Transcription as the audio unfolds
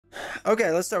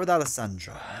Okay, let's start with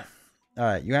Alessandra. All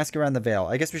right, you ask around the Vale.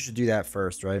 I guess we should do that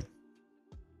first, right?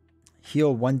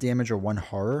 Heal 1 damage or 1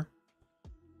 horror.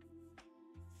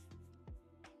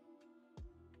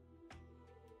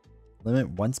 Limit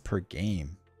once per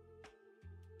game.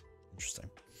 Interesting.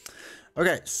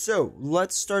 Okay, so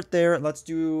let's start there. Let's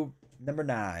do number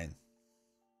 9.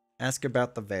 Ask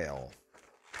about the Vale.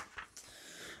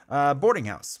 Boarding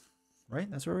house. Right?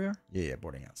 That's where we are? Yeah,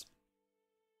 boarding house.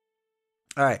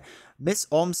 All right. Miss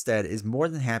Olmsted is more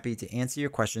than happy to answer your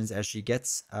questions as she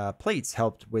gets plates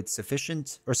helped with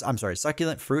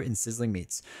succulent fruit and sizzling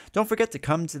meats. Don't forget to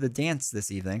come to the dance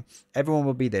this evening. Everyone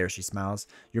will be there, she smiles.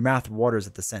 Your mouth waters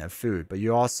at the scent of food, but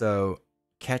you also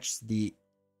catch the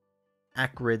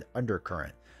acrid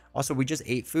undercurrent. Also, we just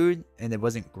ate food and it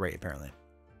wasn't great, apparently.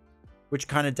 Which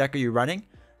kind of deck are you running?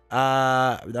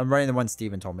 I'm running the one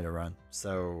Steven told me to run,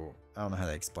 so I don't know how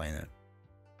to explain it.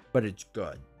 But it's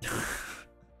good.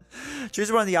 Choose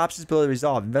one of the options below to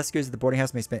resolve. Investigators at the boarding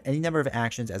house may spend any number of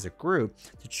actions as a group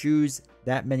to choose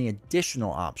that many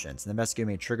additional options. An investigator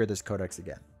may trigger this codex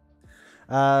again.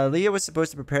 Leah was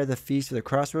supposed to prepare the feast for the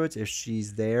crossroads. If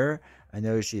she's there, I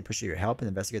know she'd appreciate your help. And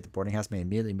investigate the boarding house may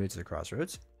immediately move to the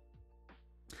crossroads.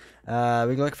 We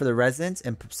can look for the residents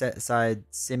and set aside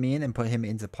Simeon and put him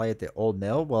into play at the old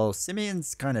mill. Well,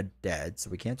 Simeon's kind of dead, so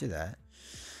we can't do that.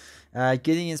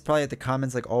 Gideon is probably at the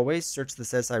commons like always. Search the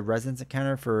set aside residence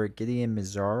encounter for Gideon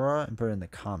Mizara and put it in the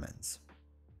commons.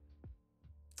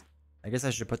 I guess I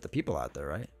should put the people out there,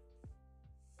 right?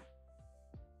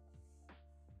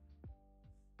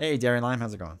 Hey, Darian Lime,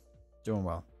 how's it going? Doing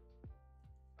well.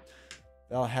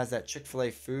 Val has that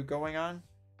Chick-fil-A food going on.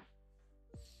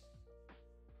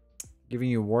 Giving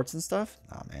you warts and stuff?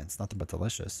 Oh man, it's nothing but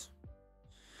delicious.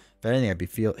 If anything, I'd be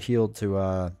healed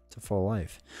to full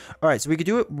life. All right, so we could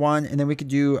do it 1, and then we could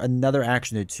do another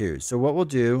action to 2. So what we'll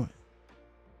do...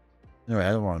 No, I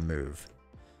don't want to move.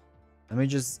 Let me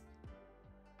just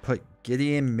put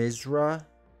Gideon Mizra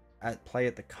at play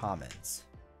at the commons.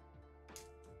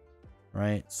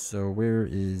 Right, so where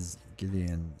is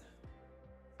Gideon?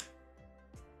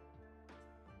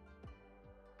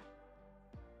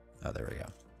 Oh, there we go.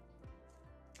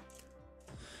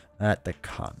 At the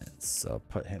commons, so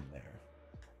put him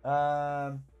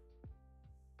there.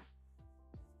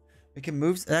 We can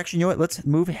move. Actually, you know what? Let's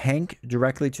move Hank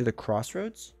directly to the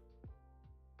crossroads.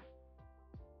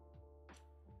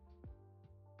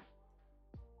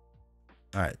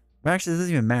 All right. Well, actually, it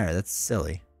doesn't even matter. That's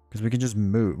silly because we can just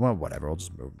move. Well, whatever. We'll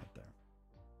just move him up there.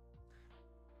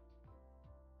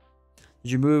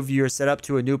 Did you move your setup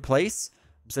to a new place?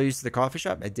 I'm so used to the coffee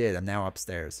shop. I did. I'm now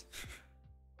upstairs.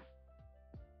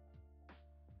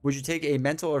 Would you take a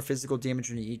mental or physical damage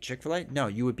when you eat Chick-fil-A? No,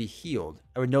 you would be healed.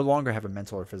 I would no longer have a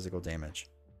mental or physical damage.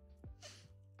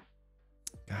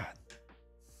 God.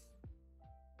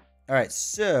 All right,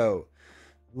 so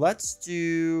let's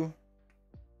do...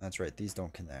 That's right, these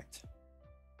don't connect.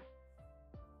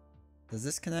 Does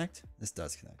this connect? This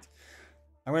does connect.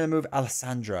 I'm going to move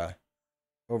Alessandra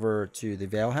over to the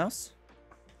Vale house.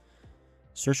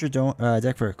 Search your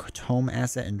deck for a tome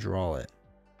asset and draw it.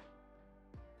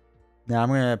 Now I'm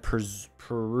going to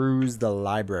peruse the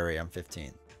library on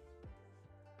 15.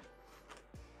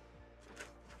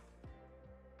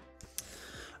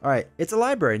 All right, it's a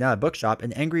library, not a bookshop.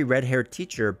 An angry red-haired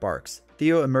teacher barks.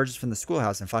 Theo emerges from the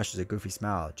schoolhouse and flashes a goofy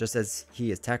smile, just as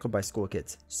he is tackled by school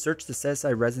kids. Search the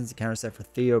set-aside residence encounter set for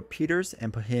Theo Peters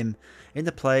and put him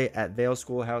into play at Vale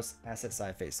Schoolhouse asset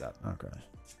side face-up. Okay.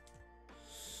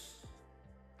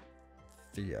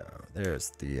 Theo. There's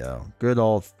Theo. Good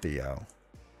old Theo.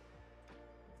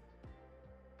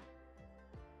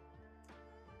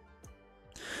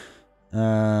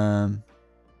 Oh,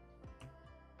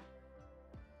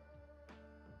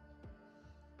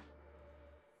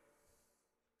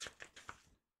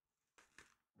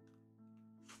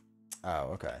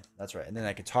 okay. That's right. And then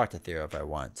I can talk to Theo if I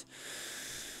want.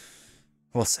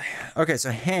 We'll see. Okay, so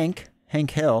Hank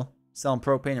Hill, selling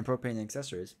propane and propane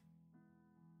accessories.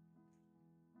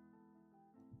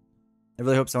 I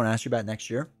really hope someone asks you about it next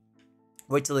year.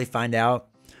 Wait till they find out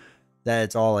that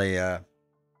it's all a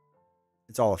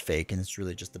fake and it's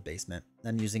really just the basement.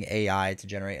 I'm using AI to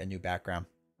generate a new background.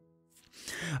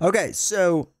 Okay,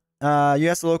 so you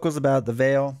asked the locals about the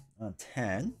Vale on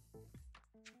 10.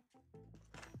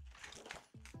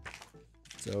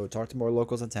 So talk to more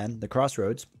locals on 10. The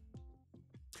crossroads.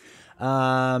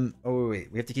 Oh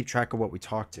wait, we have to keep track of what we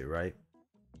talked to, right?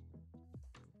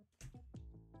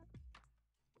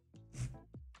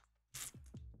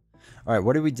 All right,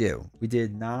 what did we do? We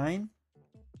did 9.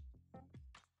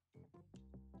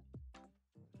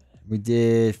 We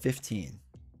did 15.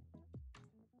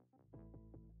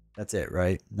 That's it,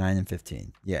 right? 9 and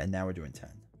 15. Yeah, and now we're doing 10.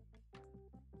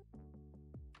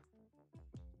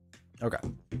 Okay.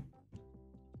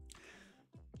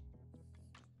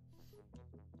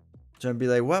 So I'd be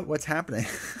like, what? What's happening?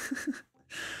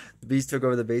 The bees took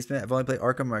over the basement. I've only played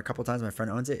Arkham a couple times. My friend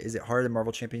owns it. Is it harder than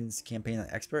Marvel Champions campaign on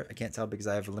expert? I can't tell because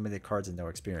I have limited cards and no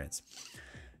experience.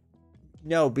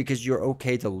 No, because you're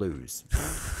okay to lose.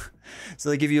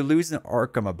 So like if you lose in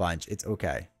Arkham a bunch, it's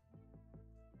okay.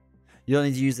 You don't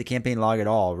need to use the campaign log at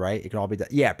all, right? It can all be done.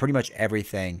 Yeah, pretty much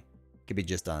everything can be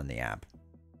just done in the app.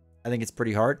 I think it's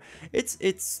pretty hard. It's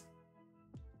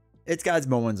got its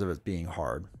moments of it being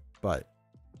hard, but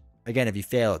again, if you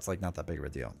fail, it's like not that big of a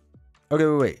deal. Okay,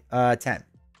 wait. 10.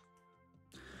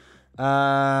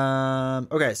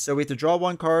 Okay, so we have to draw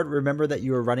one card. Remember that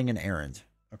you are running an errand.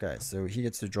 Okay, so he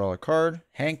gets to draw a card.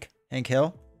 Hank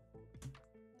Hill.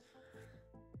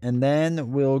 And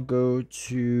then we'll go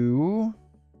to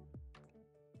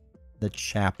the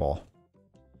chapel.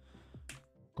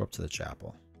 Go up to the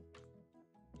chapel.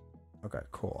 Okay,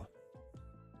 cool.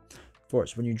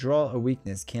 Force. When you draw a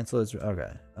weakness, cancel its...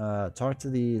 Okay. Talk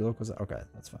to the locals. Okay,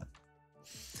 that's fine.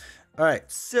 All right,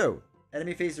 so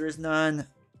enemy phase, there is none.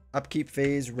 Upkeep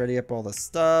phase, ready up all the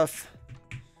stuff.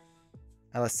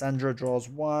 Alessandro draws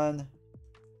 1.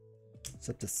 It's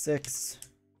up to 6.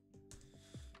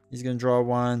 He's going to draw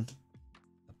 1.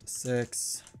 Up to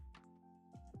 6.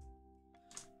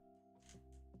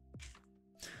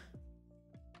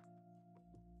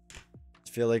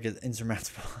 I feel like it's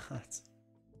insurmountable.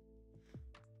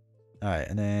 All right,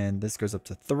 and then this goes up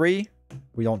to 3.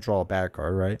 We don't draw a bad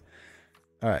card, right?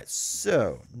 All right,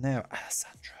 so now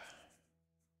Alessandra.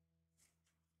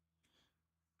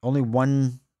 Only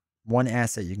one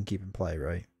asset you can keep in play,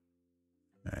 right?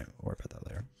 All right, we'll worry about that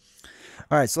later.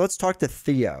 All right, so let's talk to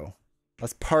Theo.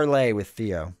 Let's parlay with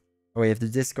Theo. Oh, we have to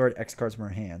discard X cards from our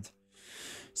hand.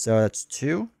 So that's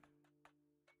 2.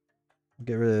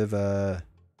 Get rid of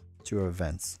 2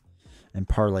 events and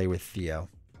parlay with Theo.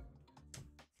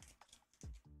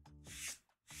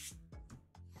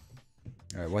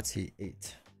 All right, what's he?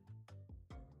 8.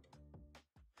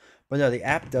 But no, the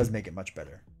app does make it much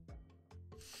better.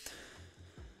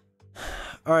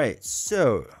 All right,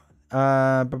 so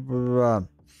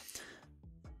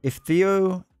if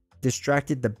Theo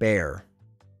distracted the bear,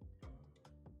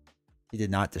 he did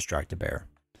not distract the bear.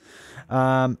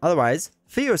 Otherwise,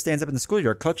 Theo stands up in the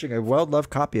schoolyard clutching a well-loved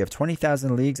copy of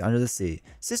 20,000 Leagues Under the Sea.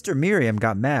 Sister Miriam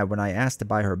got mad when I asked to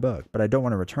buy her book, but I don't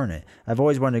want to return it. I've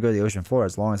always wanted to go to the ocean floor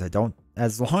as long as I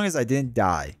didn't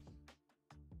die.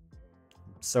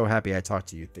 I'm so happy I talked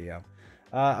to you, Theo.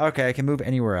 Okay, I can move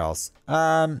anywhere else.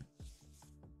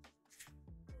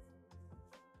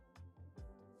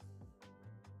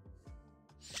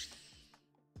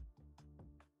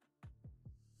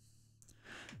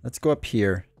 Let's go up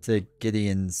here to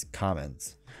Gideon's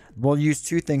comments. We'll use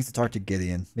 2 things to talk to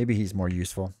Gideon. Maybe he's more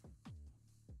useful.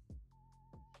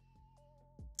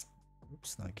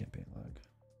 Oops, not campaign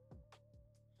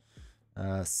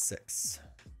log. 6.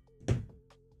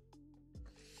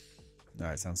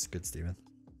 Alright, sounds good, Steven.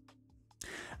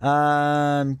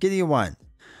 Gideon 1.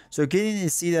 So Gideon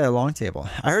is seated at a long table.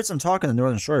 I heard some talk on the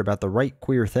northern shore about the right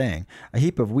queer thing, a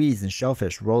heap of weeds and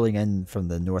shellfish rolling in from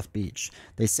the north beach.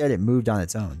 They said it moved on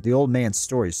its own. The old man's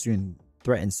story soon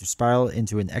threatens to spiral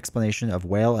into an explanation of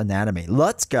whale anatomy.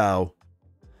 Let's go!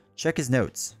 Check his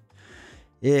notes.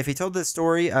 If he told the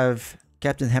story of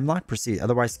Captain Hemlock, proceed.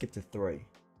 Otherwise, skip to 3.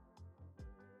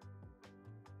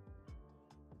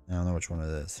 I don't know which one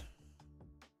it is.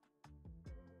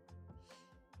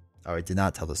 Oh, he did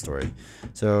not tell the story.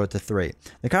 So to 3.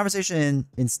 The conversation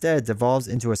instead devolves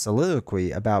into a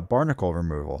soliloquy about barnacle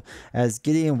removal, as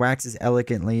Gideon waxes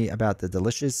elegantly about the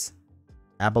delicious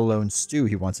abalone stew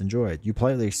he once enjoyed. You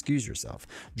politely excuse yourself.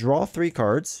 Draw 3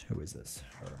 cards. Who is this?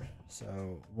 Her.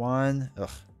 So 1,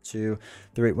 2,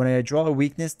 3. When I draw a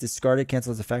weakness, discard it,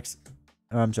 cancel its effects.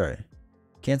 Oh, I'm sorry.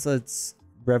 Cancel its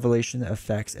revelation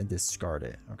effects and discard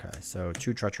it. Okay, so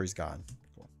 2 treachery's gone.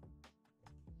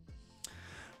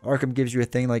 Arkham gives you a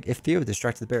thing like, if Theo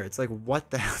distracted the bear. It's like,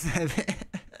 what the hell?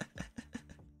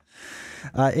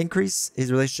 Increase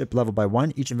his relationship level by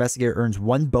 1. Each investigator earns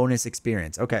 1 bonus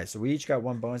experience. Okay, so we each got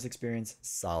 1 bonus experience.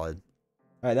 Solid.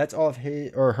 All right, that's all of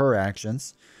his or her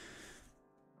actions.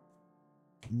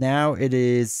 Now it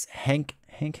is Hank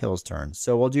Hill's turn.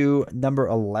 So we'll do number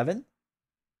 11.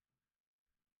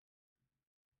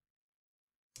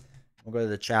 We'll go to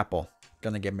the chapel.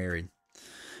 Gonna get married.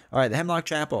 All right, the Hemlock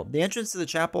Chapel. The entrance to the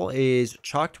chapel is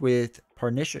chalked with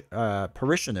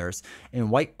parishioners in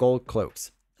white gold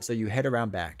cloaks. so you head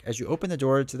around back. As you open the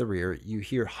door to the rear, you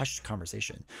hear hushed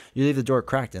conversation. You leave the door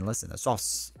cracked and listen. A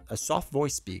soft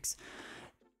voice speaks.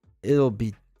 It'll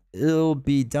be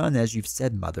done as you've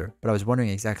said, Mother, but I was wondering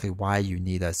exactly why you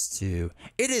need us to.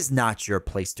 It is not your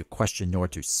place to question nor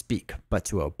to speak, but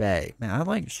to obey.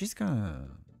 Man, she's gonna.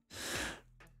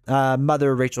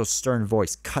 Mother Rachel's stern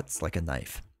voice cuts like a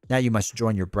knife. Now you must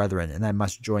join your brethren, and I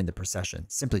must join the procession.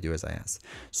 Simply do as I ask.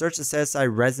 Search the set-aside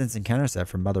residence encounter set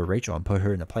for Mother Rachel and put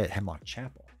her into play at Hemlock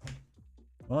Chapel.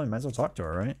 Well, you might as well talk to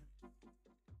her, right?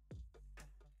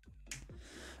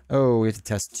 Oh, we have to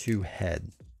test 2 head.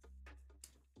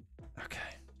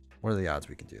 Okay. What are the odds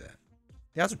we can do that?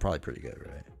 The odds are probably pretty good,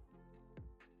 right?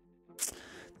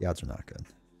 The odds are not good.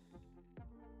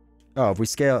 Oh, if we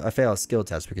fail a skill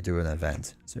test, we could do an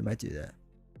event. So we might do that.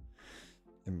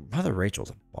 And Mother Rachel's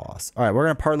a boss. All right, we're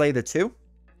going to parlay the 2.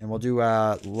 And we'll do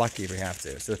lucky if we have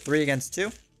to. So 3 against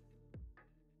 2.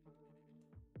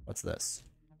 What's this?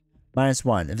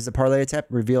 -1. If it's a parlay attempt,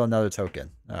 reveal another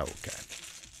token. Oh, okay.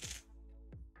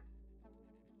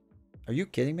 Are you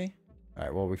kidding me? All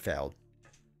right, well, we failed.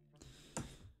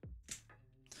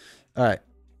 All right.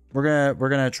 We're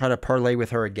gonna try to parlay with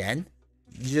her again.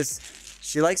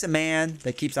 She likes a man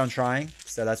that keeps on trying,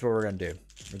 so that's what we're gonna do.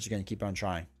 We're just gonna keep on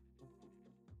trying.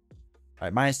 All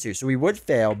right, -2. So we would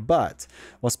fail, but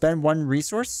we'll spend 1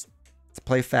 resource to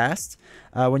play fast.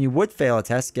 When you would fail a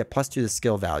test, get +2 to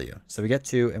skill value. So we get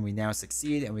 2, and we now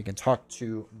succeed, and we can talk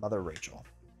to Mother Rachel.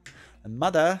 And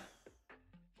Mother.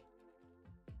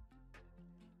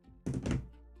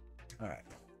 All right.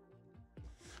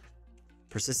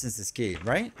 Persistence is key,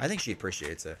 right? I think she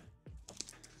appreciates it.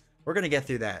 We're gonna get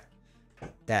through that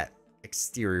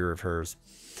exterior of hers.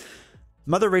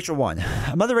 Mother Rachel 1.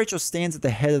 Mother Rachel stands at the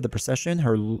head of the procession.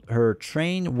 Her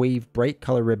train wave bright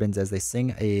color ribbons as they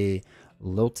sing a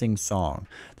lilting song.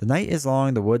 The night is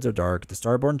long, the woods are dark, the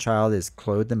starborn child is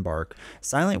clothed in bark.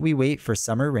 Silent we wait for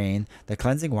summer rain, the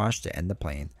cleansing wash to end the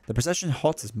plain. The procession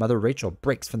halts as Mother Rachel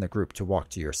breaks from the group to walk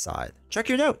to your side. Check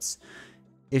your notes.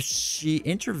 If she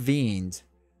intervened,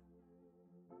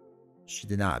 she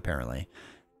did not apparently.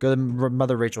 Go to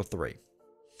Mother Rachel 3.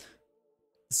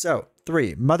 So,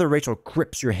 3. Mother Rachel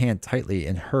grips your hand tightly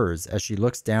in hers as she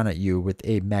looks down at you with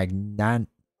a magnanimous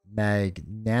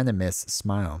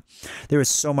smile. There is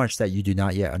so much that you do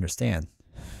not yet understand.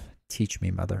 Teach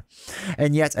me, Mother.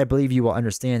 And yet, I believe you will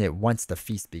understand it once the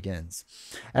feast begins.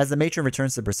 As the matron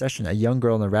returns to the procession, a young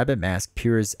girl in a rabbit mask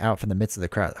peers out from the midst of the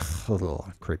crowd. A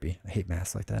little creepy. I hate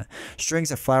masks like that. Strings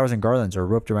of flowers and garlands are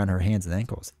roped around her hands and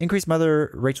ankles. Increase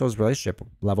Mother Rachel's relationship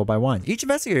level by 1. Each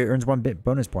investigator earns 1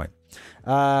 bonus point.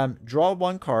 Draw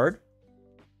 1 card.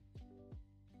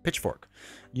 Pitchfork.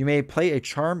 You may play a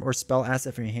charm or spell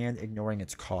asset from your hand, ignoring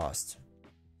its cost.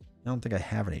 I don't think I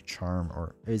have any charm.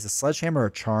 Or is a sledgehammer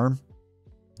a charm?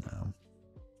 No.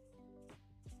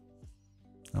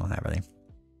 I don't have any.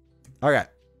 Okay.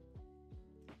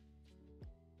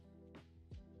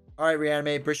 All right,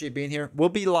 Reanimate. Appreciate you being here. We'll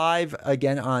be live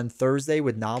again on Thursday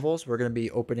with novels. We're going to be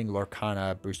opening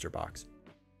Lorcana booster box.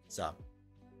 So,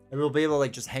 and we'll be able to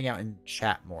just hang out and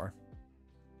chat more.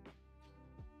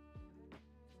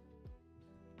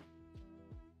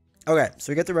 Okay,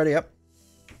 so we get the ready up.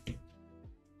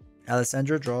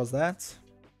 Alessandra draws that.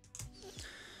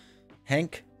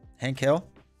 Hank Hill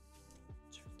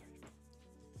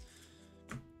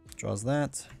draws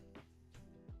that.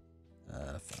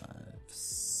 5,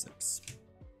 6.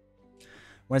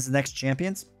 When's the next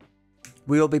champions?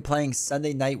 We will be playing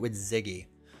Sunday night with Ziggy.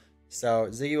 So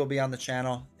Ziggy will be on the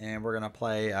channel, and we're gonna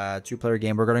play a 2-player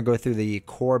game. We're gonna go through the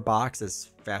core box as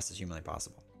fast as humanly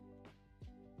possible.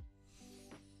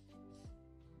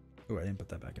 Oh, I didn't put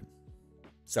that back in.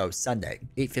 So Sunday,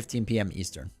 8:15 p.m.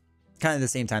 Eastern. Kind of the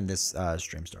same time this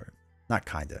stream started. Not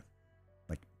kind of.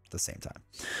 Like the same time.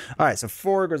 All right, so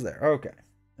 4 goes there. Okay.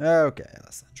 Okay,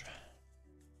 Alessandra.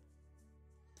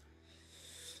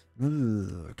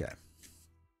 Okay.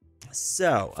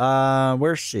 So,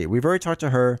 where's she? We've already talked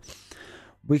to her.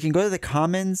 We can go to the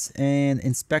Commons and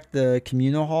inspect the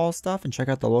communal hall stuff and check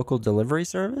out the local delivery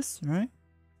service, right?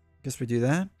 Guess we do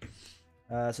that.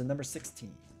 So number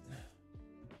 16.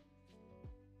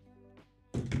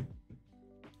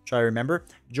 Try to remember.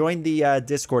 Join the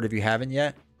Discord if you haven't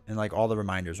yet, and like all the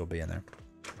reminders will be in there.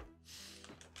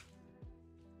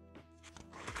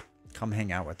 Come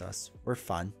hang out with us. We're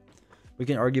fun. We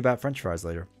can argue about French fries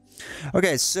later.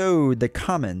 Okay, so the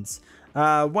Commons.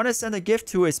 Want to send a gift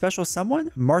to a special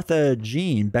someone? Martha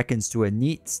Jean beckons to a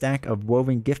neat stack of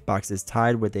woven gift boxes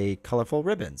tied with a colorful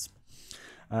ribbons.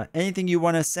 Anything you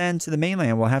want to send to the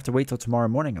mainland will have to wait till tomorrow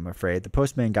morning, I'm afraid. The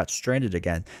postman got stranded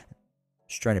again.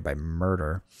 Stranded by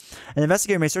murder. An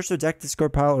investigator may search their deck,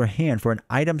 discard pile, or hand for an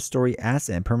item, story,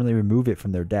 asset, and permanently remove it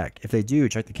from their deck. If they do,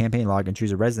 check the campaign log and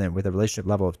choose a resident with a relationship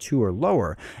level of 2 or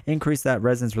lower. Increase that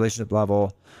resident's relationship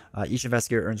level. Each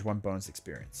investigator earns 1 bonus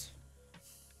experience.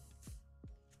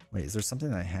 Wait, is there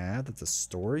something I had that's a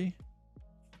story?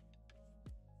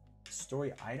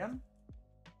 Story item?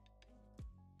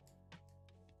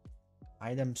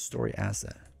 Item, story,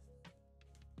 asset.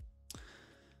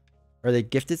 Are they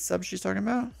gifted subs she's talking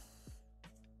about?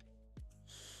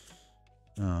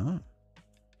 I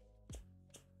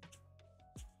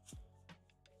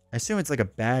assume it's like a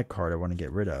bad card I want to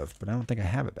get rid of, but I don't think I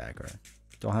have a bad card.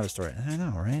 Don't have a story. I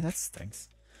know, right? That stinks.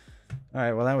 All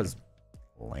right, well, that was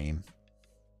lame.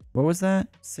 What was that?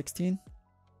 16?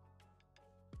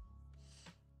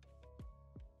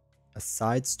 A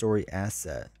side story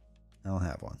asset. I don't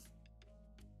have one.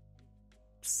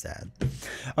 Sad.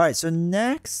 All right, so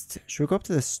next, should we go up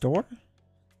to the store?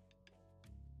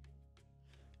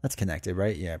 That's connected,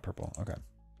 right? Yeah, purple. Okay.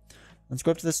 Let's go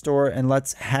up to the store and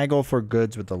let's haggle for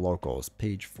goods with the locals.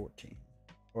 Page 14.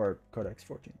 Or Codex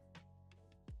 14.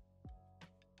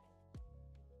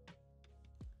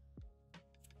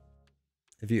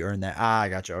 If you earn that. Ah, I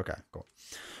got you. Okay, cool.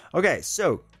 Okay,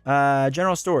 so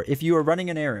general store. If you are running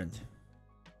an errand.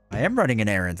 I am running an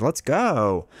errand. Let's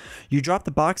go. You drop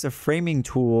the box of farming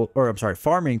tools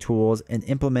and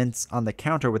implements on the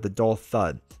counter with a dull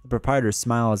thud. The proprietor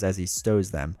smiles as he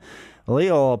stows them.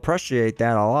 Leo will appreciate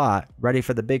that a lot. Ready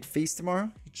for the big feast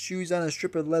tomorrow? He chews on a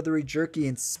strip of leathery jerky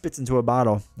and spits into a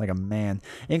bottle like a man.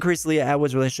 Increase Leah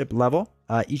Atwood's relationship level.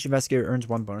 Each investigator earns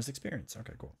 1 bonus experience.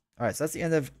 Okay, cool. All right, so that's the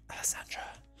end of Alessandra.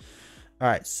 All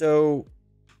right, so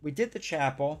we did the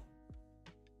chapel.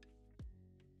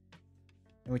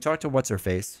 And we talked to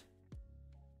what's-her-face.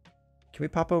 Can we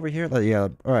pop over here? Yeah.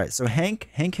 All right. So Hank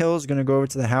Hill is going to go over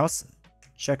to the house.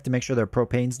 Check to make sure their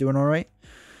propane's doing all right.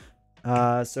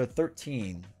 So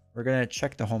 13. We're going to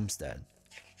check the homestead.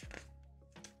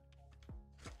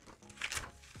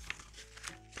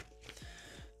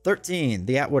 "13.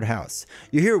 The Atwood house.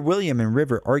 You hear William and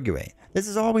River arguing. This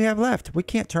is all we have left. We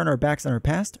can't turn our backs on our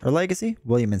past, our legacy,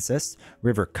 William insists.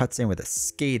 River cuts in with a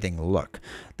scathing look.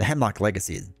 The Hemlock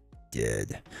legacy is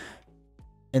dead.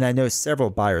 And I know several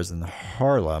buyers in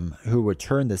Harlem who would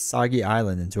turn this soggy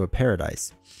island into a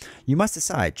paradise. You must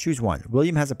decide. Choose one.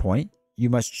 William has a point. You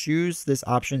must choose this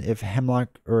option if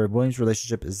Hemlock or William's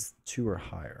relationship is 2 or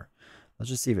higher. Let's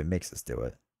just see if it makes us do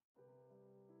it.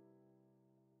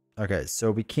 Okay,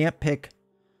 so we can't pick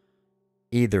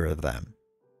either of them.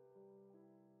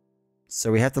 So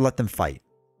we have to let them fight.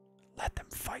 Let them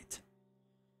fight.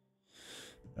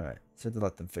 All right, so to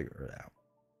let them figure it out.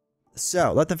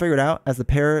 So, let them figure it out. As the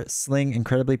pair sling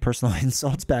incredibly personal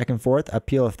insults back and forth, a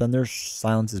peal of thunder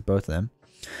silences both of them.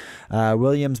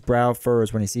 William's brow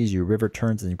furrows when he sees you. River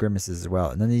turns and grimaces as well.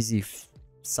 An uneasy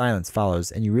silence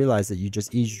follows, and you realize that you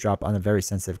just eavesdrop on a very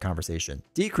sensitive conversation.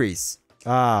 Decrease.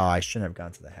 Oh, I shouldn't have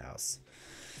gone to the house.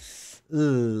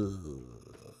 Ugh,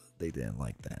 they didn't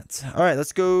like that. All right,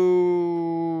 let's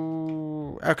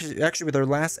go. Actually, with our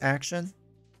last action,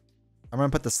 I'm going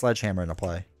to put the sledgehammer into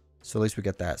play. So at least we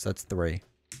get that. So that's 3.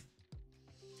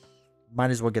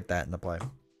 Might as well get that into play.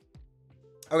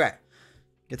 Okay.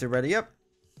 Get it ready up.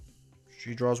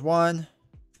 She draws 1.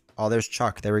 Oh, there's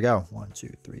Chuck. There we go. 1,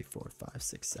 2, 3, 4, 5,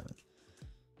 6,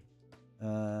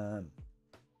 7.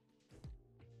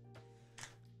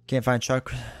 Can't find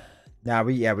Chuck. Nah,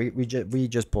 we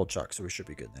just pulled Chuck, so we should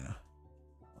be good now.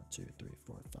 1, 2, 3,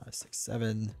 4, 5, 6,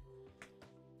 7,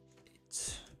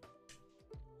 8.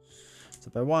 So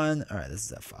by 1. All right, this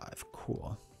is at 5. Cool.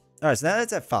 All right, so now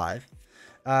that's at 5.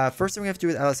 First thing we have to do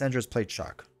with Alessandra is play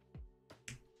Chuck.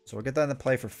 So we'll get that into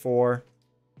play for 4.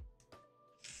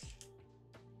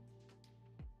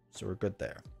 So we're good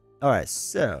there. All right,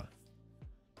 so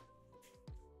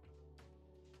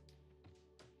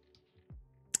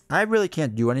I really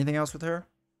can't do anything else with her,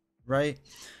 right?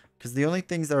 Because the only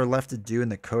things that are left to do in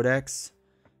the Codex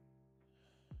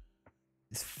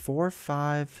is 4,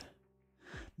 5.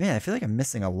 Man, I feel like I'm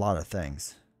missing a lot of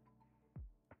things.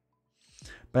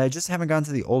 But I just haven't gone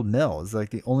to the old mill. It's like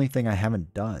the only thing I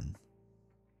haven't done.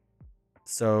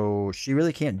 So she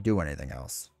really can't do anything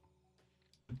else.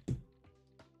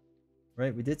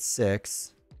 Right? We did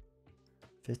 6.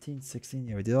 15, 16.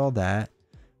 Yeah, we did all that.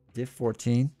 We did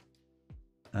 14.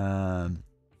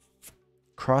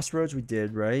 Crossroads we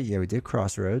did, right? Yeah, we did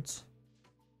Crossroads.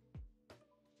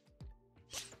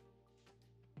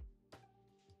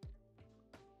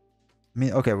 I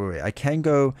mean, okay, wait. I can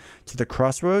go to the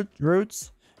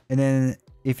crossroads, and then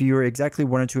if you are exactly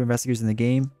 1 or 2 investigators in the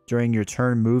game during your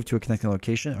turn, move to a connecting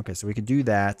location. Okay, so we can do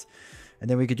that. And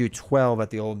then we could do 12 at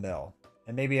the old mill.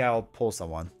 And maybe I'll pull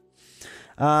someone.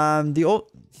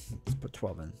 Let's put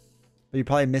 12 in. But you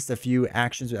probably missed a few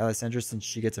actions with Alessandra since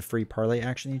she gets a free parlay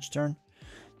action each turn.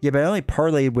 Yeah, but I only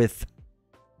parlay with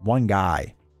one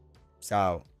guy.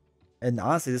 So, and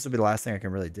honestly, this will be the last thing I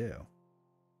can really do.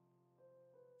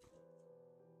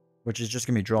 Which is just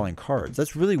going to be drawing cards.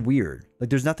 That's really weird. Like,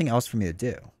 there's nothing else for me to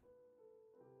do.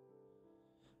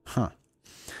 Huh.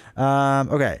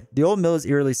 Okay. The old mill is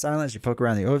eerily silent as you poke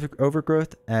around the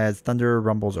overgrowth. As thunder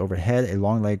rumbles overhead, a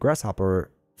long-legged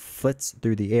grasshopper flits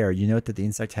through the air. You note that the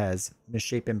insect has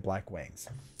misshapen black wings.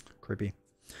 Creepy.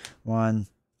 1,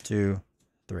 2,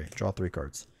 3. Draw 3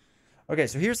 cards. Okay,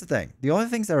 so here's the thing. The only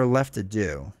things that are left to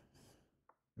do...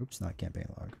 Oops, not campaign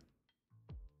log.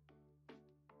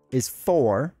 Is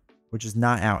 4... which is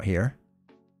not out here.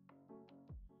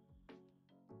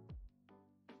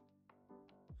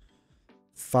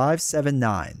 5, 7,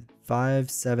 9.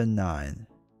 5, 7, 9.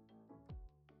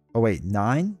 Oh, wait.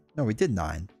 9? No, we did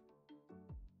 9.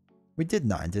 We did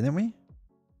 9, didn't we?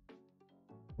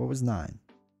 What was 9?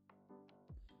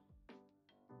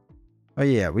 Oh,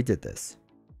 yeah. We did this.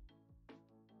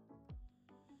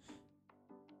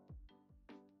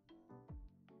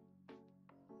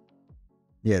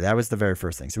 Yeah, that was the very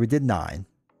first thing. So we did 9.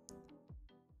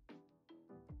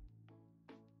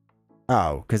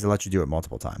 Oh, because it lets you do it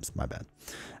multiple times. My bad.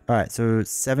 All right, so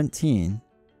 17.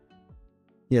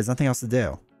 Yeah, there's nothing else to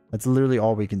do. That's literally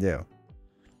all we can do.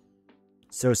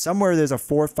 So somewhere there's a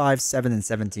 4, 5, 7, and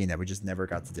 17 that we just never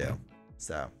got to do.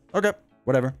 So, okay,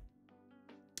 whatever.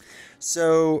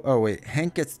 So, oh, wait.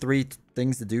 Hank gets 3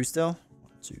 things to do still. 1,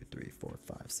 2, 3, 4,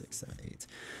 5, 6, 7, 8.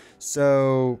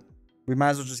 So... we might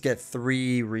as well just get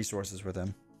 3 resources with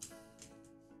him.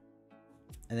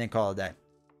 And then call it a day.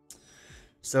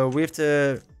 So we have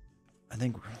to, I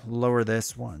think, lower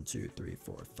this. 1, 2, 3,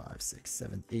 4, 5, 6,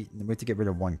 7, 8. And then we have to get rid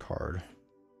of 1 card.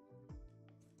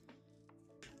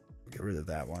 Get rid of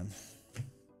that one.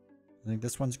 I think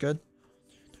this one's good.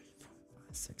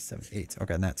 5, 6, 7, 8.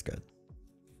 Okay, and that's good.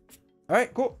 All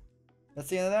right, cool. That's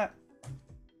the end of that.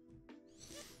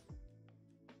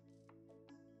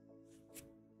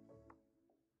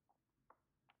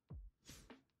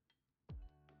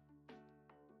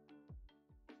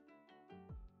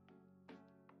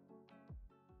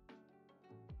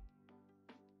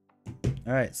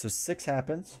 All right, so 6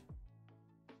 happens.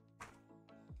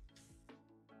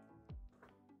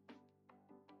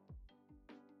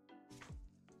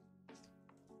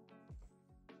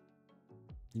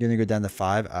 You're gonna go down to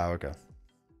 5? Oh, okay.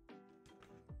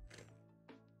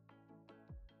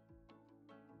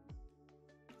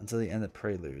 Until the end of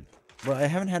Prelude. Well, I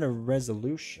haven't had a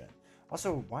resolution.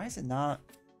 Also, why is it not...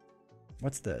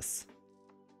 What's this?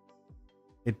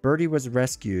 If Birdie was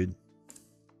rescued...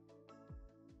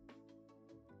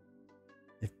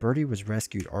 If Birdie was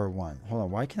rescued, R1. Hold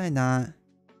on, why can I not...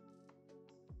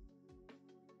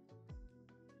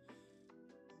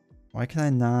 Why can I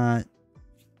not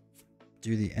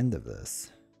do the end of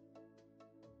this?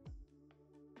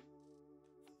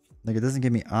 Like, it doesn't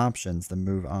give me options to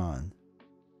move on.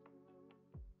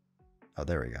 Oh,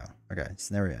 there we go. Okay,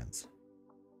 scenario ends.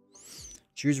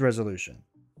 Choose resolution.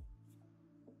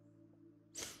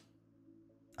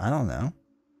 I don't know.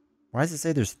 Why does it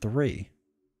say there's 3?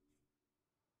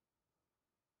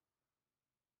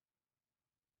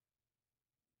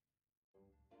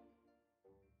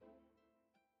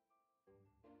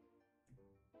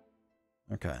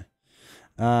 Okay.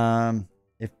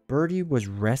 If Birdie was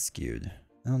rescued...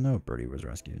 I don't know if Birdie was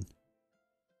rescued.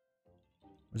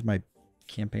 Where's my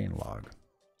campaign log?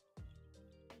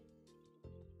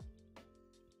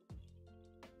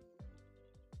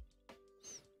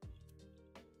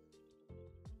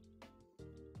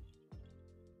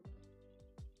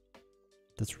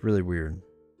 That's really weird.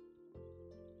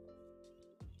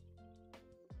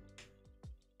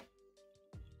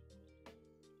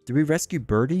 Did we rescue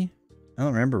Birdie? I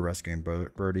don't remember rescuing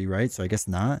Birdie, right? So I guess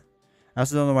not. I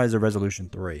also don't know why there's a resolution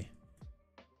 3.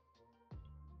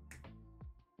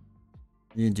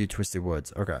 You didn't do Twisted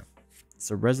Woods. Okay.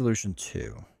 So resolution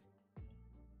 2.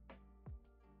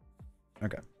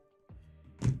 Okay.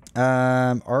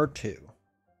 R2.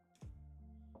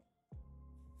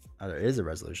 Oh, there is a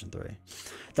resolution 3.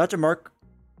 Dr. Mark.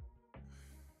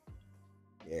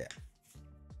 Yeah.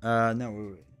 No,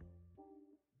 wait.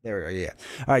 There we go, yeah.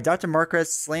 All right, Dr.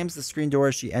 Marcus slams the screen door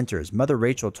as she enters. Mother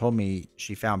Rachel told me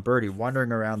she found Birdie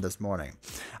wandering around this morning.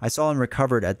 I saw him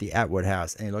recovered at the Atwood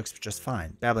house, and he looks just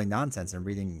fine, babbling nonsense and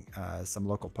reading some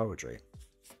local poetry.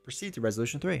 Proceed to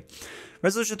resolution 3.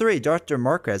 Resolution 3. Dr.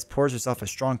 Marquez pours herself a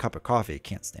strong cup of coffee.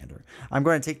 Can't stand her. I'm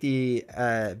going to take the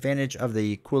advantage of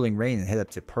the cooling rain and head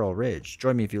up to Pearl Ridge.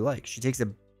 Join me if you like. She takes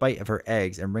a bite of her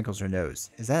eggs and wrinkles her nose.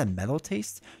 Is that a metal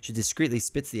taste? She discreetly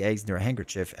spits the eggs into her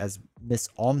handkerchief as Miss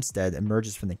Olmsted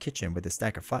emerges from the kitchen with a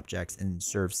stack of flapjacks and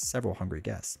serves several hungry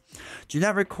guests. Do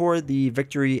not record the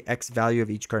victory X value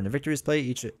of each card in the victory display.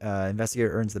 Each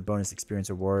investigator earns the bonus experience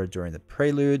award during the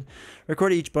prelude.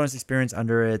 Record each bonus experience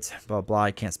under it. Blah, blah.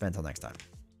 I can't spend until next time.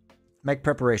 Make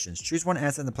preparations. Choose one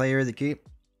asset in the play area to keep.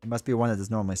 It must be one that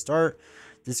does normally start.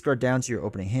 Discard down to your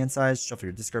opening hand size. Shuffle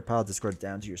your discard pile. Discard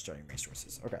down to your starting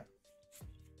resources. Okay.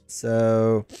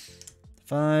 So,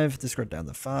 5. Discard down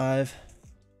to 5.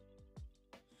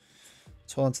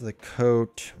 Let's hold on to the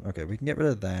coat. Okay, we can get rid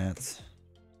of that.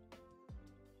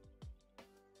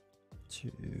 2,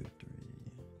 3.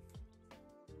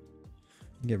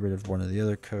 Get rid of one of the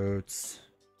other coats.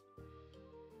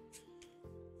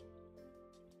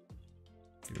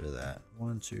 Get rid of that.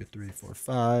 1, 2, 3, 4,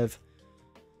 5.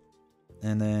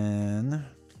 And then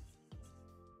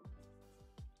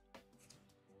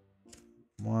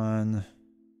 1,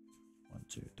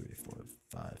 2, 3, 4,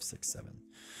 5, 6, 7.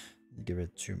 Give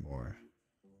it 2 more.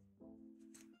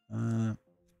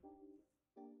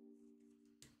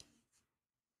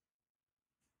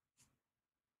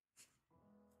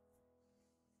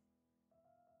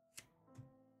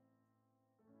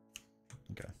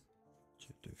 Okay.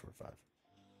 2, 3, 4, 5.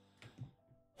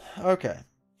 Okay.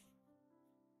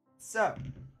 So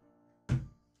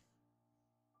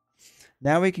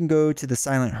now we can go to the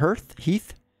Silent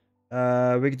Heath. We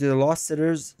can do the Lost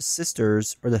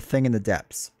Sisters, or the Thing in the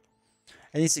Depths.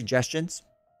 Any suggestions?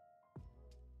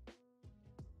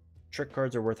 Trick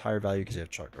cards are worth higher value because you have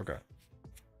Chuck. Okay.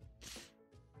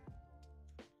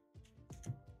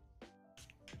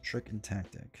 Trick and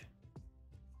Tactic.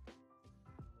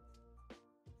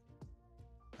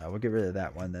 We'll get rid of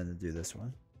that one then and do this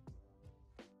one.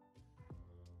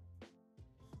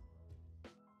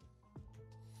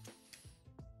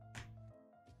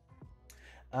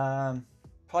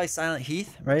 Probably Silent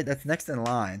Heath, right? That's next in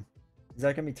line. Is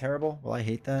that gonna be terrible? Will I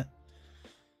hate that?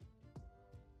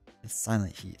 It's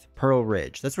Silent Heath. Pearl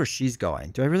Ridge. That's where she's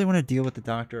going. Do I really want to deal with the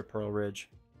doctor at Pearl Ridge?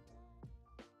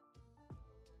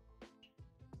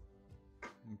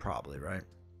 Probably, right?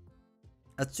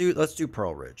 Let's do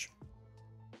Pearl Ridge.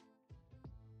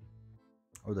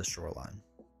 Or the Shoreline.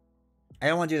 I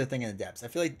don't want to do the Thing in the Depths. I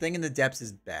feel like Thing in the Depths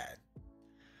is bad.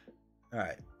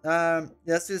 Alright. Yeah,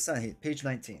 let's do the Silent Heath. Page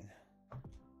 19.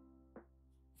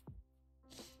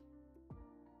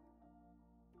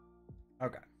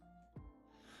 Okay.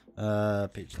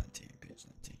 Page 19.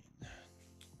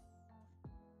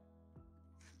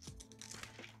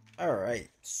 Alright.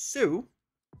 So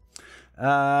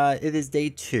it is day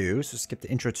 2, so skip to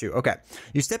intro 2. Okay.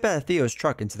 You step out of Theo's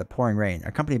truck into the pouring rain,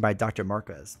 accompanied by Dr.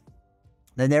 Marquez.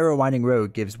 The narrow winding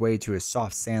road gives way to a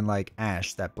soft sand-like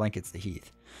ash that blankets the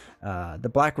heath. The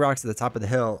black rocks at the top of the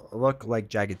hill look like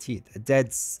jagged teeth. A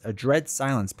dread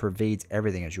silence pervades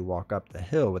everything as you walk up the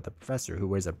hill with the professor, who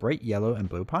wears a bright yellow and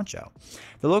blue poncho.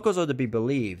 The locals are to be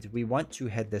believed. We want to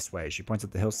head this way. She points up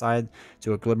the hillside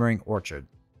to a glimmering orchard.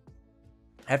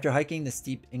 After hiking the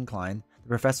steep incline, the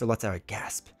professor lets out a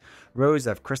gasp. Rows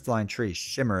of crystalline trees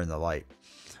shimmer in the light.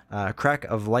 A crack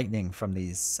of lightning from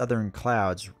these southern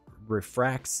clouds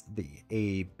refracts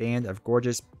a band of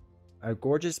gorgeous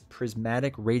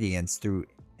prismatic radiance through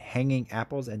hanging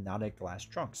apples and knotted glass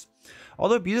trunks.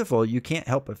 Although beautiful, you can't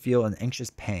help but feel an anxious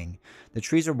pang. The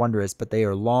trees are wondrous, but they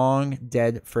are long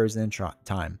dead, frozen in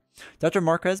time. Dr.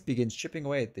 Marquez begins chipping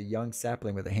away at the young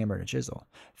sapling with a hammer and a chisel.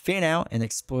 Fan out and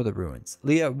explore the ruins.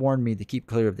 Leah warned me to keep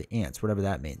clear of the ants, whatever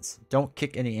that means. Don't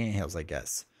kick any anthills, I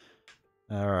guess.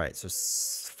 Alright, so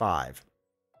 5.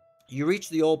 You reach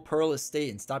the old Pearl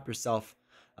estate and stop yourself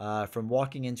from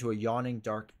walking into a yawning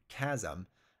dark chasm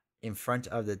in front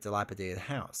of the dilapidated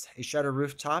house. A shattered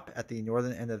rooftop at the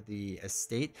northern end of the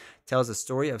estate tells a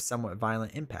story of somewhat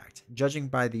violent impact. Judging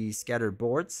by the scattered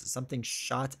boards, something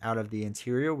shot out of the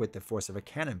interior with the force of a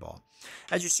cannonball.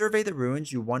 As you survey the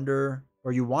ruins, you wonder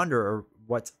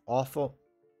what awful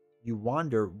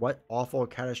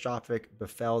catastrophic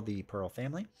befell the Pearl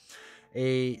family.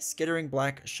 A skittering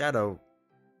black shadow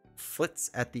flits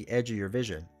at the edge of your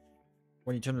vision.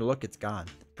 When you turn to look, it's gone.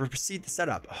 Proceed to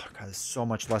setup. Oh god, there's so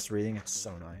much less reading. It's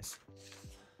so nice.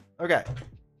 Okay.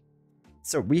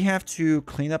 So we have to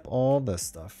clean up all this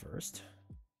stuff first.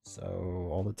 So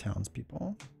all the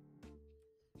townspeople.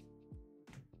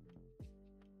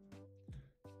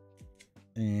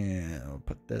 And we'll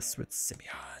put this with Simeon.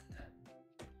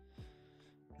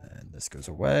 And this goes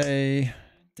away.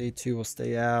 Day 2 will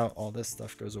stay out. All this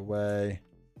stuff goes away.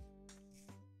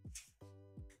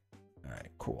 All right,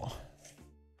 cool.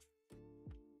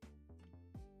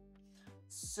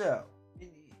 So, we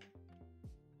need...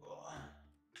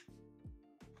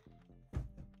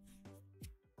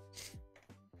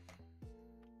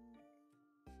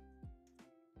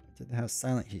 Did the house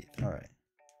Silent Heath. All right.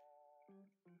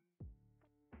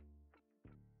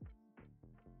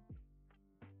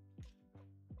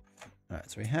 All right,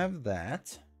 so we have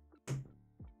that.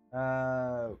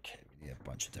 Okay, we need a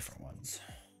bunch of different ones.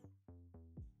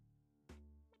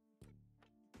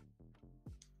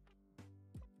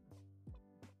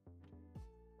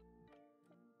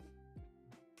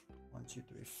 One, two,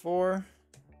 three, four.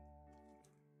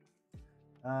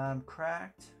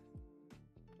 Cracked.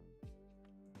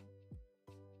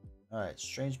 All right,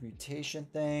 strange mutation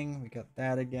thing. We got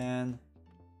that again.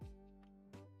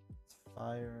 It's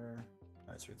fire. All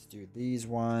right, so we have to do these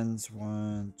ones.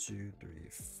 1, 2, 3,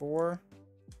 4.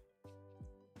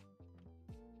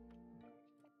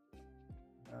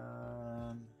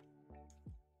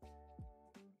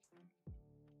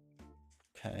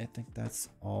 Okay, I think that's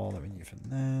all that we need from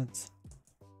that.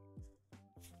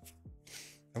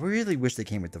 I really wish they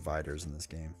came with dividers in this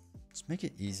game. Just make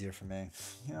it easier for me.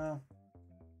 Yeah.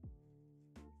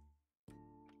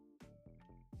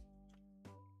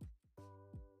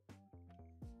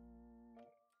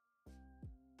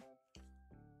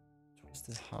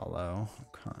 Twisted hollow.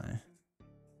 Okay.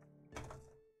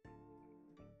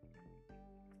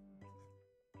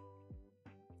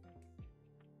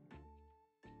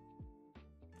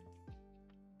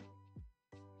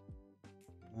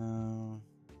 No.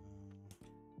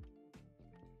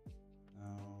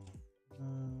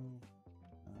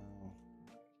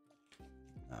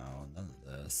 No, none of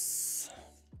this.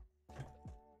 I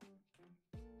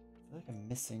feel like I'm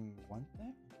missing one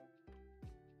thing.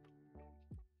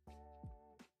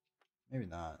 Maybe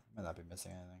not. Might not be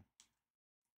missing anything.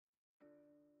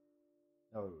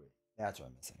 Oh, wait. That's what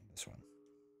I'm missing. This one.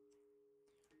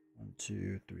 1,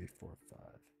 2, 3, 4, 5.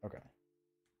 Okay.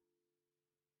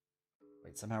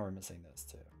 Wait, somehow we're missing this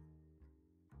too.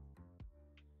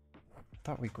 I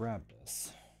thought we grabbed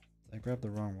this. Did I grab the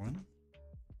wrong one?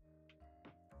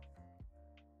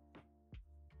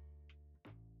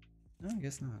 No, I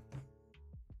guess not.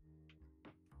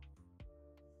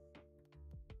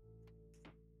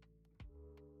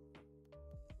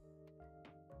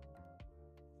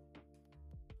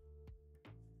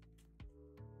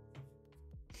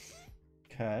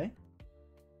 Okay.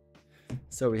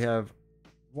 So we have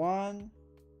 1,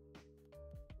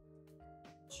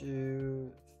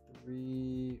 2,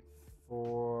 3,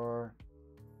 4,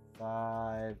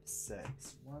 5,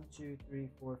 6. 1, 2, 3,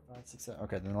 4, 5, 6, 7.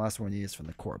 Okay, then the last one we need is from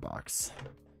the core box.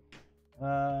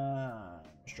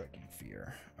 Striking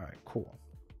fear. All right, cool.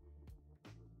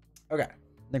 Okay,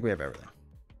 I think we have everything.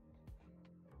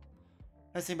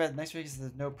 Nice thing about next week is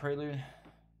there's no prelude.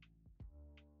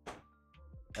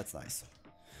 That's nice.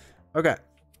 Okay.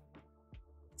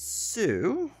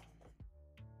 So,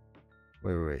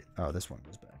 wait. Oh, this one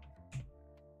goes back.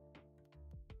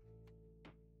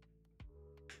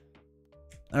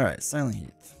 All right, Silent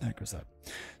Heath. That goes up.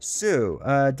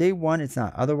 So, day 1, it's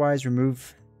not. Otherwise,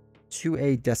 remove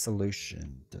 2A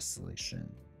Desolation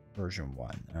version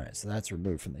 1. All right, so that's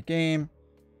removed from the game.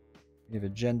 We have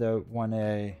Agenda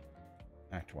 1A,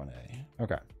 Act 1A.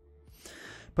 Okay.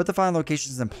 Put the following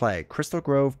locations in play: Crystal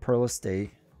Grove, Pearl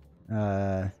Estate,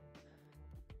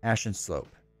 Ashen Slope.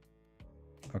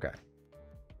 Okay.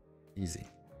 Easy.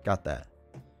 Got that.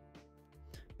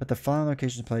 Put the following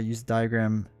locations in play. Use the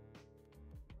diagram.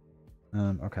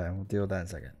 Okay, we'll deal with that in a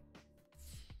second.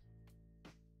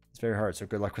 It's very hard, so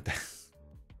good luck with that.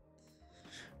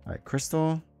 All right,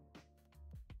 Crystal.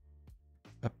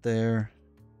 Up there.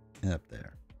 And up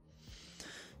there.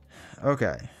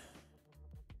 Okay.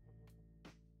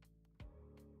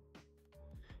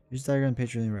 Use diagram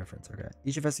Patreon reference. Okay.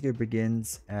 Each investigator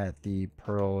begins at the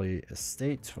Pearly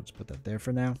Estate. We'll just put that there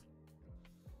for now.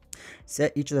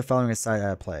 Set each of the following aside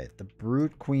out of play: the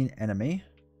Brood Queen enemy.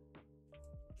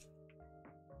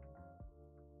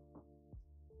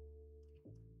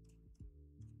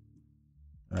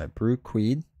 All right, Brood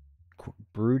Queen.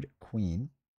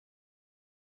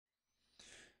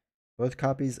 Both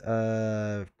copies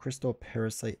of Crystal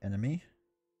Parasite enemy.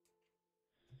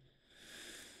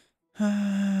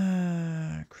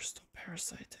 Crystal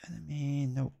Parasite enemy.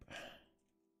 Nope.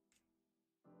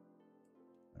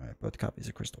 All right, both copies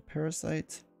of Crystal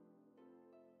Parasite.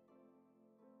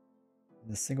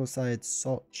 And the single-sided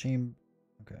Salt Chamber.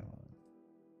 Okay.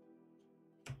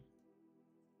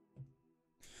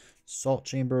 Salt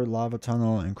Chamber, Lava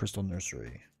Tunnel, and Crystal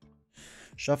Nursery.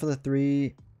 Shuffle the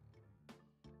 3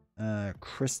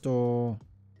 crystal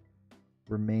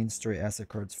remain story asset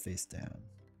cards face down.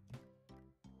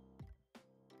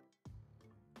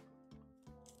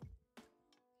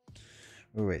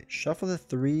 Wait. Shuffle the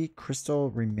 3 crystal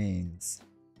remains.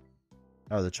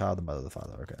 Oh, the child, the mother, the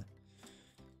father. Okay.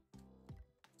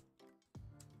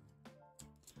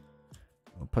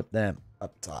 We'll put them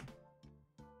up top.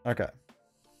 Okay.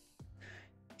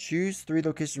 Choose 3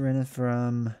 locations random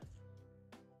from...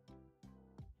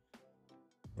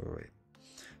 Wait.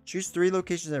 Choose 3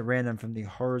 locations at random from the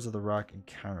Horrors of the Rock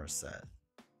encounter set.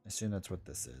 I assume that's what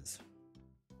this is.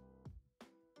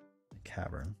 The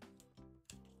cavern.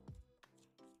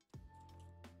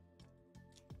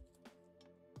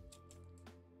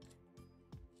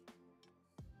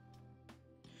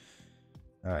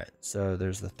 Alright, so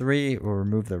there's the 3. We'll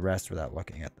remove the rest without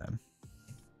looking at them.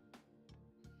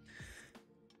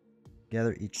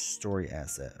 Gather each story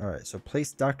asset. Alright, so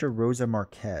place Dr. Rosa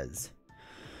Marquez.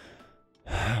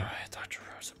 Alright, Dr.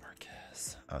 Rosa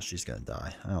Marquez. Oh, she's gonna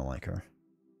die. I don't like her.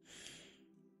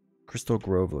 Crystal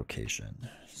Grove location.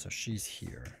 So she's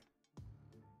here.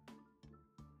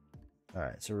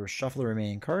 Alright, so we'll shuffle the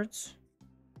remaining cards.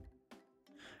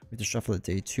 We have to shuffle the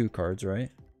day 2 cards, right?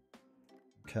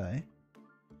 Okay.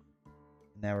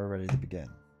 Now we're ready to begin.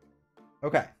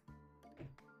 Okay.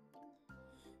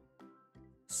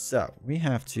 So we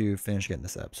have to finish getting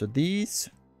this up. So these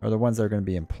are the ones that are going to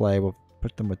be in play. We'll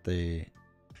put them with the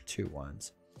 2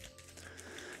 ones.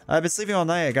 I've been sleeping all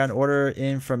night. I got an order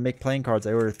in from Make Playing Cards.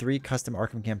 I ordered 3 custom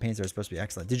Arkham campaigns that are supposed to be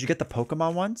excellent. Did you get the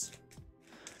Pokemon ones?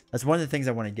 That's one of the things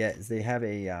I want to get. Is they have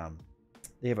a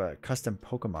custom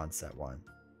Pokemon set one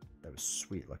that was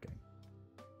sweet looking.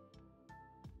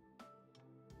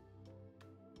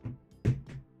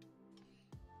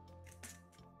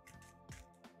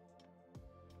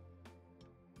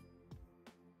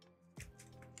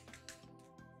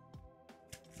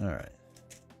 All right.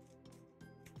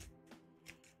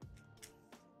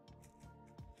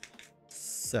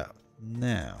 So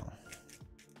now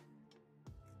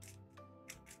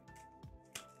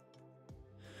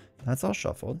that's all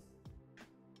shuffled.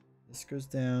 This goes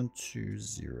down to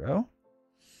 0.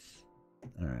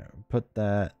 All right, we'll put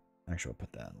that. Actually, we'll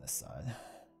put that on this side.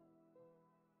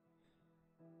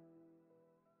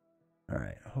 All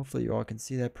right. Hopefully, you all can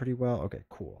see that pretty well. Okay,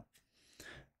 cool.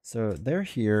 So they're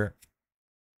here.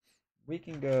 We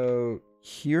can go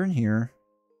here and here.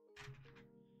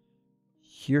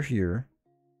 Here, here.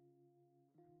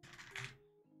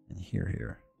 And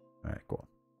here. All right, cool.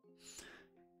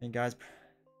 And guys,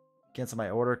 cancel my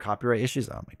order. Copyright issues.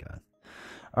 Oh my god.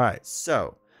 All right,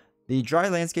 so the dry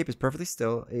landscape is perfectly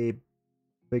still. A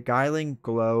beguiling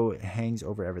glow hangs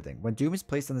over everything. When doom is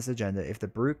placed on this agenda, if the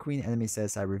Brew Queen enemy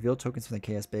says I reveal tokens from the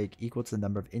Chaos Bag equal to the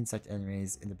number of insect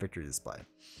enemies in the victory display.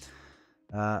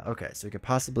 Okay, so we could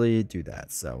possibly do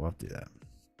that. So we'll do that.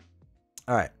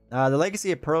 All right. The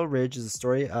legacy of Pearl Ridge is a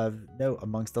story of note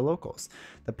amongst the locals.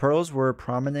 The Pearls were a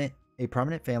prominent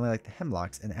family like the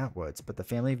Hemlocks and Atwoods, but the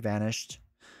family vanished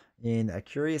in a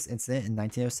curious incident in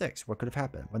 1906. What could have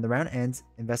happened? When the round ends,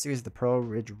 investigators at the Pearl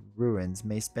Ridge ruins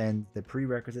may spend the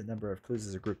prerequisite number of clues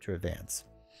as a group to advance.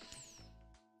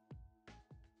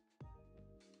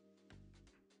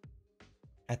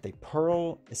 At the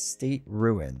Pearl Estate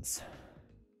ruins.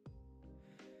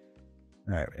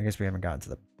 All right, I guess we haven't gotten to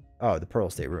the... Oh, the Pearl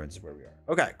Estate ruins is where we are.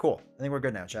 Okay, cool. I think we're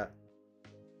good now, chat.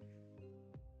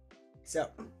 So,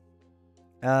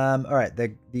 all right,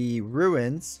 the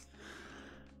ruins...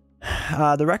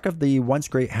 the wreck of the once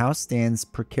great house stands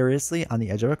precariously on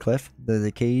the edge of a cliff.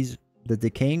 The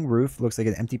decaying roof looks like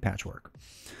an empty patchwork.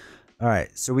 All right,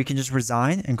 so we can just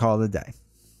resign and call it a day.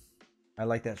 I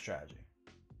like that strategy.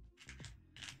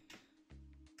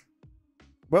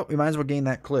 Well, we might as well gain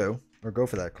that clue, or go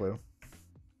for that clue.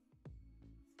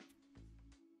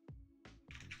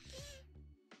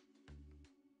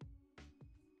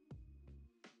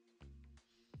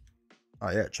 Oh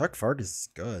yeah, Chuck Fargus is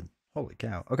good. Holy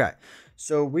cow. Okay,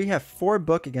 so we have 4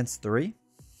 book against 3.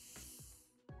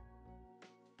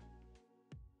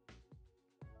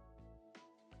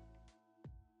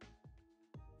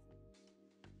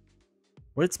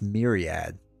 What's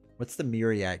myriad? What's the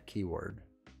myriad keyword?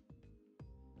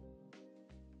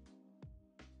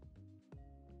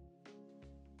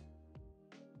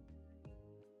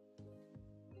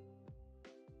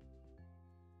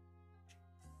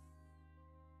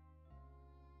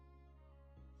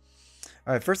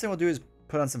 All right, first thing we'll do is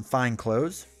put on some fine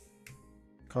clothes.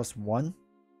 Cost 1.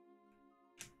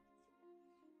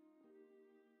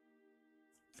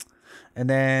 And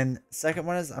then second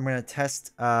one is I'm going to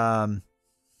test,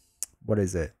 what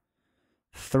is it?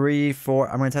 3, 4.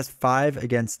 I'm going to test 5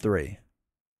 against 3.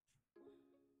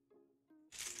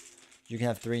 You can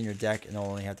have 3 in your deck and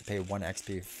only have to pay 1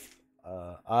 XP.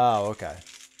 Oh, okay.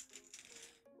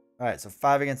 Alright, so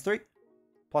 5 against 3.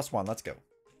 Plus 1. Let's go.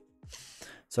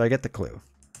 So I get the clue.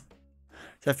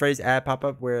 Is that phrase ad pop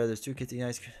up where there's 2 kids eating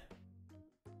ice cream?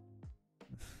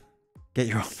 Get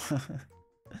your own.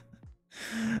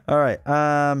 Alright.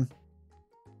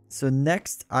 So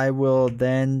next I will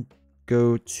then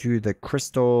go to the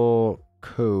Crystal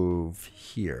Cove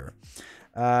here.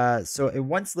 So a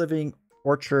once living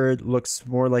orchard looks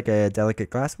more like a delicate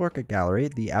glasswork, a gallery.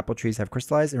 The apple trees have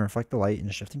crystallized and reflect the light in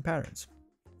shifting patterns.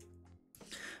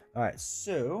 Alright,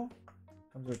 so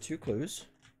comes with 2 clues.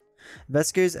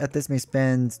 Investigators at this may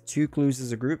spend 2 clues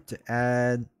as a group to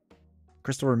add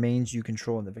crystal remains you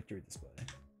control in the victory display.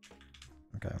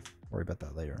 Okay, worry about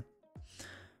that later.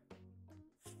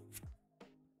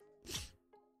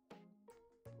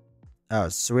 Oh,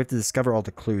 so we have to discover all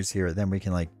the clues here. Then we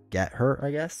can, like, get her,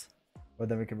 I guess. Or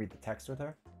then we can read the text with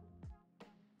her.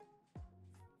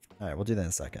 Alright, we'll do that in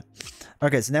a second.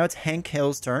 Okay, so now it's Hank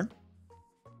Hill's turn.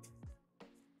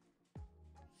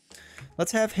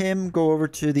 Let's have him go over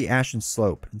to the Ashen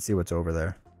Slope and see what's over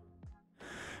there.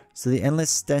 So the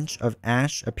endless stench of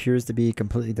ash appears to be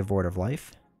completely devoid of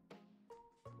life.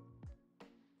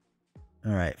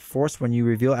 Alright, force when you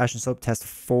reveal Ashen Slope, test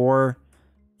 4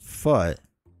 foot.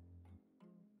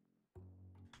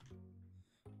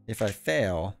 If I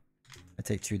fail, I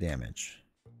take 2 damage.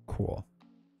 Cool.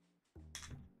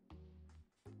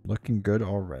 Looking good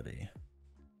already.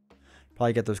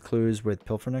 Probably get those clues with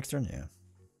Pilfer next turn, yeah.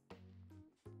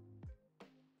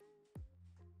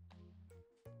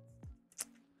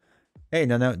 Hey,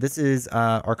 no, this is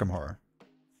Arkham Horror.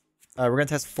 We're gonna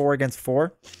test 4 against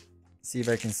 4. See if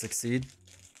I can succeed.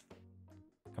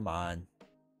 Come on.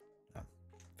 No,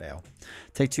 fail.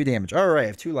 Take 2 damage. Alright, I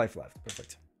have 2 life left.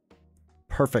 Perfect.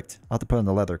 Perfect. I'll have to put on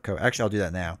the leather coat. Actually, I'll do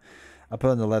that now. I'll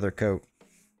put on the leather coat.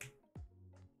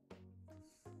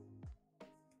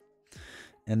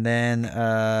 And then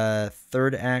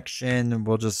third action,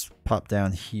 we'll just pop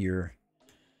down here.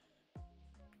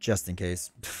 Just in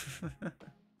case.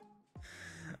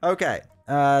 Okay.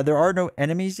 There are no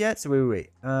enemies yet, so wait.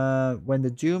 When the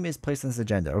doom is placed on this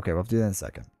agenda. Okay, we'll do that in a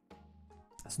second.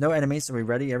 There's no enemies, so we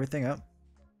ready everything up.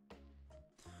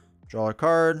 Draw a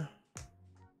card.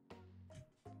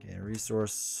 Gain a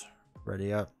resource.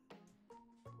 Ready up.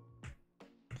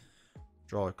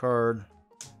 Draw a card.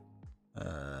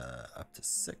 Up to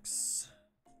 6.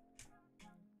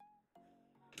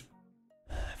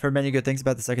 I've heard many good things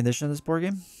about the second edition of this board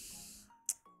game.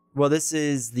 Well, this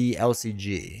is the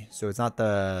LCG, so it's not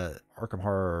the Arkham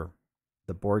Horror,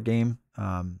 the board game.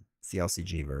 It's the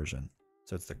LCG version,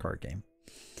 so it's the card game.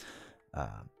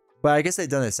 But I guess they've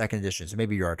done a second edition, so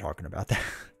maybe you are talking about that.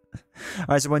 All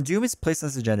right, so when Doom is placed on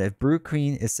this agenda, if Brew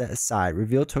Queen is set aside,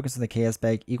 reveal tokens in the Chaos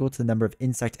Bag equal to the number of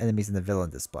insect enemies in the villain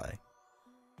display.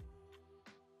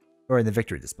 Or in the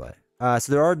victory display.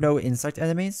 So there are no insect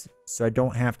enemies, so I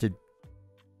don't have to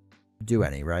do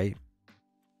any, right?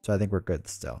 So I think we're good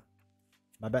still.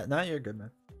 My bad. No, you're good,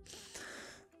 man.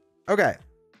 Okay.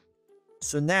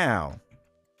 So now,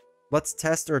 let's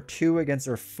test our 2 against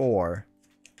our 4.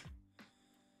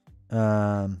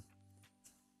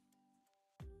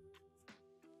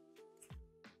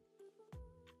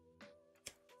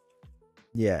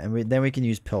 Yeah, and then we can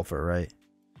use Pilfer, right?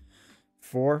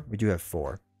 4? We do have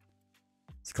 4.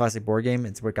 It's a classic board game.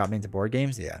 It's what got me into board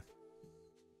games. Yeah.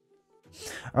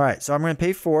 All right, so I'm going to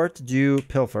pay 4 to do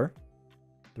Pilfer.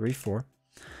 3, 4.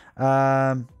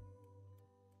 So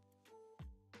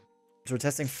we're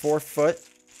testing 4 foot.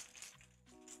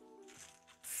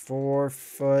 4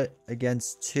 foot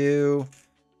against 2.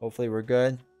 Hopefully we're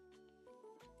good.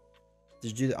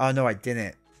 Did you do that? Oh, no, I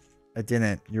didn't. I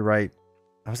didn't. You're right.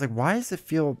 I was like, why does it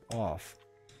feel off?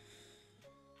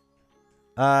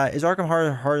 Is Arkham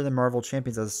Horror harder than Marvel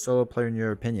Champions as a solo player in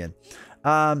your opinion?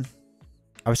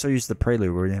 I was so used to the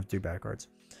Prelude where we didn't have to do back cards.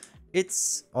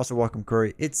 It's also Welcome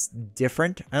Curry. It's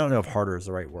different. I don't know if harder is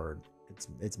the right word.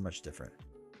 It's much different.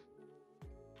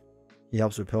 He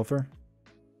helps with Pilfer.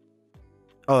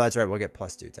 Oh, that's right. We'll get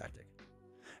 +2 tactic.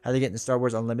 How to get into Star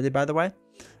Wars Unlimited, by the way.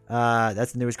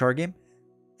 That's the newest card game.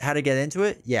 How to get into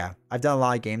it? Yeah, I've done a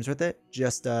lot of games with it.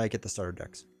 Just get the starter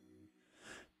decks.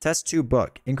 Test 2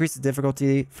 book. Increase the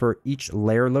difficulty for each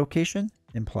lair location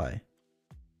in play.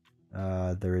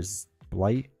 There is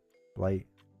Blight,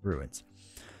 Ruins.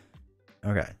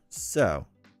 Okay, so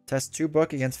test 2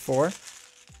 book against 4.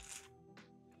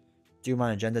 Doom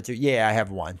on agenda 2. Yeah, I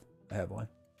have 1. I have 1.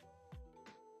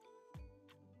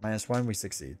 -1, we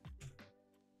succeed.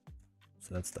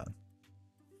 So that's done.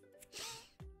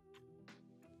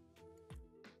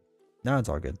 No, it's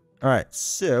all good. All right,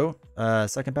 so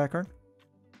second back card.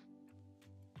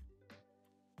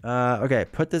 Okay,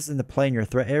 put this into play in your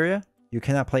threat area. You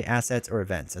cannot play assets or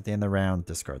events. At the end of the round,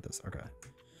 discard this. Okay.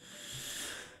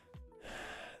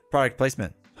 Product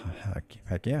placement.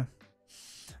 Heck yeah.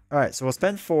 All right, so we'll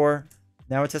spend 4.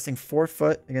 Now we're testing 4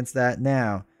 foot against that.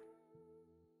 Now,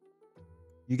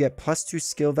 you get +2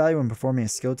 skill value when performing a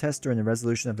skill test during the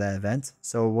resolution of that event.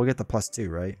 So we'll get the +2,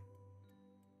 right?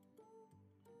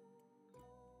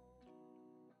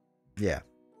 Yeah,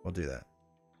 we'll do that.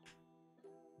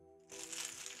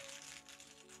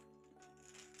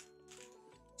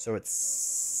 So it's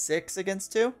 6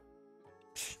 against 2.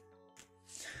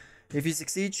 If you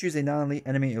succeed, choose a non-elite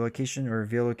enemy at your location or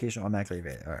reveal location automatically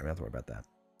evade. All right, we don't have to worry about that.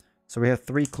 So we have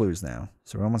 3 clues now.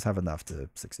 So we almost have enough to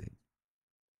succeed.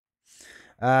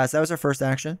 So that was our first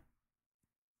action.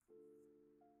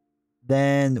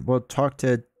 Then we'll talk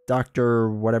to Dr.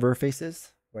 Whatever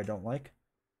Faces, who I don't like.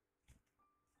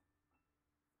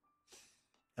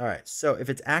 All right, so if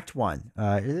it's Act 1,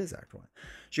 it is Act 1.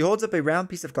 She holds up a round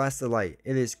piece of glass to the light.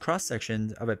 It is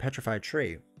cross-sectioned of a petrified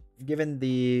tree. Given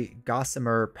the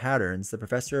gossamer patterns, the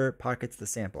professor pockets the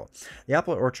sample. The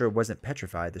apple orchard wasn't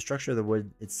petrified. The structure of the wood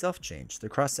itself changed. The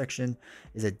cross-section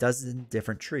is a dozen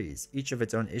different trees, each of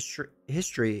its own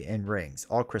history and rings,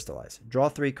 all crystallized. Draw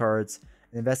 3 cards.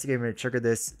 An investigator may trigger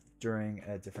this during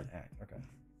a different act. Okay.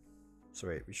 So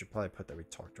wait, we should probably put that we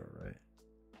talked to her, right?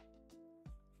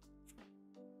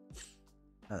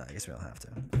 I guess we don't have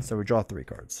to. So we draw 3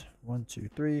 cards. 1, 2,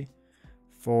 3,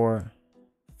 4,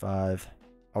 5.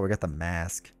 Oh, we got the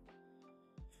mask.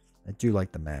 I do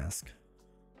like the mask.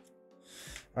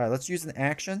 All right, let's use an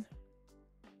action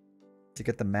to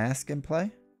get the mask in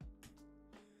play.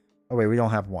 Oh, wait, we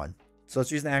don't have one. So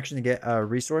let's use an action to get a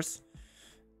resource.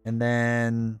 And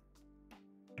then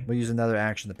we'll use another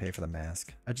action to pay for the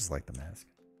mask. I just like the mask.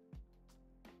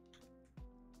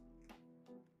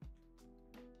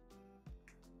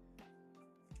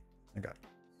 Okay.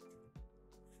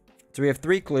 So we have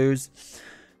 3 clues.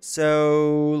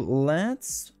 So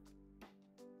let's...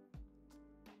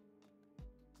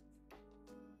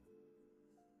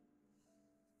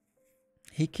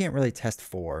 He can't really test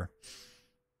 4.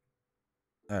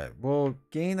 All right, we'll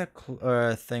gain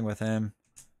a thing with him.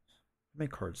 How many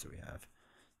cards do we have?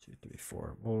 2, 3,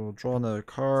 4. We'll draw another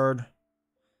card.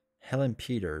 Helen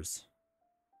Peters.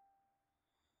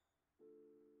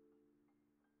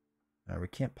 All right, we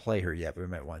can't play her yet, but we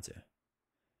might want to.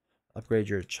 Upgrade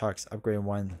your chucks. Upgrade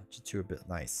 1 to 2 a bit.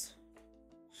 Nice.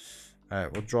 All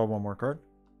right, we'll draw 1 more card.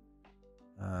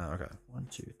 Okay. 1,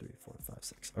 2, 3, 4, 5,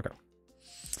 6. Okay.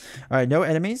 All right, no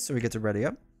enemies, so we get to ready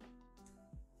up.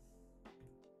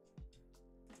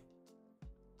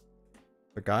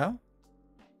 Beguile.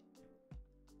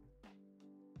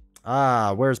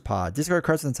 Ah, where's Pod? Discard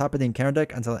cards on the top of the encounter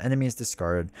deck until the enemy is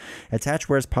discarded. Attach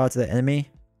where's Pod to the enemy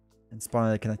and spawn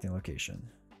at a connecting location.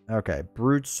 Okay,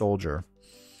 Brood Soldier.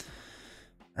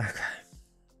 Okay.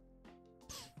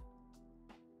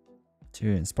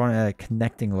 And spawn at a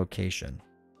connecting location.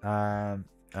 All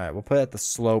right, we'll put it at the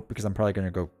slope because I'm probably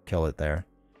gonna go kill it there.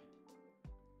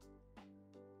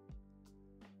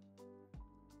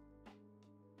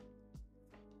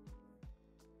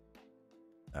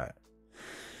 All right.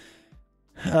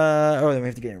 Oh, then we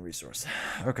have to get a resource.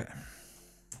 Okay.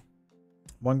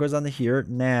 1 goes on to here.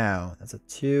 Now, that's a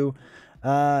 2.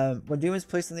 When Doom is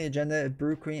placed on the agenda,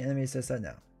 Brew Queen enemy says that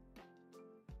no.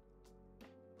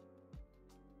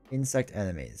 Insect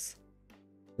enemies.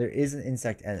 There is an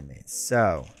insect enemy.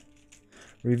 So,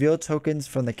 reveal tokens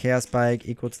from the chaos bag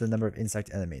equal to the number of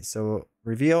insect enemies. So,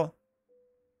 reveal.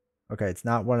 Okay, it's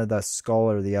not one of the skull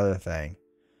or the other thing.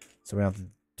 So, we don't have to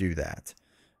do that.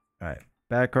 All right.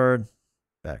 Back card.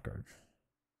 Back card.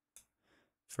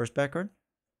 First back card.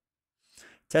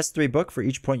 Test 3 book. For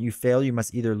each point you fail, you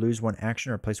must either lose 1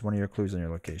 action or place 1 of your clues on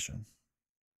your location.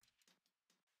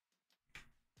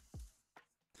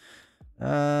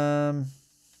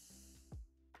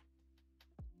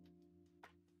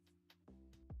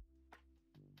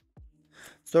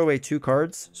 Throw away 2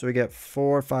 cards. So we get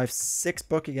 4, 5, 6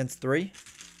 book against 3.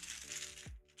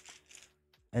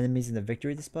 Enemies in the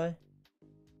victory display.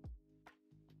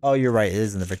 Oh, you're right. It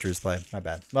is in the victory display. My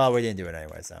bad. Well, we didn't do it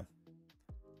anyway, so.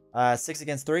 6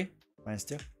 against 3.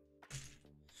 -2.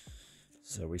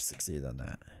 So we succeeded on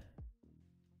that.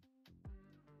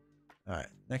 Alright.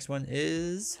 Next one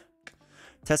is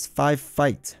test 5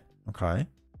 fight. Okay.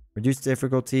 Reduce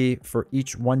difficulty for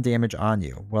each 1 damage on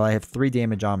you. Well, I have 3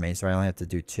 damage on me, so I only have to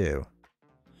do 2.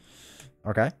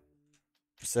 Okay.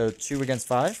 So 2 against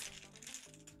 5.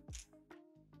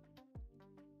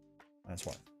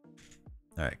 -1.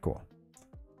 Alright, cool.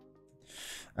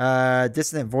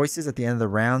 Dissonant voices at the end of the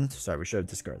round. Sorry, we should have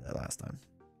discarded that last time.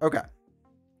 Okay.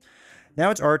 Now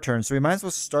it's our turn, so we might as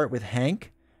well start with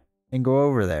Hank and go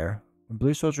over there. When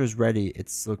Blue Soldier is ready,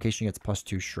 its location gets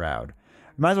 +2 Shroud.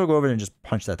 We might as well go over there and just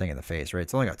punch that thing in the face, right?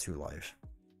 It's only got 2 life.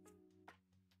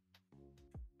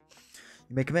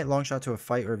 You may commit long shot to a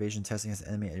fight or evasion test against an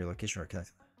enemy at your location or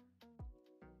connect.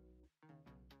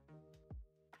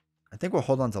 I think we'll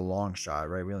hold on to long shot,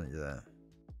 right? We don't need to do that.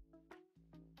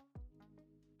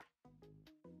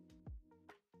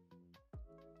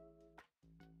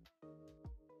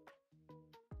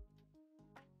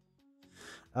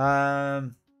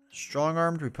 Strong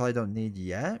armed we probably don't need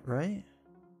yet, right?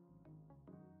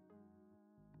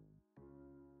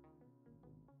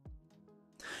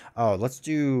 Oh, let's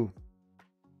do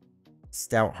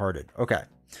stout hearted. Okay.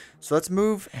 So let's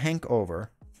move Hank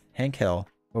Hill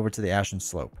over to the Ashen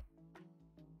Slope.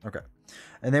 Okay.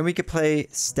 And then we could play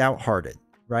stout hearted,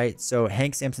 right? So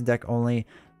Hank Samson deck only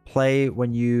play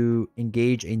when you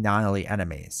engage a non-elite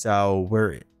enemy. So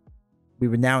we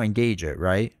would now engage it,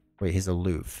 right? Wait, he's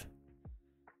aloof.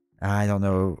 I don't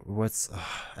know what's.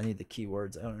 I need the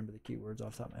keywords. I don't remember the keywords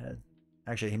off the top of my head.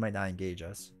 Actually, he might not engage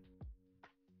us.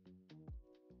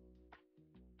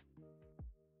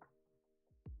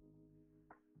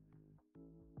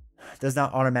 Does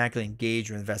not automatically engage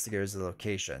when investigators the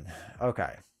location.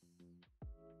 Okay.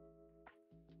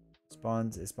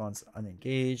 It spawns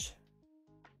unengaged.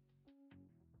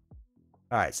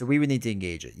 Alright, so we would need to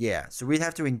engage it. Yeah, so we'd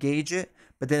have to engage it.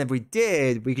 But then if we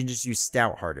did, we can just use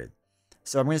stout-hearted.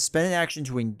 So I'm going to spend an action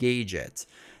to engage it.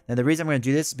 Now the reason I'm going to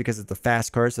do this is because it's a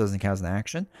fast card, so it doesn't count as an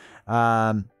action.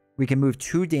 We can move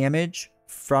 2 damage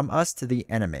from us to the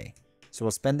enemy. So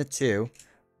we'll spend the 2.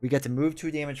 We get to move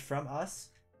 2 damage from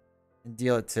us and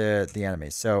deal it to the enemy.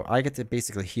 So I get to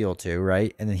basically heal 2,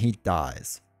 right? And then he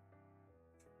dies.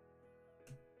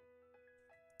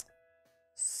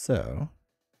 So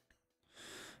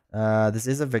this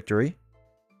is a victory.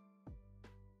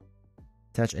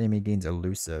 Attach enemy gains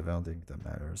elusive. I don't think that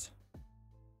matters.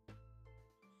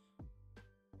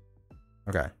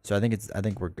 Okay, so I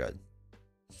think we're good.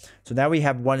 So now we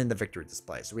have 1 in the victory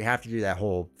display. So we have to do that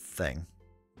whole thing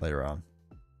later on.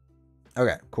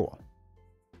 Okay, cool.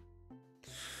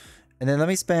 And then let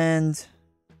me spend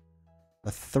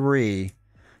a 3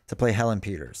 to play Helen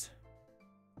Peters.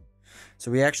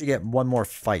 So we actually get 1 more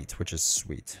fight, which is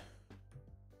sweet.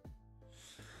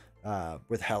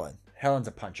 With Helen. Helen's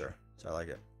a puncher, so I like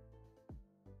it.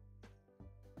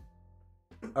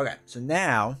 Okay, so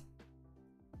now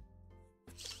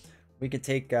we could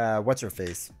take what's her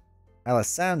face,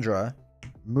 Alessandra,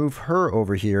 move her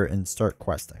over here and start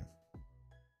questing.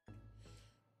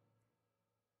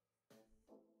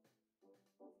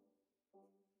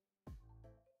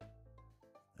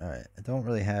 All right, I don't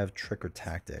really have trick or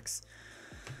tactics.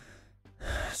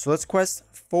 So let's quest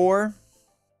 4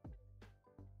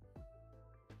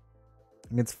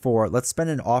 against 4. Let's spend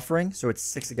an offering, so it's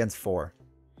 6 against 4.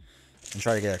 And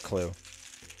try to get a clue.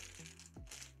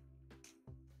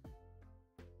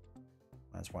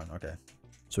 That's 1, okay.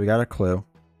 So we got a clue.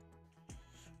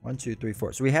 1, 2, 3,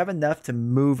 4. So we have enough to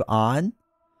move on.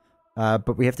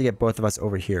 But we have to get both of us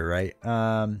over here, right?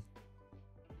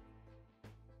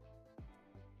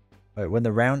 Wait, when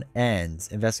the round ends,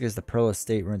 investigators the Pearl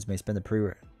Estate ruins may spend the pre.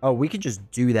 Oh, we can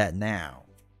just do that now.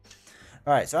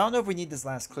 All right, so I don't know if we need this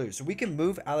last clue. So we can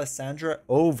move Alessandra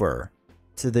over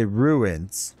to the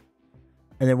ruins.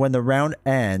 And then when the round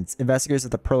ends, investigators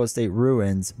at the Pearl Estate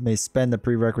ruins may spend the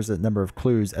prerequisite number of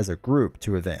clues as a group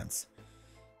to advance.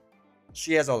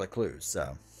 She has all the clues,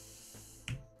 so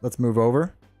let's move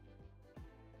over.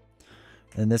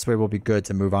 And this way we'll be good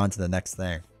to move on to the next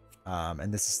thing.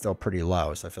 And this is still pretty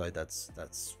low, so I feel like that's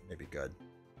maybe good.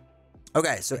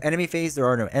 Okay, so enemy phase, there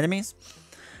are no enemies.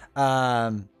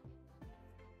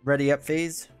 Ready up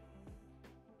phase.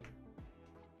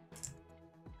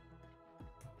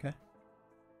 Okay.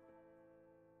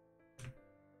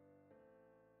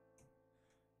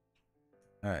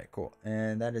 All right, cool.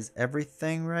 And that is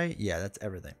everything, right? Yeah, that's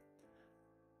everything.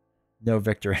 No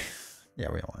victory.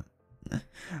 Yeah, we don't want.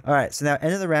 All right, so now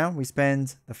end of the round, we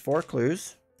spend the 4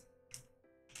 clues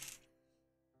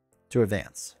to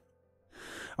advance.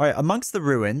 All right, amongst the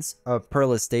ruins of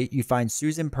Pearl Estate, you find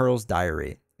Susan Pearl's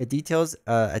diary. It details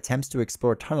attempts to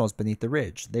explore tunnels beneath the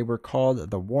ridge. They were called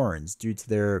the Warrens due to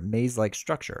their maze-like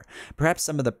structure. Perhaps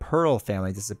some of the Pearl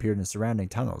family disappeared in the surrounding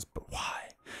tunnels, but why?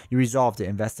 You resolve to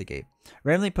investigate.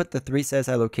 Randomly put the 3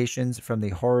 set-aside locations from the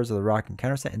Horrors of the Rock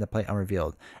encounter set into play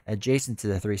unrevealed, adjacent to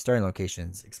the 3 starting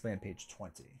locations. Explain page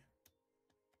 20.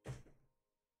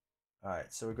 All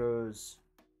right, so it goes.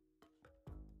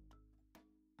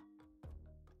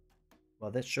 Well,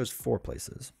 that shows 4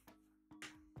 places.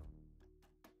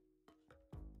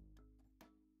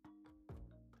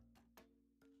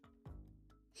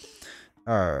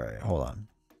 Alright, hold on.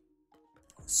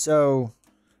 So,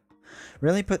 we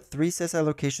only put 3 set side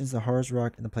locations of Horror's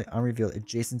Rock in the play unrevealed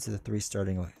adjacent to the 3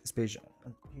 starting page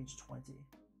on page 20.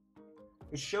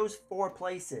 It shows 4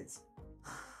 places.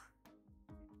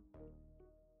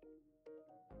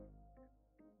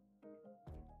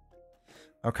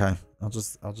 Okay, I'll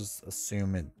just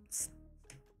assume it's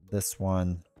this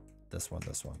one, this one,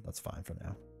 this one. That's fine for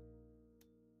now.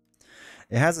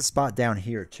 It has a spot down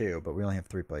here too, but we only have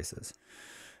 3 places.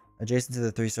 Adjacent to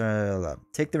the 3-star.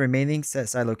 Take the remaining set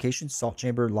side locations: salt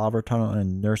chamber, lava tunnel,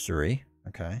 and nursery.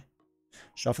 Okay.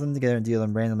 Shuffle them together and deal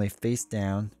them randomly face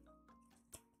down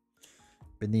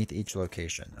beneath each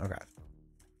location. Okay.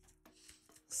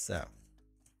 So.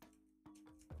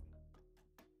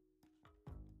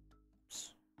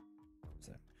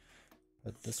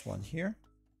 Put this one here.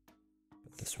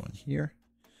 Put this one here.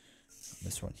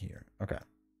 This one here. Okay.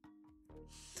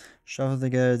 Shuffle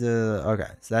together. Okay,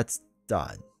 so that's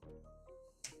done.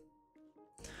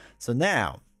 So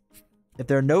now, if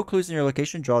there are no clues in your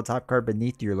location, draw a top card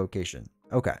beneath your location.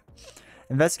 Okay.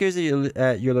 Investigators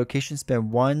at your location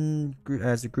spend 1 group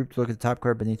as a group to look at the top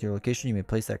card beneath your location. You may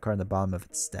place that card on the bottom of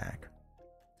its stack.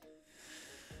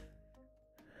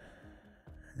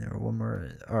 There were 1 more.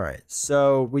 All right.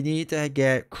 So we need to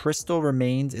get crystal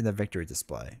remains in the victory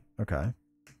display. Okay.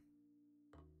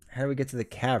 How do we get to the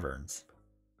caverns?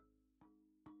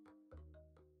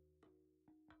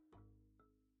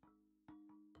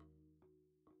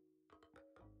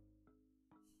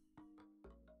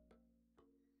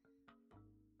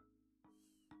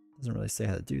 Doesn't really say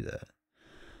how to do that.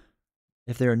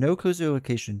 If there are no clues to your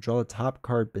location, draw a top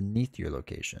card beneath your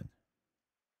location.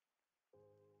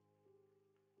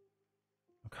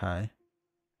 Okay.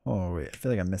 Oh, wait. I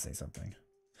feel like I'm missing something.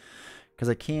 Because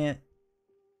I can't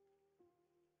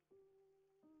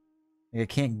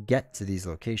get to these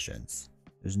locations.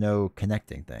 There's no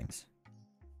connecting things.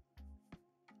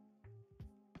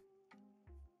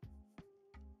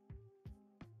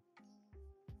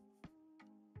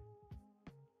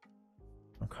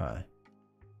 Okay.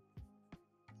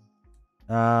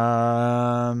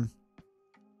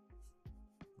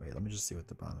 Wait, let me just see what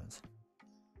the bottom is.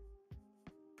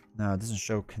 No, it doesn't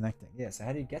show connecting. Yeah, so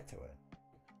how do you get to it?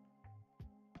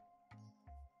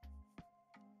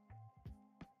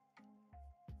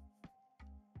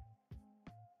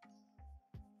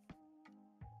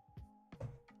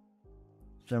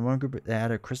 So in one group that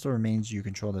had a crystal remains, you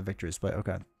control the victory display.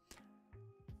 Okay.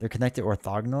 They're connected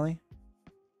orthogonally?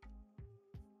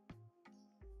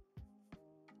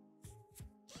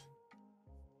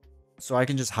 So I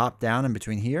can just hop down in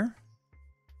between here?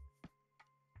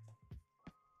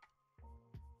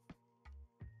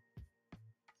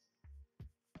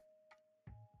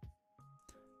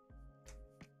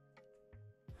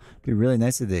 It'd be really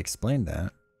nice if they explained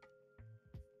that.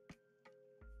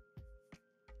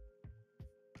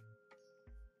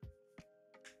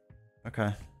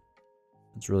 Okay.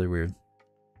 That's really weird.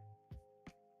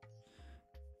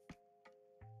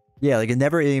 Yeah, like it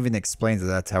never even explains that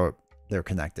that's how they're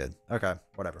connected. Okay,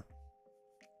 whatever.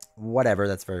 Whatever,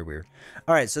 that's very weird.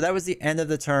 All right, so that was the end of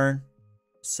the turn.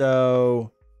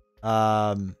 So,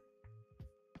 now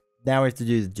we have to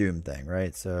do the Doom thing,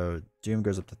 right? So Doom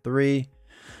goes up to 3.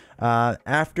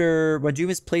 After when Doom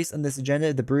is placed on this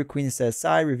agenda, the Brew Queen is set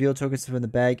aside. Reveal tokens from the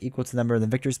bag equal to the number in the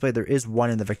victory display. There is 1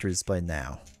 in the victory display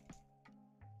now.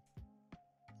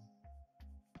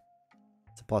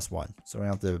 It's a +1, so we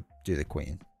don't have to do the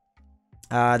Queen.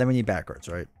 Then we need back cards,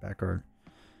 right? Back card.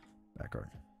 Back card.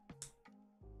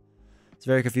 It's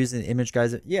very confusing. The image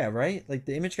guys. Yeah, right? Like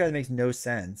the image guide makes no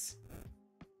sense.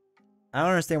 I don't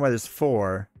understand why there's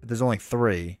 4, but there's only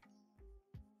 3.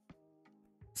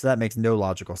 So that makes no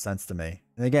logical sense to me.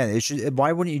 And again, it should.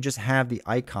 Why wouldn't you just have the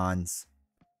icons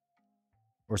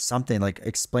or something like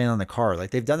explain on the card?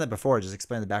 Like they've done that before. Just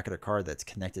explain the back of the card that's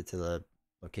connected to the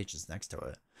locations next to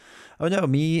it. Oh no,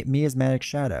 miasmatic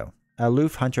shadow.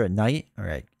 Aloof hunter at night. All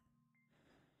right.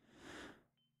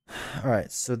 All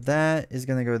right. So that is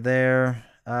gonna go there.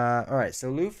 All right. So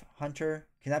aloof hunter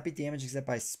cannot be damaged except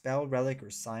by spell, relic,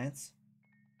 or science.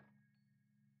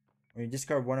 When you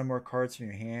discard 1 or more cards from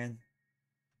your hand.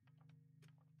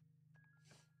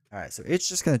 All right, so it's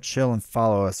just gonna chill and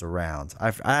follow us around.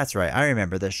 That's right. I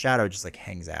remember the shadow just like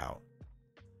hangs out.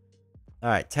 All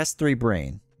right, test 3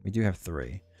 brain. We do have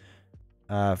 3.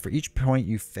 For each point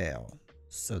you fail.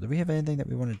 So do we have anything that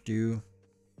we want to do?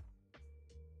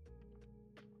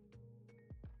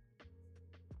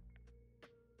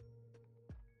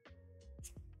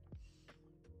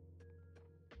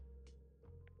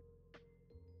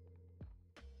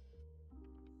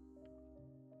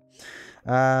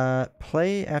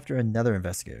 Play after another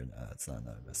investigator. No, that's not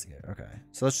another investigator. Okay.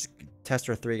 So let's just test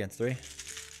our 3 against 3.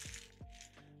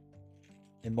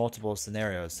 In multiple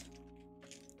scenarios.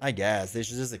 I guess. They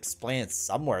should just explain it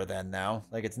somewhere then now.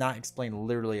 Like, it's not explained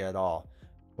literally at all.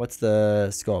 What's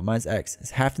the skull? Minus X.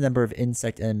 It's half the number of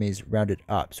insect enemies rounded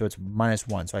up. So it's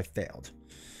 -1. So I failed.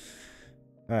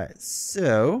 Alright.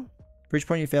 So, for each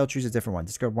point you fail, choose a different one.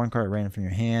 Discard 1 card at random from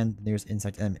your hand. The nearest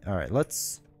insect enemy. Alright,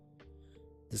 let's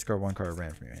discard 1 card at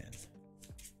random from your hand.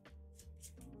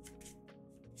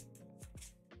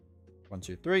 1,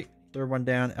 2, 3. Third one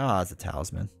down. Ah, it's a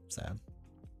talisman. Sad.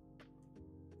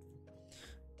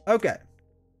 Okay.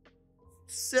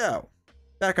 So,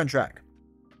 back on track.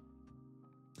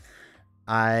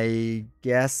 I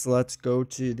guess let's go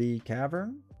to the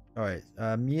cavern. Alright,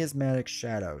 miasmatic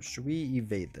shadow. Should we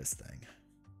evade this thing?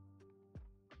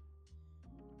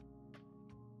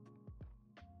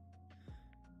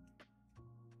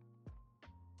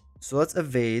 So let's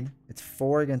evade. It's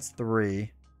 4 against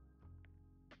 3.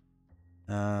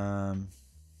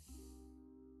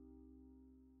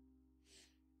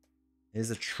 Is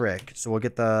a trick. So we'll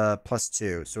get the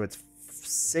 +2. So it's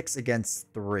 6 against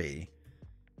 3.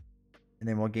 And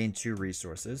then we'll gain 2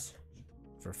 resources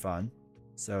for fun.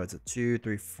 So it's a 2,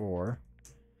 3, 4.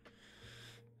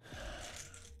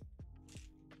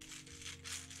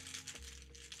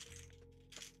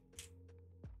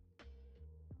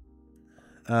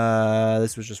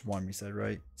 This was just 1 we said,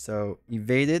 right? So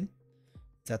evaded.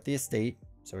 It's at the estate.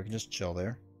 So we can just chill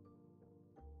there.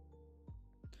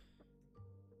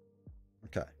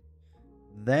 Okay.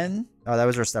 Then, oh, that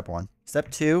was our step 1. Step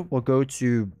 2, we'll go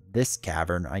to this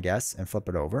cavern, I guess, and flip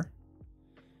it over.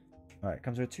 All right,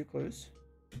 comes with 2 clues.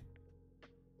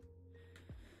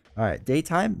 All right,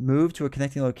 daytime, move to a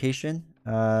connecting location,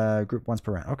 group once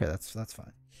per round. Okay, that's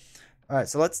fine. All right,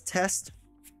 so let's test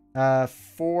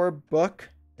 4 book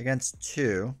against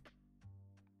 2.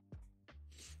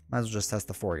 Might as well just test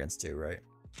the 4 against 2, right?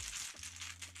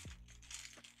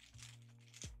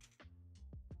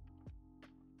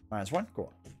 -1,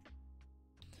 cool.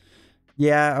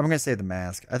 Yeah, I'm gonna say the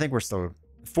mask. I think we're still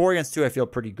 4 against 2. I feel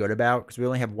pretty good about because we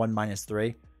only have 1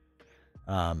 -3,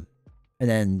 and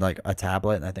then like a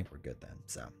tablet, and I think we're good then.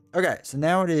 So okay, so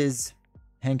now it is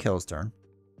Hank Hill's turn.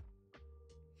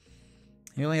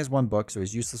 He only has 1 book, so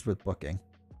he's useless with booking.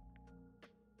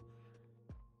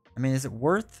 I mean, is it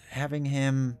worth having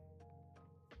him?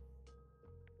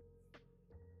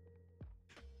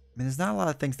 I mean, there's not a lot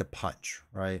of things to punch,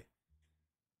 right?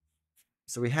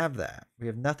 So we have that. We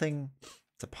have nothing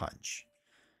to punch.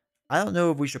 I don't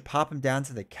know if we should pop him down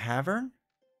to the cavern.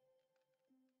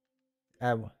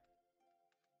 Oh.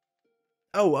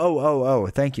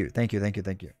 Thank you.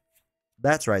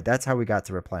 That's right. That's how we got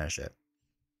to replenish it.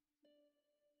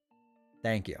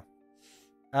 Thank you.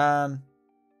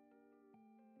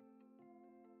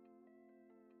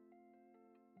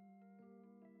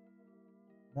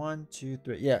 1, 2,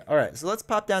 3. Yeah. All right. So let's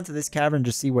pop down to this cavern and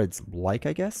just see what it's like,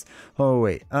 I guess. Oh,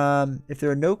 wait. If there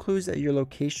are no clues at your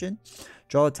location,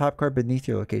 draw a top card beneath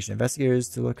your location. Investigators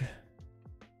to look.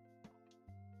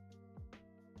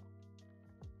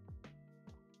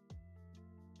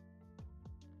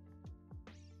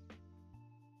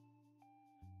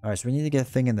 All right. So we need to get a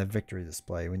thing in the victory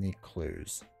display. We need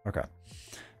clues. Okay.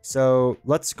 So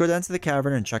let's go down to the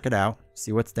cavern and check it out.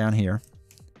 See what's down here.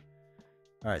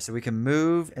 All right, so we can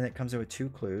move, and it comes in with 2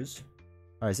 clues.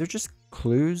 All right, is there just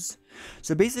clues?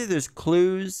 So basically, there's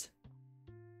clues,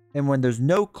 and when there's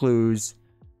no clues,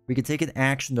 we can take an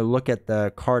action to look at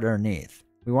the card underneath.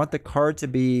 We want the card to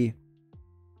be,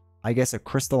 I guess, a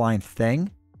crystalline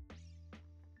thing,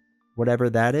 whatever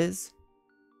that is.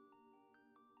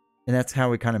 And that's how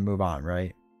we kind of move on,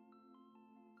 right?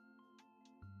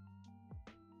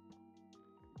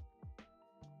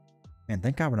 Man,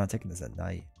 thank God we're not taking this at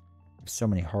night. So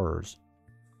many horrors.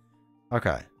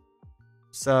 Okay.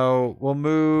 So we'll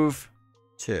move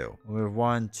 2. We'll move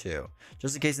 1, 2.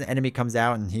 Just in case an enemy comes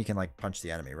out and he can like punch the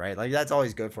enemy, right? Like that's all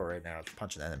he's good for right now. Is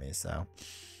punching enemies. So.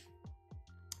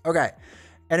 Okay.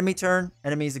 Enemy turn.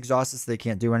 Enemies exhausted so they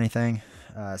can't do anything.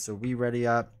 So we ready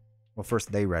up. Well,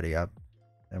 first they ready up.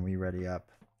 Then we ready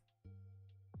up.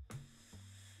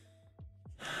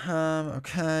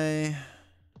 Okay.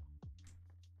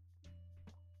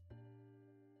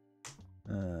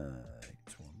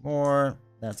 One more.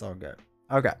 That's all good.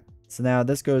 Okay. So now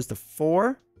this goes to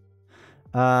 4.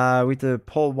 We have to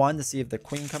pull 1 to see if the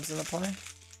queen comes into play.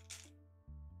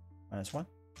 -1.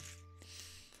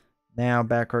 Now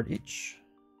back card each.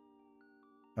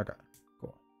 Okay.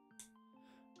 Cool.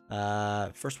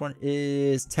 First one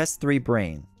is test 3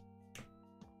 brain.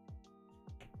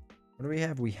 What do we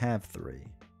have? We have 3.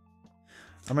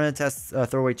 I'm going to test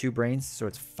throw away 2 brains. So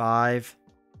it's 5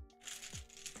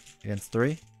 against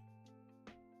 3.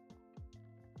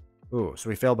 Ooh, so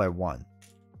we failed by 1.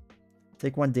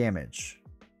 Take 1 damage.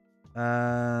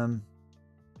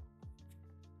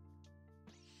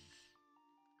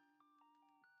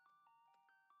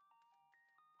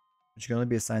 Which can only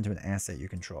be assigned to an asset you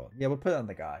control. Yeah, we'll put it on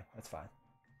the guy. That's fine.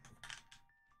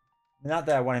 Not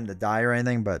that I want him to die or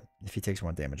anything, but if he takes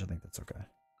 1 damage, I think that's okay.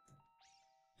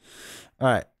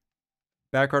 Alright.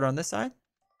 Bad card on this side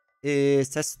is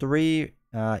test 3.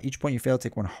 Each point you fail,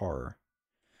 take 1 horror.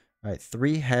 Alright,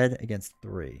 3 head against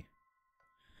 3.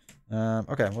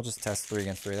 Okay, we'll just test 3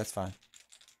 against 3. That's fine.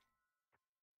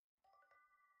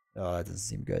 Oh, that doesn't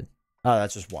seem good. Oh,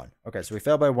 that's just 1. Okay, so we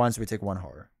fail by 1, so we take 1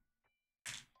 horror.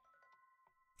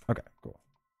 Okay, cool.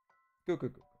 Cool.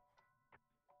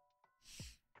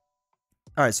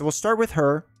 Alright, so we'll start with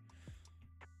her.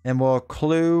 And we'll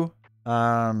clue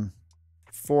 4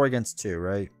 against 2,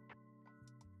 right?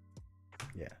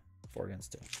 Yeah, 4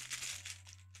 against 2.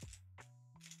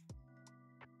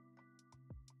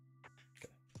 Okay.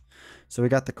 So we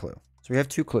got the clue. So we have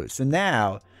 2 clues. So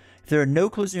now, if there are no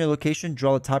clues in your location,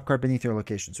 draw the top card beneath your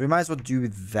location. So we might as well do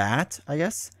that, I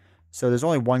guess. So there's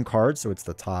only 1 card, so it's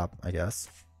the top, I guess.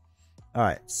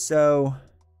 Alright, so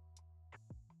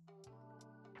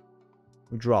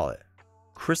we draw it.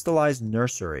 Crystallized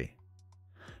Nursery.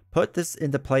 Put this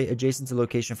into play adjacent to the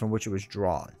location from which it was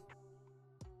drawn.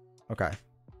 Okay.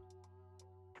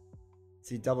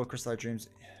 See double crystallized dreams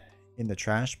in the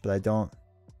trash, but I don't.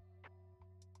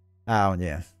 Oh,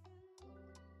 yeah.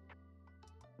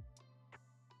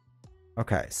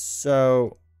 Okay,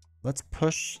 so let's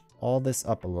push all this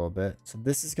up a little bit. So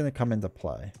this is going to come into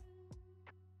play.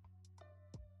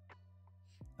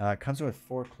 It comes with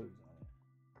 4 clues on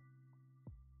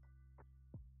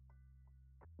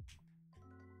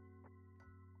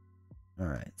it.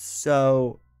 Alright,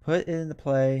 so put it into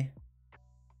play.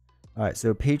 Alright,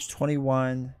 so page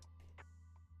 21.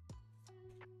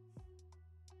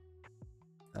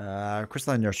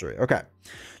 Crystalline Nursery. Okay.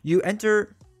 You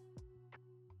enter.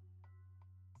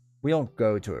 We don't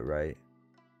go to it, right?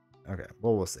 Okay,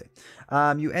 well, we'll see.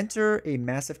 You enter a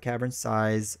massive cavern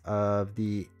size of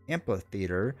the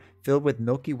amphitheater filled with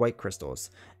milky white crystals.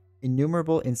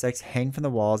 Innumerable insects hang from the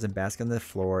walls and bask on the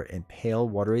floor in pale,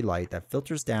 watery light that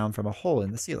filters down from a hole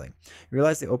in the ceiling. You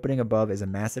realize the opening above is a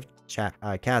massive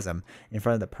chasm in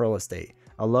front of the Pearl Estate.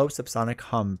 A low subsonic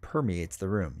hum permeates the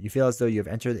room. You feel as though you have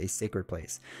entered a sacred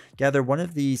place. Gather one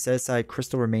of the set-aside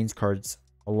Crystal Remains cards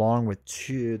along with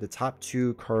the top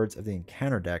 2 cards of the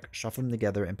encounter deck. Shuffle them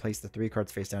together and place the 3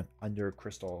 cards face down under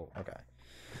crystal. Okay.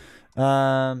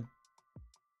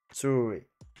 So wait.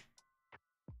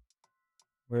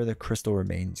 Where are the Crystal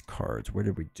Remains cards? What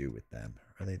did we do with them?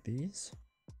 Are they these?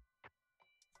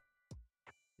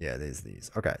 Yeah,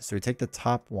 these. Okay, so we take the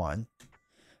top 1. And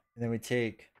then we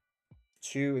take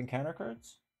 2 encounter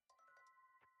cards.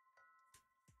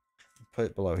 Put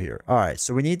it below here. Alright,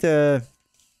 so we need to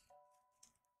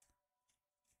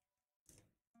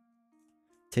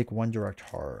take 1 direct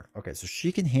horror. Okay, so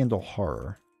she can handle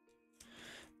horror.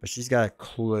 But she's got a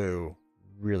clue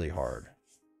really hard.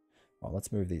 Well,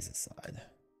 let's move these aside.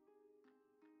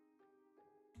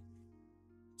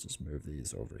 Let's just move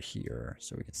these over here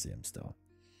so we can see them still.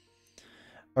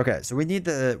 Okay, so we need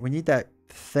that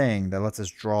thing that lets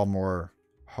us draw more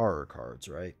horror cards,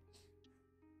 right?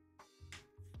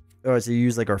 Oh, so you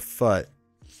use like our foot.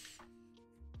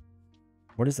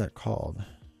 What is that called?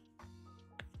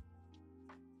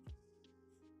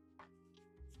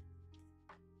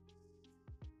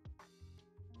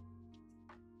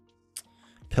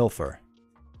 Pilfer.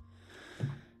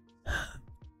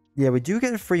 Yeah, we do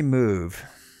get a free move.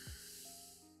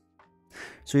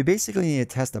 So we basically need to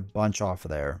test a bunch off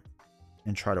of there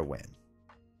and try to win.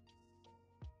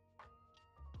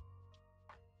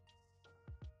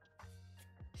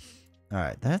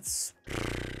 Alright, that's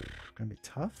gonna be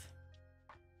tough.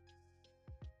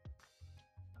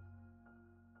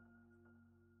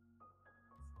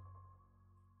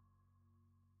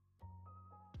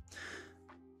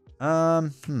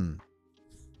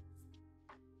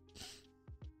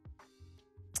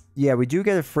 Yeah, we do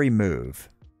get a free move.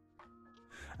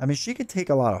 I mean, she could take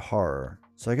a lot of horror,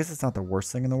 so I guess it's not the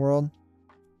worst thing in the world.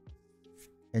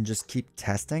 And just keep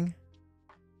testing.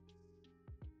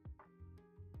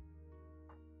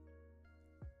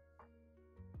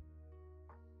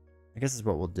 I guess is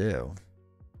what we'll do.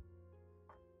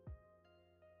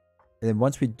 And then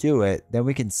once we do it, then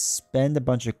we can spend a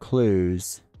bunch of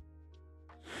clues.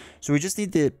 So we just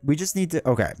need to,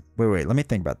 okay, wait, let me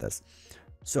think about this.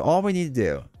 So all we need to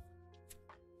do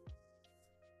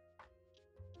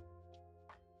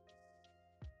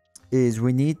is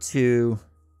we need to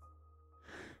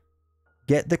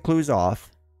get the clues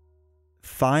off,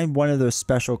 find one of those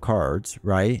special cards,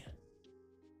 right?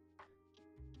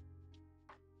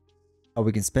 Oh,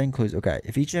 we can spend clues. Okay.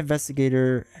 If each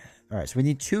investigator... All right, so we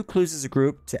need 2 clues as a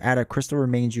group to add a crystal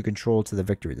remains you control to the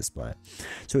victory display.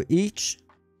 So each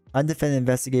undefended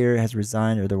investigator has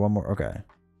resigned, or there one more. Okay.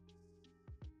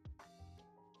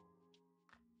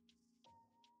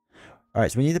 All right,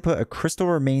 so we need to put a crystal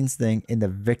remains thing in the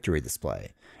victory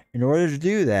display. In order to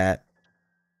do that,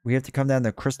 we have to come down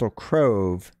to Crystal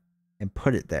Grove and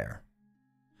put it there.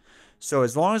 So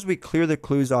as long as we clear the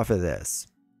clues off of this,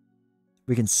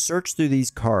 we can search through these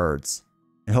cards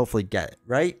and hopefully get it,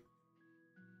 right?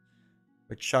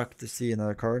 With Chuck to see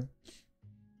another card.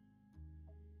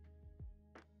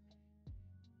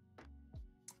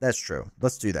 That's true.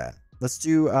 Let's do that. Let's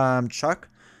do Chuck.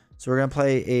 So we're going to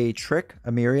play a trick,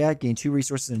 a myriad, gain 2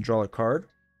 resources and draw a card.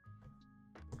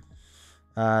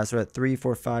 So at 3,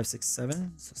 4, 5, 6,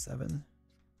 7. So 7.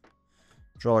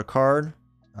 Draw a card.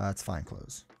 It's fine,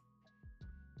 close.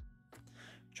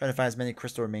 Try to find as many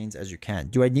crystal remains as you can.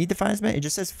 Do I need to find as many? It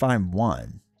just says find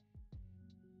 1.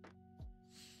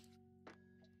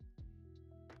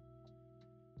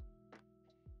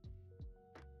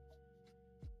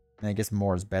 And I guess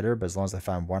more is better, but as long as I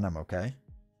find 1, I'm okay.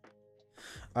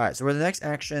 Alright, so with the next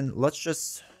action, let's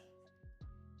just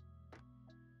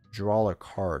draw a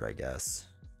card, I guess.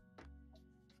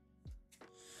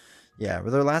 Yeah,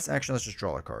 with our last action, let's just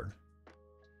draw a card.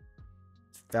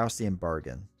 Faustian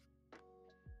Bargain.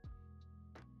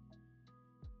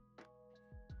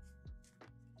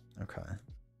 Okay.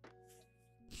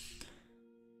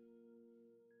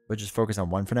 But just focus on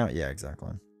 1 for now? Yeah,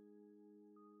 exactly.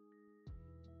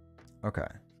 Okay.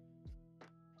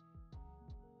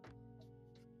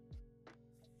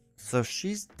 So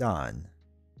she's done.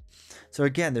 So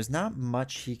again, there's not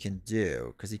much he can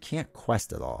do because he can't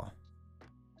quest at all.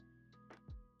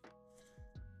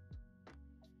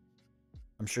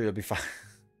 I'm sure you'll be fine.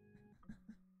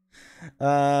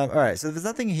 All right, so there's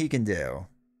nothing he can do.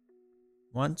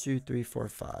 1, 2, 3, 4,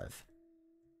 5.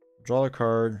 Draw a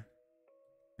card.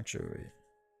 Actually,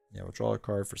 yeah, we'll draw a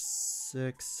card for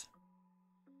 6.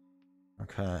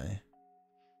 Okay.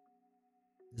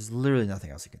 There's literally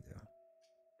nothing else he can do.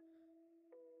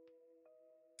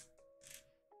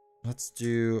 Let's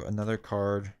do another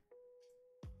card.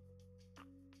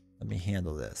 Let me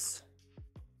handle this.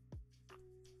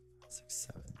 6,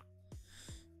 7.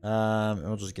 And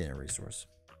we'll just gain a resource.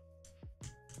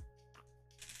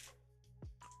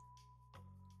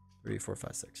 3, 4,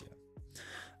 5, 6.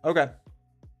 Yeah. Okay.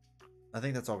 I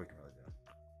think that's all we can really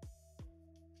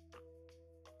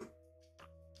do.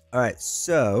 All right.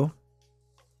 So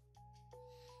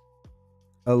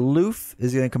Aloof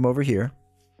is going to come over here.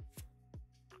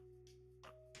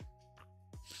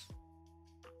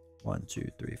 1, 2,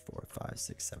 3, 4, 5,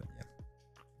 6, 7.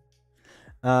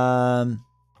 Yeah.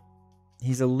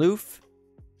 He's aloof,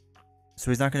 so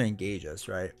he's not going to engage us,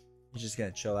 right? He's just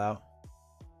going to chill out.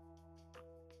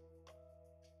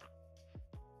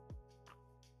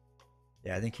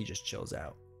 Yeah, I think he just chills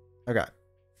out. Okay.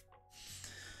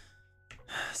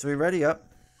 So we ready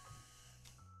up.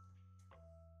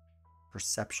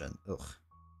 Perception. Ugh.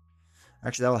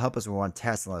 Actually, that will help us with one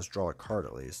test and let us draw a card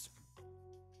at least.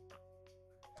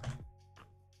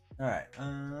 Alright.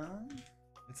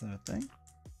 It's another thing.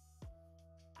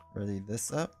 Ready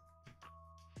this up.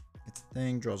 Gets a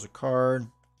thing, draws a card.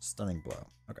 Stunning blow.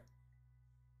 Okay.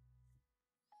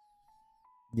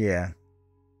 Yeah.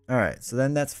 Alright, so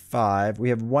then that's 5. We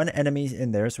have 1 enemy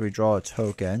in there, so we draw a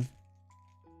token.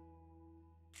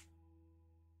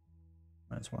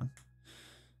 -1.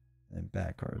 And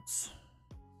bad cards.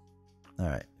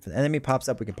 Alright. If an enemy pops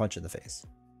up, we can punch it in the face.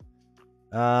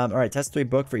 Alright, test 3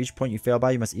 book. For each point you fail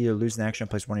by, you must either lose an action or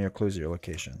place one of your clues at your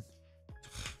location.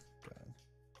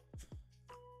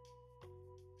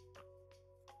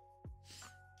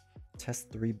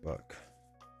 Test 3 book.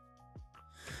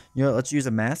 You know what, let's use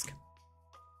a mask.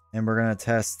 And we're going to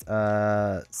test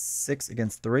 6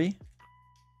 against 3.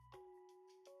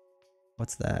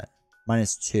 What's that?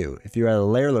 -2. If you're at a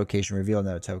lair location, reveal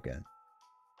another token.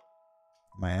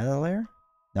 Am I at a lair?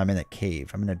 No, I'm in a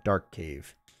cave. I'm in a dark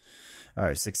cave.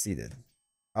 Alright, succeeded.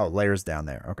 Oh, lair's down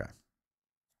there. Okay.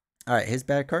 Alright, his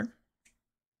bad card.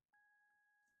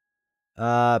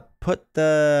 Put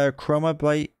the Chroma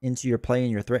Blight into your play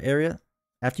in your threat area.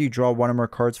 After you draw 1 or more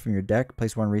cards from your deck,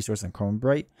 place 1 resource on Chroma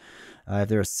Blight. If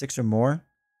there are 6 or more,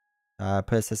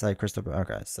 put it aside crystal.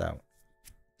 Okay, so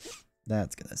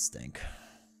that's gonna stink.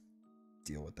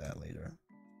 Deal with that later.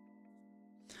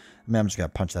 I mean, I'm just gonna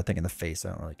punch that thing in the face. I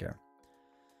don't really care.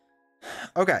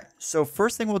 Okay, so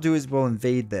first thing we'll do is we'll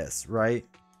invade this, right?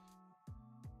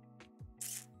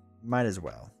 Might as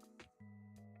well.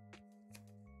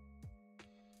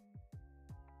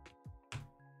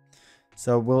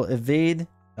 So we'll evade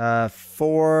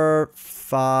 4,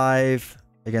 5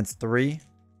 against 3.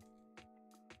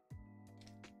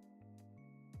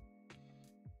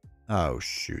 Oh,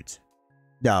 shoot.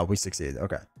 No, we succeeded.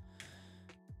 Okay.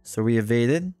 So we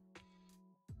evaded.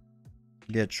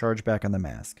 Get charged back on the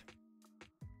mask.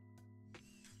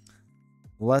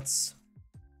 Let's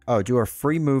do our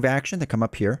free move action to come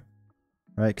up here.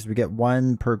 Right? Because we get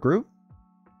 1 per group.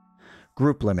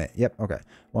 Group limit. Yep. Okay.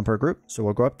 1 per group. So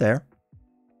we'll go up there.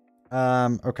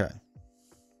 Okay.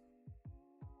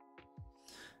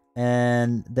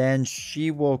 And then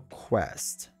she will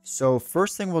quest. So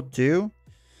first thing we'll do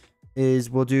is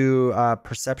we'll do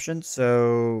perception.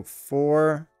 So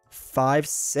 4, 5,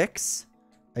 6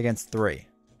 against 3.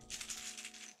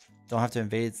 Don't have to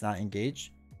invade. It's not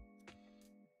engaged.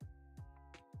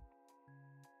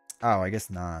 Oh, I guess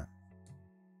not.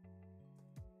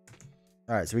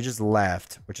 All right, so we just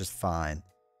left, which is fine.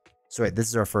 So wait, this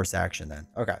is our first action then.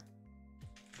 Okay.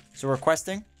 So we're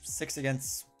questing 6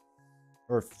 against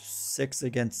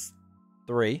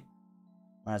 3.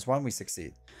 -1, we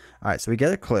succeed. All right, so we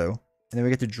get a clue, and then we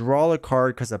get to draw a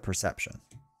card because of perception.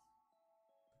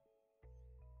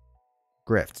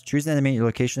 Grift. Choose an enemy, your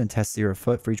location, and test 0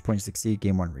 foot. For each point you succeed,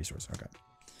 gain 1 resource. Okay.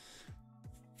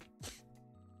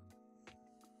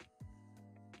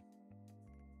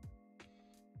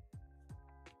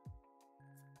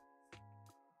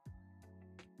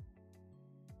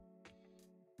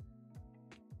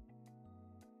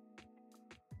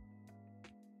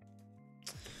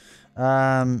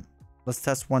 Let's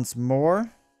test once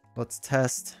more. Let's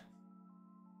test.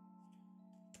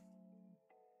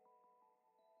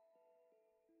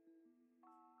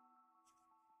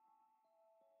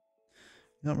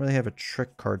 You don't really have a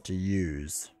trick card to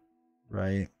use,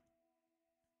 right?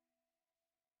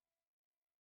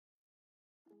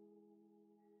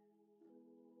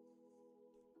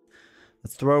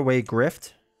 Let's throw away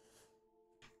Grift.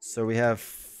 So we have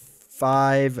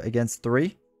 5 against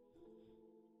 3.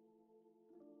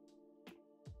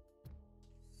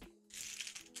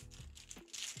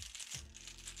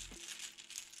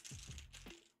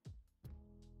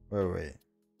 Wait.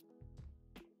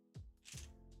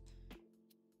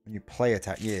 When you play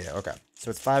attack. Yeah, okay.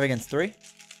 So it's 5 against 3.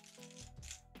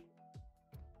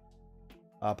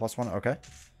 +1, okay.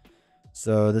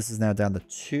 So this is now down to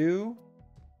 2.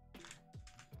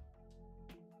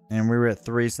 And we were at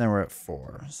 3, so now we're at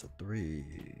 4. So 3,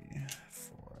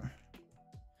 4.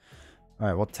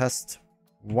 Alright, we'll test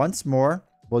once more.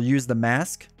 We'll use the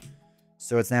mask.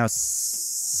 So it's now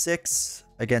 6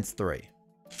 against 3.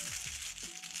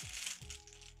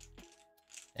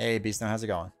 Hey, Beast, now how's it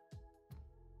going?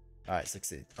 Alright,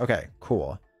 succeed. Okay,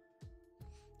 cool.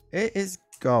 It is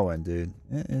going, dude.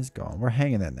 It is going. We're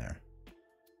hanging in there.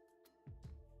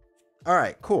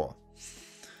 Alright, cool.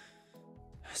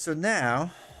 So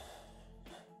now,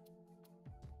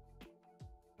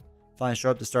 finally show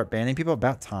up to start banning people.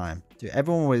 About time. Dude,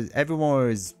 everyone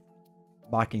was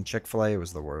mocking Chick-fil-A. It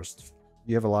was the worst.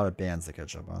 You have a lot of bans to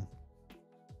catch up on.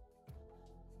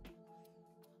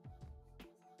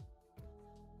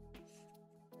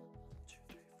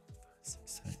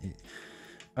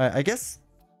 Alright, I guess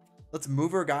let's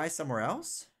move our guy somewhere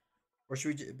else. Or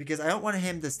should we? Because I don't want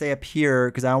him to stay up here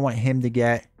because I don't want him to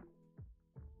get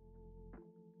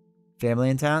family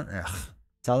in town. Ugh.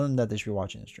 Tell them that they should be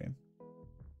watching the stream.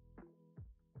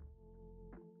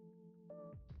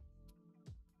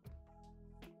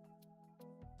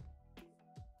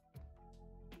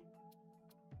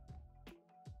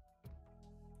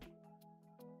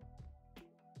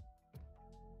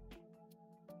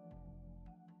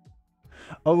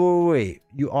 Oh, wait.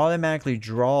 You automatically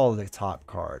draw the top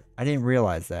card. I didn't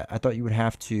realize that. I thought you would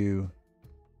have to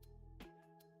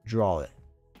draw it.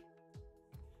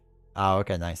 Oh,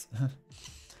 okay, nice.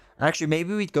 Actually,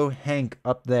 maybe we'd go Hank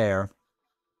up there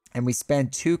and we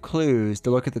spend 2 clues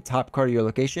to look at the top card of your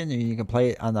location and you can play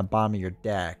it on the bottom of your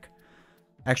deck.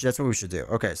 Actually, that's what we should do.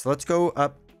 Okay, so let's go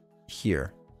up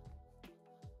here.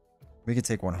 We can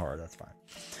take 1 hard. That's fine.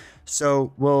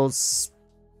 So we'll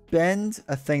spend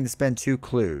a thing to spend 2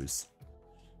 clues,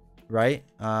 right?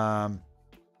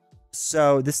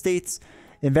 So this states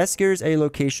investigators a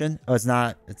location. Oh, it's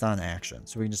not an action,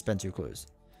 so we can just spend 2 clues.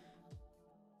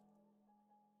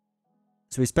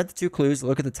 So we spent the 2 clues.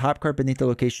 Look at the top card beneath the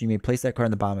location. You may place that card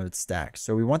in the bottom of its stack.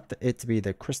 So we want it to be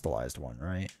the crystallized one,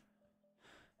 right?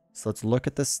 So let's look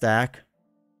at the stack.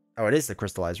 Oh, it is the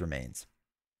crystallized remains.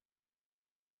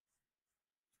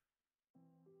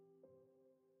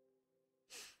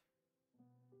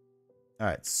 All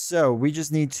right, so we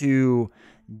just need to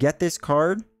get this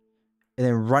card and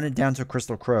then run it down to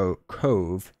Crystal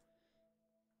Cove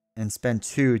and spend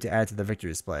 2 to add to the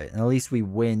victory display. And at least we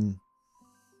win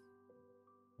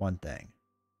one thing.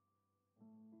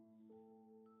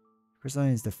 Crystal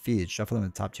is defeated. Shuffle them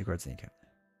with the top 2 cards in the account.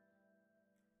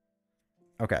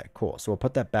 Okay, cool. So we'll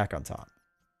put that back on top.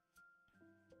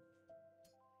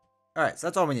 All right, so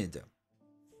that's all we need to do.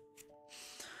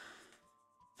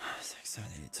 6, 7,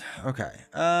 8. Okay.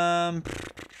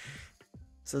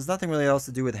 So there's nothing really else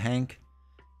to do with Hank.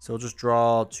 So we'll just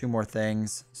draw 2 more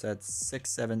things. So that's 6,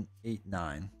 7, 8,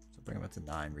 9. So bring them up to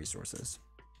 9 resources.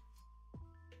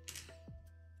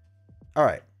 All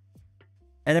right.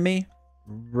 Enemy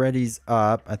ready's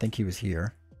up. I think he was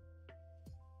here.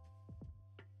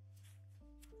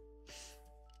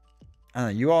 I don't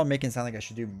know. You all making it sound like I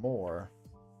should do more.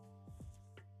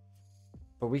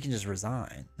 But we can just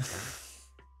resign.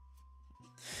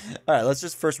 All right, let's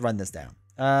just first run this down.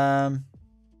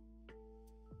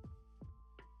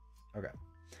 Okay.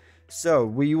 So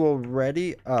we will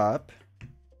ready up.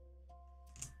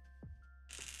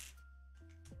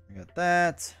 We got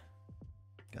that.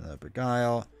 Got another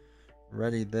beguile.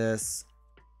 Ready this.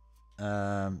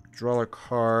 Draw a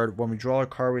card. When we draw a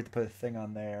card, we have to put a thing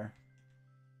on there.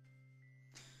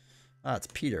 Ah, it's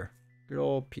Peter. Good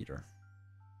old Peter.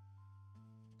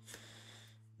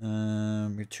 We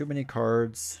have too many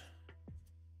cards.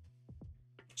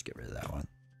 Just get rid of that one.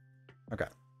 Okay,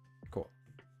 cool.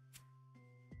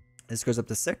 This goes up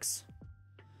to 6.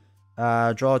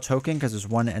 Draw a token because there's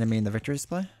 1 enemy in the victory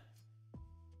display.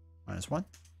 -1.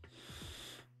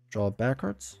 Draw back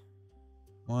cards.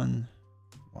 1,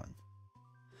 1.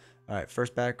 All right,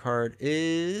 first back card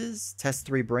is Test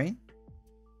 3 Brain.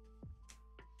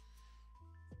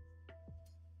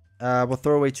 We'll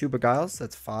throw away 2 beguiles.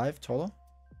 That's 5 total.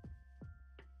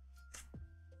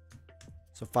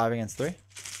 So 5 against 3.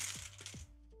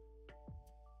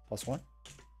 +1.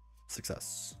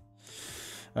 Success.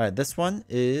 All right, this one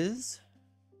is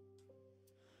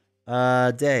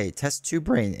Day. Test 2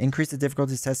 Brain. Increase the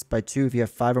difficulty test by 2 if you have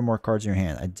 5 or more cards in your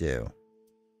hand. I do.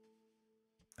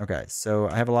 Okay, so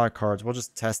I have a lot of cards. We'll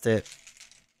just test it.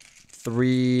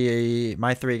 3.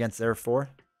 My 3 against their 4.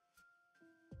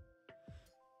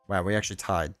 Wow, we actually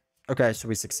tied. Okay, so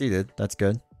we succeeded. That's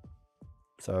good.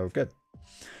 So good.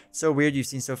 So weird you've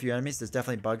seen so few enemies. There's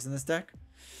definitely bugs in this deck.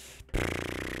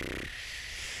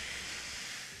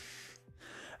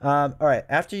 All right,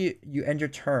 after you end your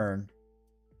turn.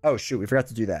 Oh, shoot, we forgot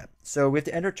to do that. So we have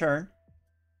to end our turn.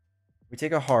 We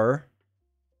take a horror.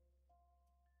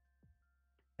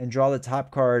 And draw the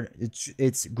top card.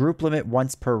 It's group limit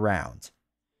once per round.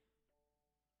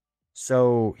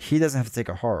 So he doesn't have to take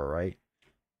a horror, right?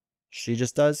 She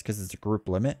just does because it's a group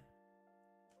limit.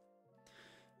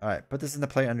 All right, put this into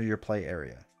play under your play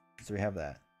area. So we have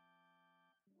that.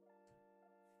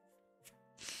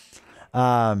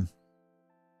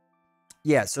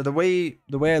 Yeah, so the way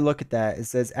I look at that, it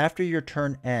says after your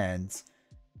turn ends,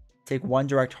 take 1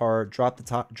 direct horror, draw the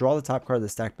top card of the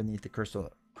stack beneath the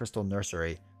crystal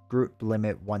nursery. Group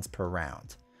limit once per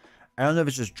round. I don't know if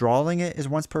it's just drawing it is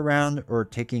once per round or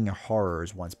taking a horror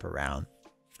is once per round.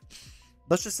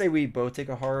 Let's just say we both take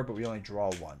a horror, but we only draw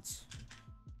once.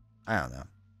 I don't know.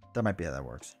 That might be how that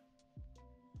works.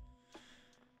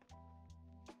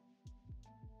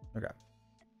 Okay.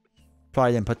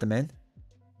 Probably didn't put them in.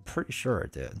 I'm pretty sure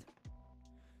it did.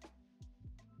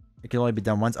 It can only be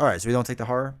done once. All right, so we don't take the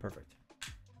horror. Perfect.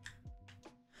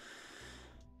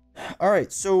 All right,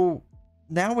 so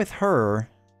now with her,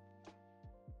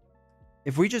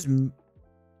 if we just...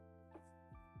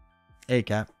 Hey,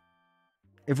 Cap.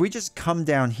 If we just come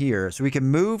down here, so we can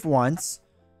move once,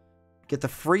 get the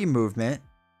free movement,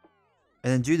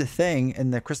 and then do the thing,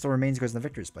 and the crystal remains goes in the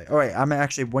victory display. All right, I'm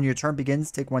actually, when your turn begins,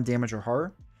 take 1 damage or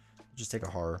horror. Just take a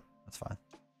horror. That's fine.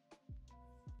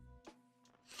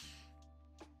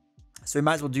 So we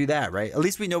might as well do that, right? At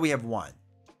least we know we have 1.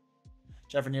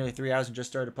 Chat for nearly 3 hours and just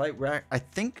started to play. I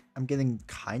think I'm getting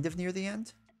kind of near the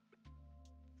end.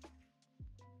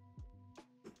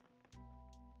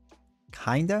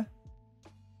 Kinda.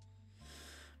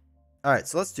 All right,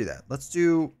 so let's do that. Let's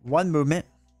do 1 movement.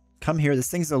 Come here. This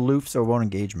thing's aloof, so it won't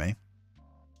engage me.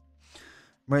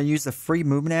 I'm going to use the free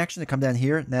movement action to come down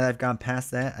here. Now that I've gone past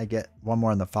that, I get 1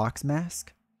 more on the fox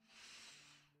mask.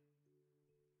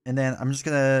 And then I'm just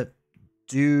going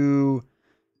to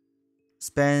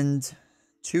spend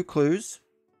 2 clues.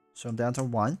 So I'm down to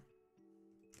 1.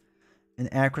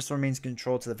 And add crystal remains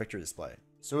control to the victory display.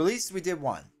 So at least we did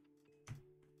 1.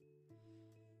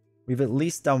 We've at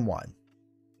least done 1.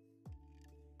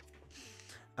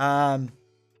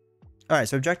 All right,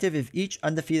 so objective, if each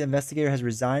undefeated investigator has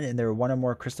resigned and there are one or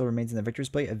more crystal remains in the victor's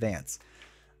plate, advance.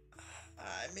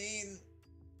 I mean,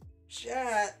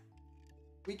 chat,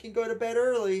 we can go to bed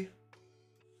early.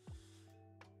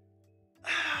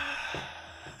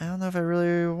 I don't know if I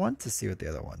really want to see what the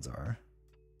other ones are.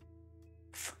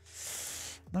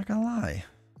 Not gonna lie.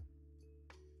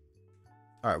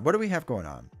 All right, what do we have going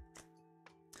on?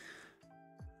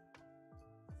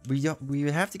 We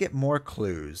would have to get more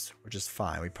clues, which is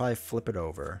fine. We'd probably flip it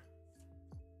over.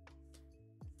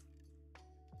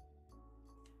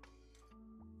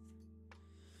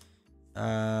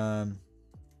 Or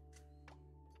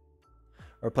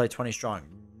play 20 strong.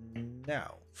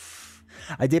 No.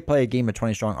 I did play a game of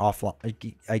 20 strong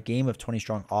offline. A game of 20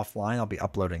 strong offline. I'll be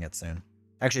uploading it soon.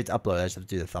 Actually, it's uploaded. I just have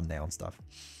to do the thumbnail and stuff.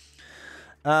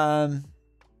 All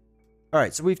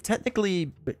right, so we've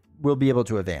technically will be able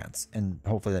to advance, and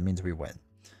hopefully that means we win.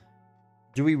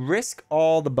 Do we risk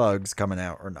all the bugs coming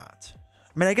out or not?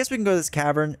 I mean, I guess we can go to this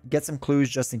cavern, get some clues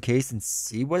just in case, and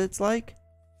see what it's like.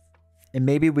 And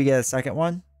maybe we get a second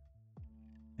one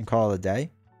and call it a day.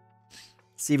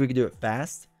 See if we can do it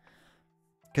fast.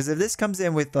 Because if this comes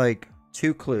in with like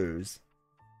 2 clues,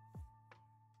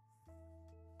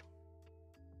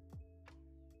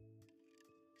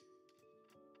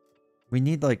 we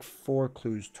need like 4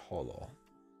 clues total.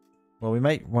 Well, we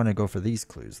might want to go for these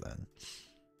clues then.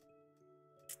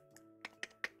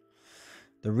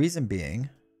 The reason being,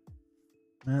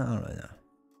 I don't really know.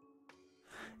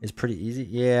 It's pretty easy.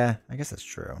 Yeah, I guess that's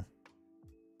true.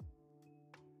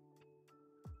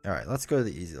 All right, let's go to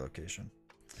the easy location.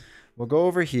 We'll go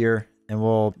over here and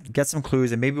we'll get some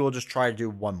clues and maybe we'll just try to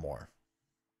do one more.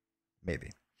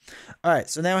 Maybe. All right,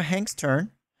 so now Hank's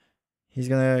turn. He's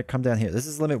going to come down here. This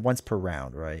is limit once per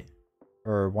round, right?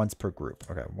 Or once per group.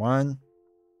 Okay, 1,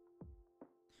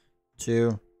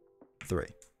 2, 3.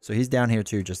 So he's down here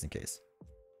too, just in case.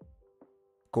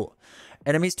 Cool.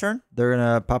 Enemy's turn. They're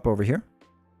going to pop over here.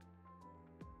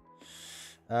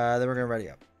 Then we're going to ready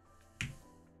up.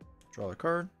 Draw a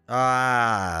card.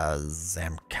 Ah,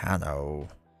 Zamcano.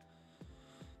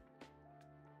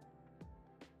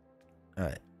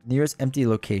 Alright. Nearest empty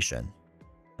location.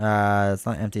 It's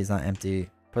not empty. It's not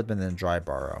empty. Put them in a dry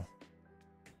borrow.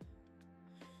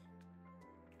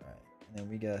 Alright. And then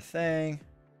we get a thing.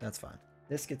 That's fine.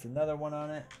 This gets another one on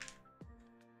it.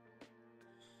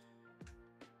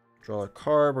 Draw a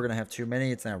card. We're going to have too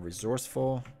many. It's now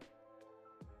resourceful.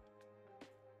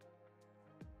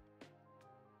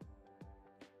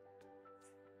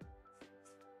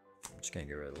 Just gonna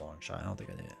get rid of the long shot. I don't think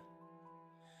I need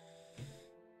it.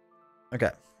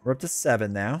 Okay, we're up to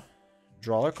 7 now.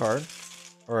 Draw a card,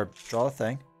 or draw a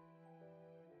thing.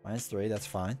 -3, that's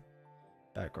fine.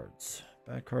 Bad cards.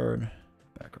 Bad card.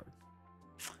 Bad card.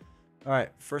 All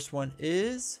right, first one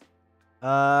is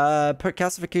put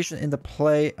calcification into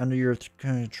play under your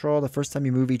control. The first time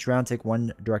you move each round, take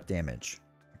 1 direct damage.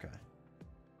 Okay.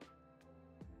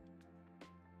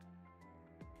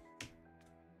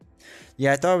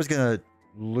 Yeah, I thought I was going to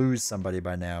lose somebody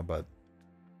by now, but...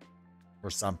 Or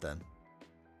something.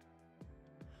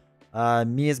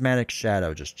 Miasmatic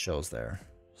Shadow just chills there.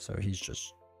 So he's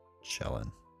just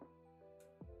chilling.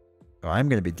 Oh, I'm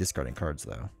going to be discarding cards,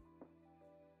 though.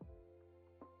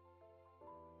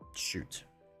 Shoot.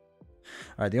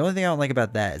 Alright, the only thing I don't like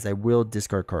about that is I will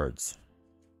discard cards.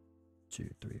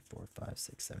 2, 3, 4, 5,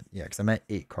 6, 7. Yeah, because I'm at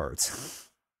 8 cards.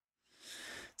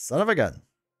 Son of a gun.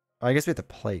 Oh, I guess we have to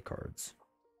play cards.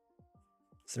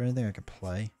 Is there anything I can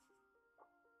play?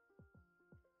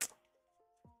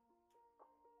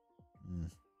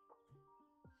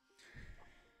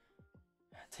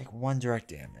 Take 1 direct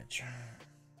damage.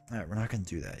 Alright, we're not going to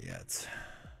do that yet.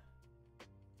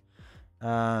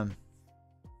 No,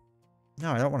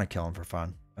 I don't want to kill him for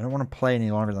fun. I don't want to play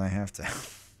any longer than I have to.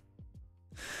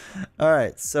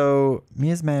 Alright, so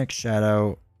Miasmatic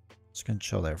Shadow. Just going to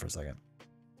chill there for a second.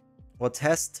 We'll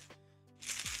test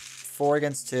 4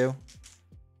 against 2.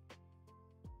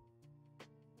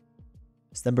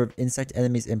 It's the number of insect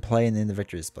enemies in play and in the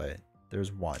victory display.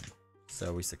 There's 1.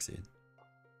 So we succeed.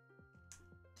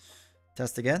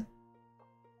 Test again.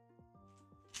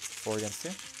 4 against 2.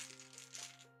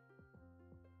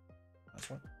 That's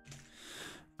 1.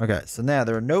 Okay, so now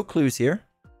there are no clues here.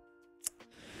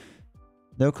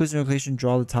 No clues in location.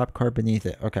 Draw the top card beneath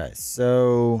it. Okay,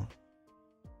 so...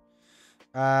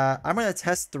 I'm going to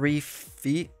test 3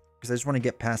 feet because I just want to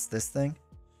get past this thing.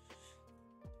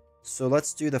 So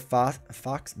let's do the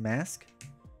Fox Mask.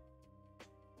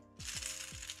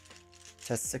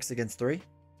 Test 6 against 3.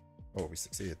 Oh, we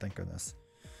succeeded. Thank goodness.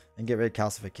 And get rid of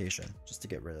calcification. Just to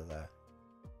get rid of that.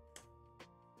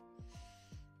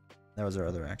 That was our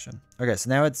other action. Okay, so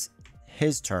now it's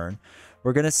his turn.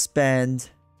 We're going to spend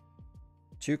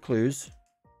 2 clues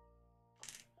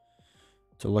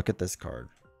to look at this card.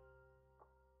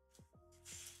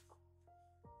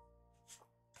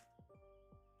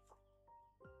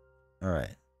 All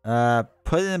right.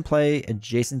 Put it in play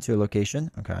adjacent to a location.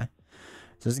 Okay.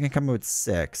 So this is going to come with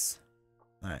 6.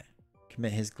 All right.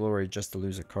 Commit his glory just to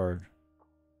lose a card.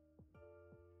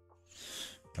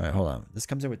 All right, hold on. This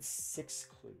comes in with 6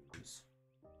 clues.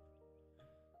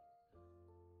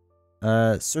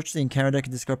 Search the encounter deck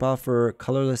and discard pile for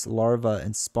colorless larva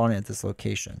and spawn it at this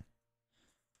location.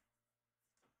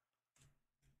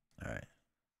 All right.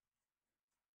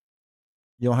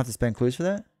 You don't have to spend clues for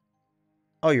that?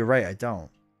 Oh, you're right. I don't.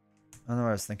 I don't know why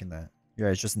I was thinking that. You're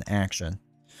right. It's just an action.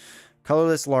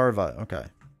 Colorless larva. Okay.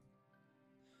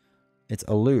 It's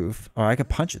aloof. Oh, I can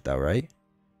punch it though, right?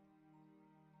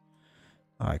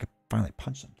 Oh, I could finally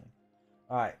punch something.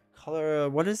 All right. Color.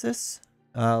 What is this?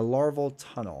 Larval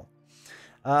tunnel.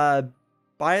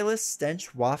 Bilious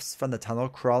stench wafts from the tunnel,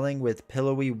 crawling with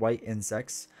pillowy white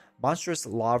insects. Monstrous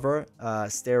larvae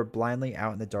stare blindly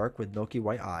out in the dark with milky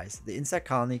white eyes. The insect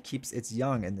colony keeps its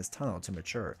young in this tunnel to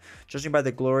mature. Judging by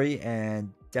the glory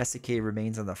and desiccated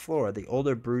remains on the floor, the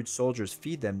older brood soldiers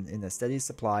feed them in a steady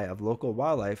supply of local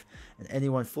wildlife and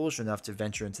anyone foolish enough to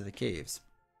venture into the caves.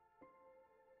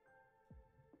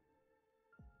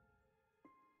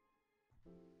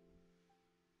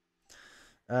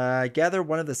 Gather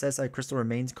one of the set-aside crystal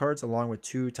remains cards along with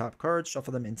 2 top cards.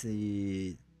 Shuffle them into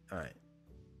the... Alright.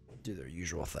 Do their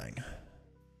usual thing.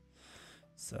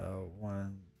 So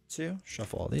 1, 2.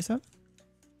 Shuffle all these up.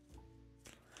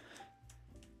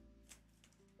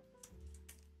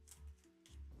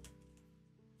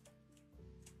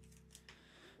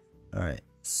 Alright.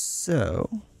 So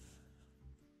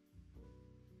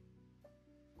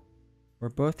we're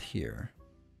both here.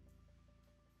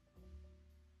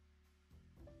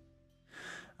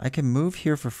 I can move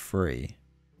here for free.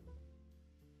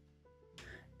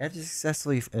 I have to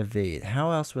successfully evade. How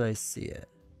else would I see it?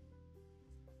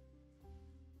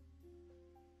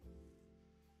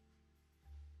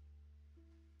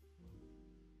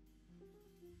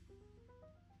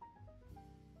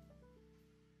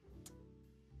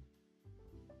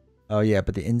 Oh yeah,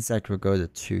 but the insect will go to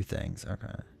 2 things.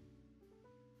 Okay.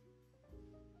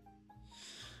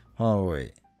 Oh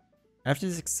wait. After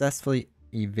you successfully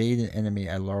evade an enemy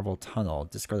at larval tunnel,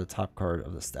 discard the top card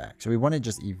of the stack. So we want to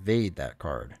just evade that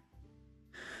card.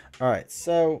 Alright,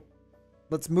 so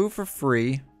let's move for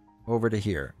free over to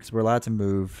here, because we're allowed to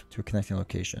move to a connecting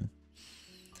location.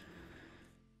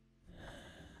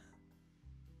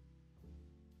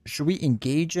 Should we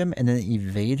engage him and then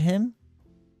evade him?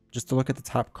 Just to look at the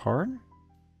top card?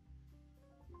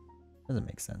 Doesn't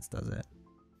make sense, does it?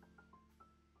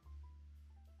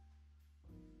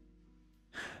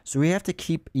 So we have to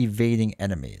keep evading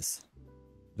enemies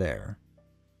there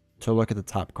to look at the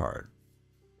top card.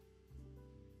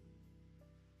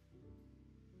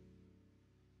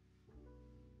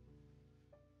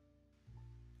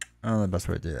 I don't know the best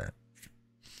way to do that.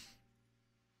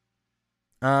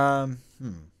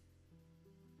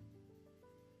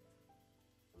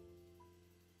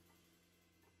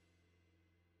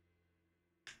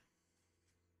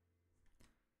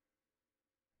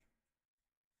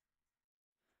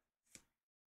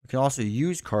 We can also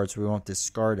use cards so we won't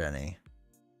discard any.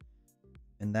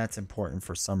 And that's important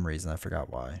for some reason. I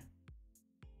forgot why.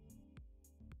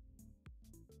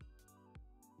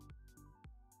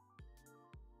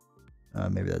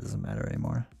 Maybe that doesn't matter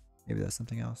anymore. Maybe that's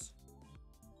something else.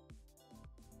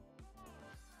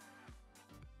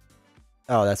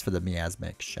 Oh, that's for the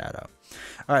miasmic shadow.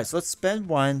 All right, so let's spend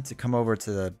 1 to come over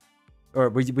to the... Or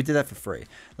we did that for free.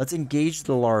 Let's engage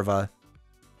the larva.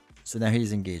 So now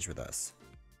he's engaged with us.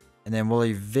 And then we'll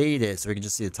evade it so we can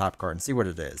just see the top card and see what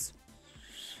it is.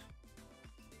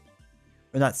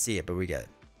 Or not see it, but we get it.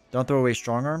 Don't throw away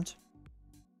strong-armed.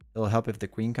 It'll help if the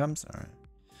queen comes. All right.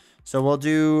 So we'll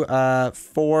do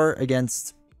 4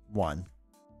 against 1.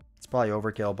 It's probably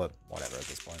overkill, but whatever at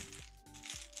this point.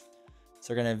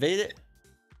 So we're going to evade it.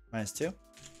 -2.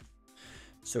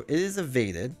 So it is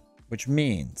evaded, which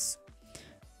means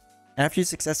after you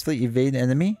successfully evade an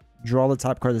enemy, draw the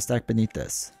top card of the stack beneath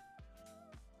this.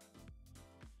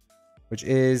 Which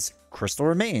is Crystal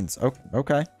Remains. Oh,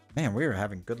 okay. Man, we are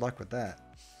having good luck with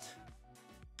that.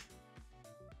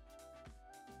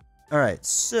 Alright,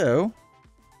 so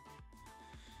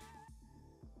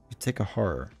we take a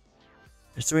horror.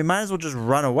 So we might as well just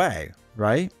run away,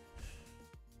 right?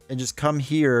 And just come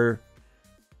here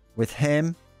with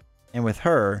him and with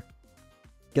her.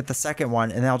 Get the second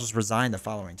one, and then I'll just resign the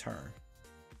following turn.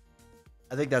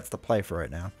 I think that's the play for right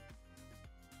now.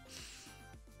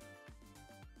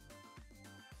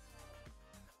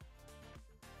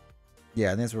 Yeah, I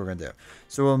think that's what we're going to do.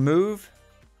 So we'll move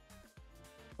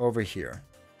over here.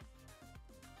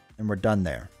 And we're done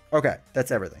there. Okay,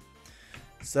 that's everything.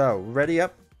 So, ready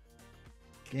up.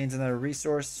 Gains another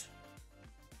resource.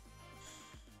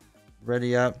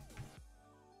 Ready up.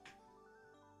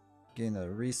 Gain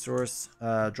another resource.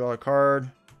 Draw a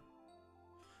card.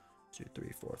 2,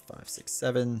 3, 4, 5, 6,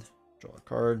 7. Draw a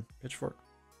card. Pitchfork.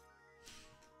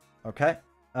 Okay.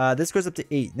 This goes up to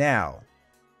 8 now.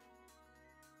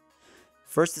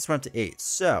 First, this went up to 8.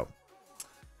 So,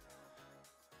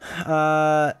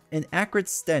 an acrid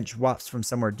stench wafts from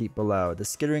somewhere deep below. The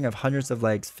skittering of hundreds of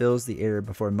legs fills the air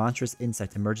before a monstrous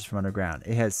insect emerges from underground.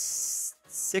 It has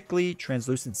sickly,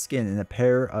 translucent skin and a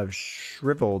pair of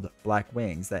shriveled black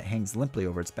wings that hangs limply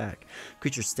over its back. The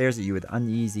creature stares at you with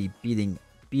uneasy,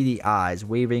 beady eyes,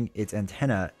 waving its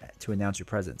antenna to announce your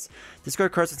presence.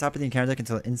 Discard cards at the top of the encounter deck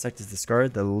until the insect is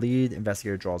discarded. The lead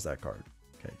investigator draws that card.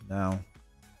 Okay, now.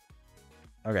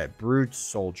 Okay, Brood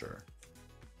Soldier.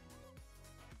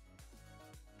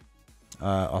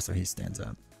 Also, he stands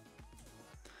up.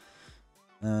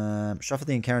 Shuffle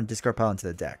the encounter discard pile into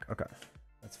the deck. Okay,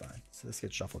 that's fine. So this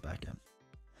gets shuffled back in.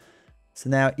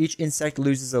 So now each insect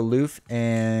loses aloof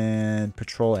and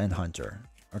patrol and hunter.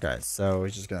 Okay, so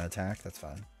he's just gonna attack. That's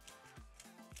fine.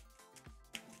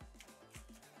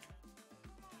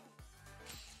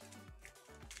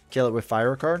 Kill it with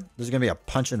fire card. There's gonna be a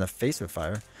punch in the face with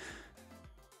fire.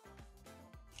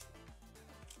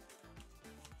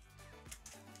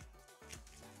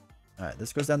 Alright,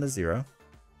 this goes down to 0.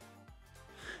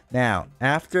 Now,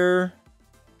 after...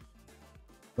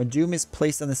 when Doom is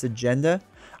placed on this agenda...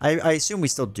 I assume we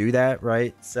still do that,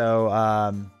 right? So,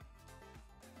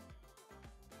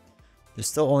 there's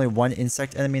still only one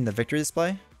insect enemy in the victory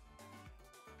display.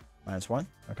 -1.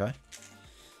 Okay.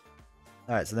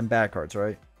 Alright, so then bad cards,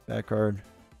 right? Bad card.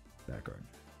 Bad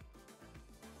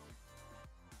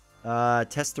card.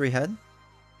 Test 3 head.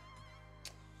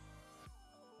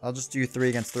 I'll just do 3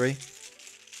 against 3.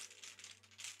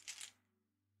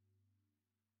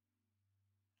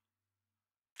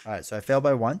 Alright, so I failed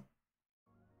by 1.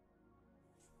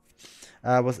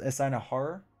 Was assign a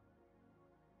horror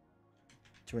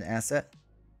to an asset.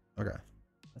 Okay,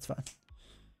 that's fine.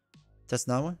 Test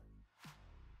another one.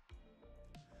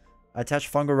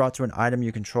 Attach fungal rot to an item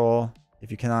you control.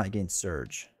 If you cannot, gain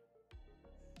surge.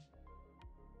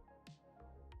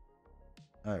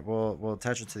 Alright, we'll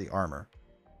attach it to the armor.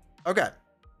 Okay.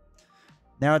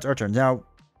 Now it's our turn. Now,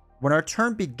 when our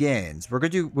turn begins, we're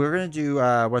gonna do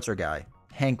what's our guy?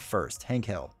 Hank first. Hank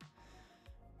Hill.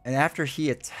 And after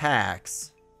he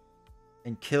attacks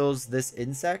and kills this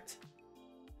insect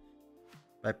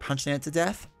by punching it to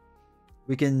death,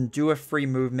 we can do a free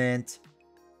movement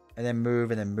and then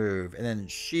move and then move. And then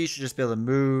she should just be able to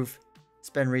move,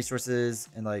 spend resources,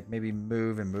 and like maybe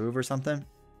move and move or something.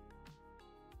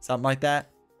 Something like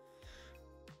that.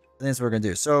 And that's what we're going to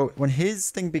do. So when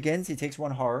his thing begins, he takes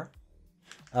 1 horror.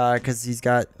 Because he's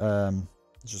got...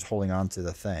 he's just holding on to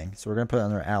the thing. So we're going to put it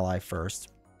on our ally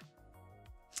first.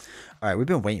 Alright, we've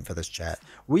been waiting for this, chat.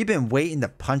 We've been waiting to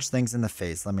punch things in the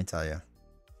face, let me tell you.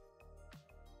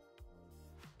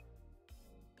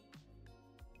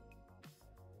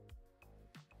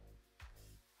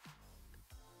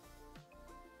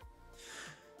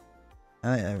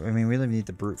 I mean, we really need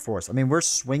the brute force. I mean, we're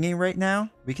swinging right now.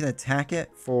 We can attack it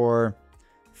for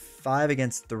 5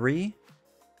 against 3.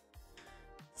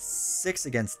 6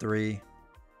 against 3.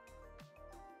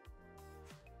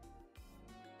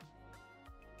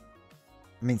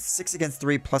 I mean, 6 against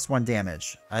 3 plus 1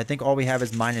 damage. I think all we have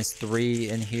is -3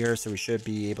 in here, so we should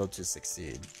be able to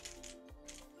succeed.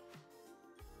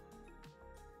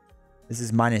 This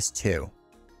is -2.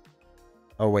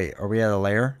 Oh, wait. Are we at a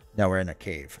lair? No, we're in a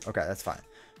cave. Okay, that's fine.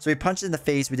 So we punched it in the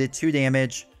face. We did 2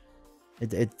 damage.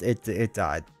 It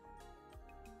died.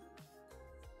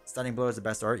 Stunning blow is the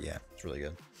best art? Yeah, it's really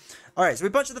good. All right, so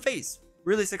we punched in the face.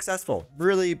 Really successful.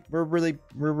 We're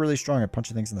really strong at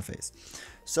punching things in the face.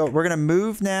 So we're going to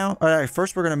move now. All right,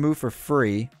 first we're going to move for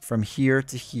free from here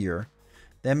to here.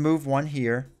 Then move 1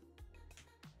 here.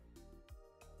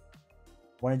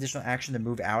 1 additional action to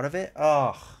move out of it.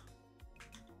 Oh,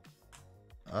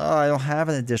 I don't have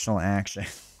an additional action.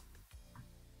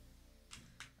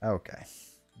 Okay.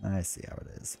 I see how it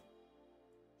is.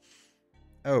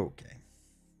 Okay.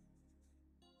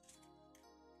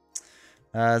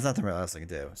 There's nothing really else I can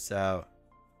do. So,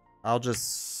 I'll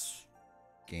just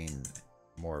gain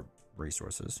more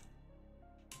resources.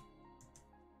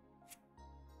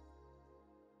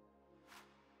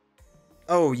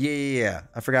 Oh, yeah.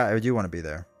 I forgot I do want to be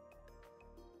there.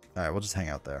 Alright, we'll just hang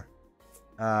out there.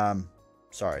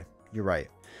 Sorry. You're right.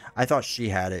 I thought she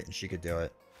had it and she could do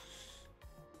it.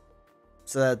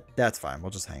 So that's fine. We'll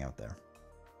just hang out there.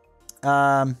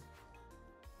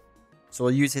 So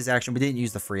we'll use his action. We didn't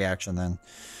use the free action then.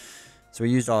 So we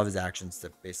used all of his actions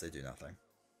to basically do nothing.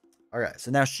 Okay,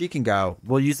 so now she can go.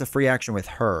 We'll use the free action with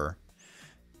her.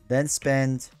 Then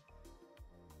spend...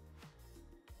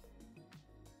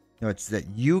 No, it's that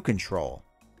you control.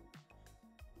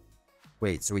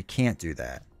 Wait, so we can't do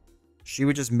that. She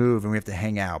would just move and we have to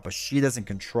hang out, but she doesn't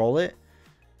control it,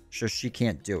 so she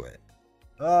can't do it.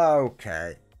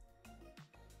 Okay.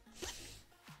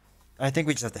 I think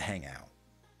we just have to hang out.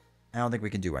 I don't think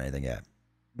we can do anything yet.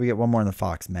 We get one more in the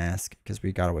fox mask because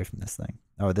we got away from this thing.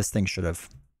 Oh, this thing should have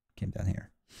came down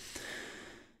here.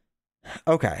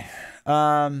 Okay.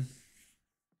 To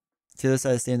the other side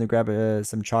of the stand to grab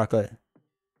some chocolate.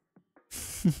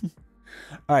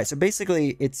 All right, so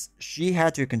basically she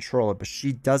had to control it, but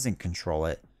she doesn't control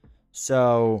it.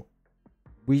 So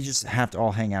we just have to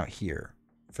all hang out here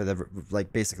for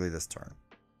basically this turn.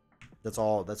 That's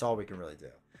all we can really do.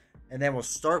 And then we'll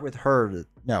start with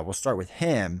we'll start with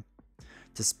him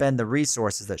to spend the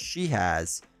resources that she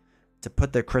has to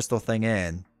put the crystal thing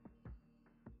in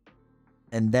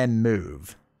and then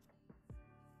move.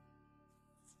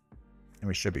 And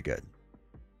we should be good.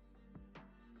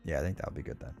 Yeah, I think that'll be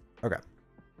good then. Okay.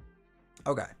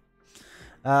 Okay.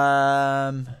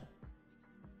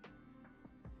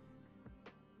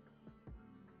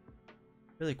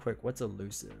 Really quick, what's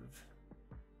elusive?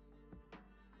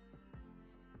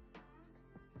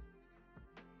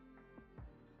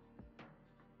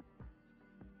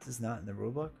 This is not in the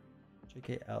rulebook?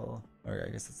 JKL. Okay,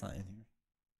 I guess it's not in here.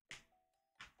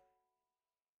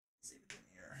 Let's see what's in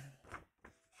here.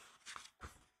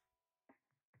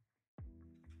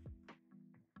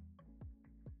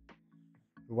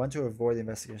 We want to avoid the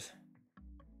investigators.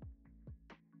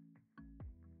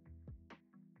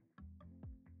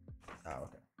 Oh,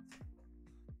 okay.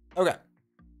 Okay.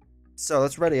 So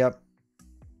let's ready up.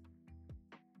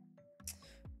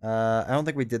 I don't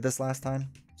think we did this last time,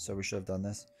 so we should have done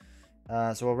this.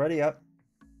 So we'll ready up.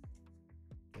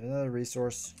 Get another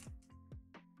resource.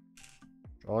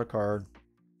 Draw a card.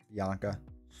 Bianca.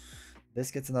 This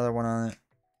gets another one on it.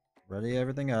 Ready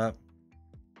everything up.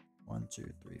 1, 2,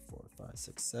 3, 4, 5,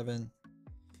 6, 7,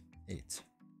 8.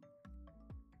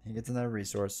 He gets another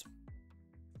resource.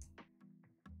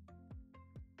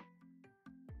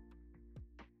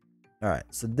 All right,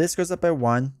 so this goes up by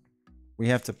 1. We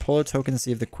have to pull a token to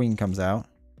see if the queen comes out.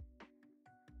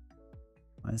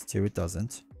 -2, it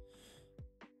doesn't.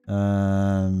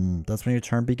 That's when your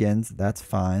turn begins. That's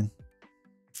fine.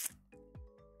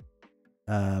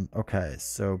 Okay,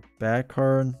 so bad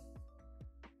card.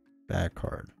 Bad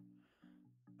card.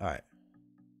 All right.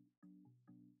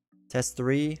 Test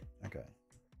 3. Okay.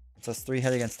 Test 3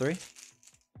 head against 3.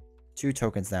 2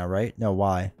 tokens now, right? No,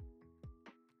 why?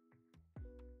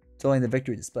 It's only the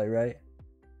victory display, right?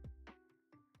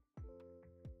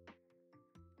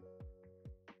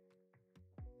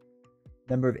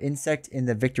 Number of insect in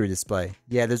the victory display.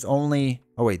 Yeah, there's only...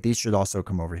 Oh, wait. These should also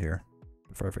come over here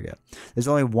before I forget. There's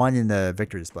only 1 in the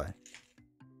victory display.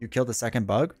 You killed the second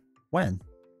bug? When?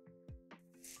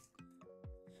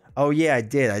 Oh, yeah, I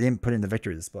did. I didn't put it in the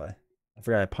victory display. I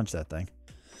forgot I punched that thing.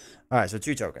 All right, so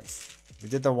 2 tokens. We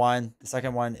did the 1. The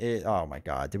second one is... Oh, my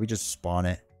God. Did we just spawn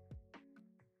it?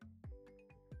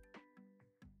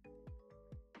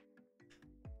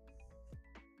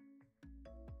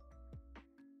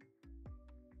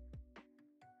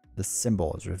 The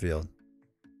symbol is revealed.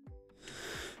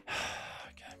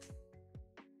 Okay.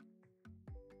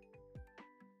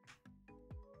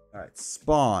 All right,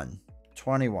 spawn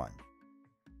 21.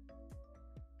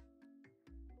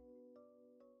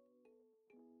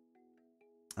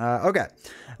 Okay.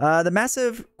 The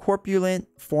massive corpulent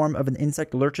form of an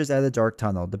insect lurches out of the dark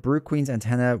tunnel. The Brood Queen's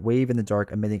antenna wave in the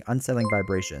dark, emitting unsettling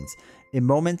vibrations. In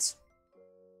moments,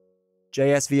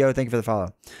 JSVO, thank you for the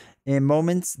follow. In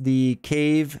moments, the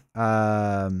cave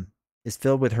is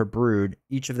filled with her brood,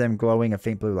 each of them glowing a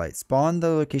faint blue light. Spawn the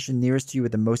location nearest to you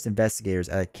with the most investigators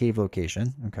at a cave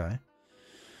location. Okay.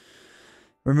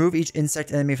 Remove each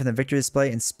insect enemy from the victory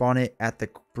display and spawn it at the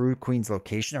Brood Queen's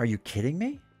location. Are you kidding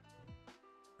me?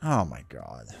 Oh my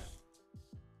God.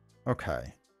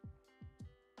 Okay.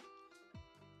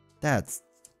 That's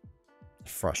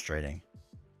frustrating.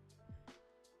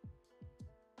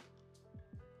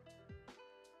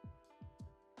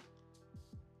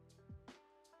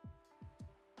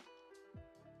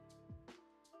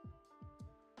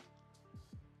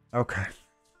 Okay.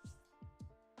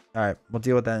 All right, we'll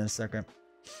deal with that in a second.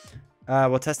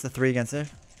 We'll test the 3 against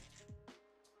it.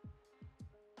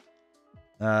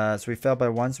 So we failed by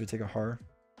 1, so we take a horror.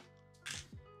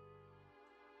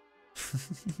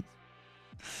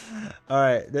 All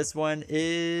right, this one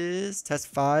is test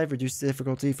 5. Reduce the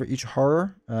difficulty for each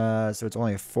horror. So it's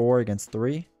only a 4 against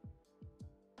 3.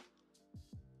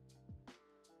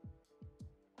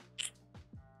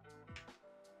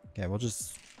 Okay, we'll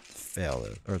just fail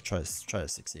it or try to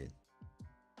succeed.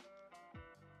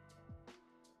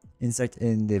 Insect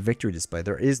in the victory display.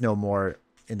 There is no more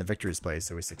in the victory display,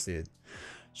 so we succeeded.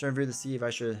 Should I review to see if I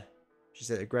should? She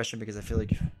said aggression because I feel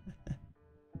like.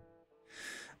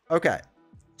 Okay,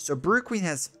 so Brood Queen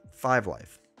has 5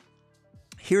 life.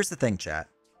 Here's the thing, chat.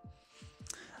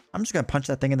 I'm just gonna punch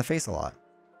that thing in the face a lot.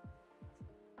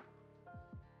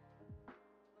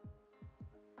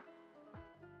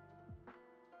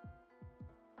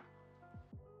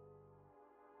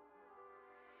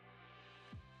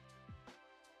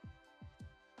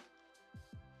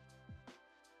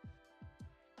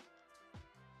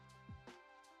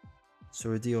 So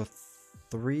we deal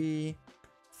 3,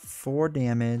 4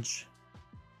 damage.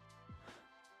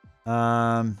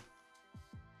 Where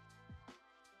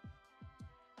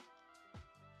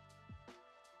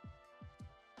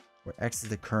X is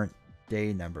the current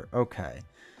day number. Okay.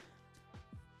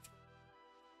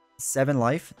 7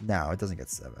 life? No, it doesn't get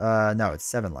 7. No, it's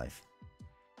 7 life.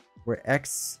 Where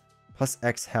X plus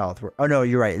X health. Oh no,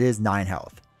 you're right. It is 9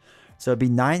 health. So it'd be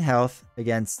 9 health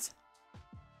against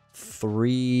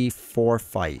 3, 4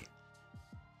 fight.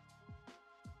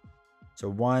 So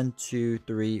 1, 2,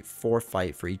 3, 4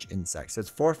 fight for each insect. So it's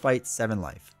 4 fight, 7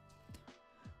 life.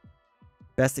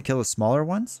 Best to kill the smaller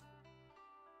ones.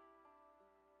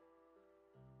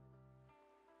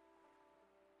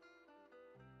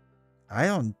 I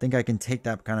don't think I can take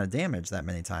that kind of damage that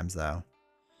many times though.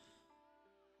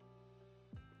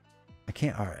 I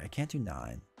can't. All right, I can't do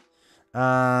 9.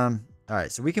 All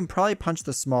right, so we can probably punch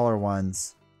the smaller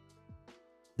ones.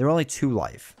 They're only 2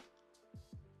 life.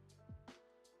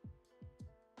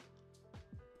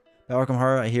 Welcome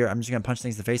horror here. I'm just gonna punch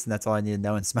things in the face, and that's all I need to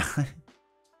know and smile.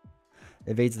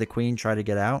 Evades the queen. Try to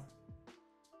get out.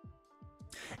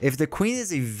 If the queen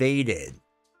is evaded,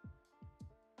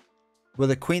 will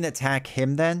the queen attack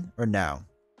him then, or no?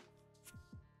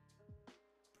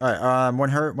 All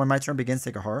right. When my turn begins,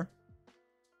 take a horror.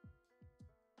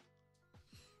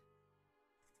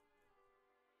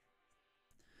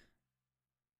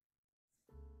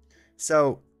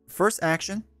 So first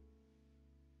action,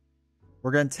 we're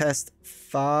gonna test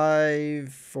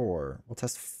 5, 4. We'll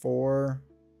test 4.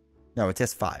 No, we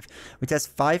test 5. We test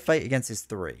 5 fight against his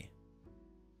 3.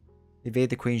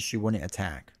 Evade the queen. She wouldn't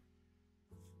attack.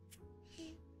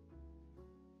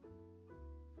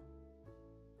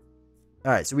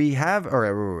 All right, so we have. All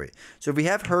right, wait. So if we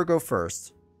have her go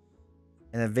first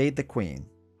and evade the queen.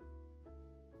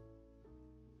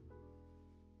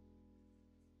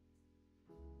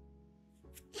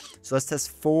 So let's test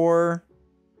 4,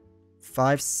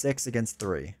 5, 6 against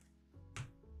 3.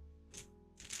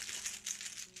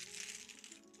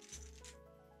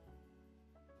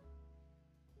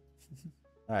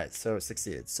 All right, so it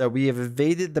succeeded. So we have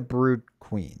evaded the Brood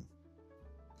Queen.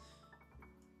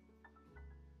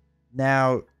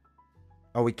 Now,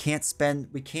 oh, we can't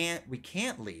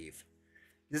leave.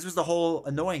 This was the whole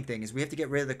annoying thing, is we have to get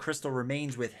rid of the crystal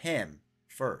remains with him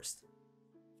first.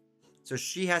 So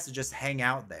she has to just hang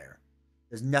out there.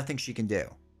 There's nothing she can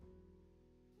do.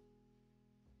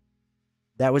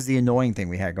 That was the annoying thing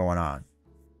we had going on.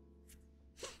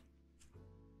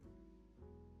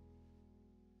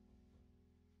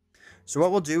 So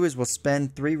what we'll do is we'll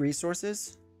spend 3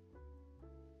 resources.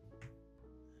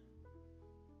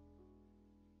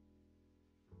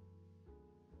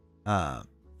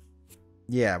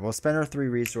 Yeah, we'll spend our 3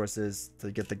 resources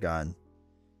to get the gun.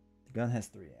 The gun has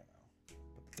 3 ammo.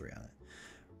 Put the 3 on it.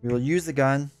 We will use the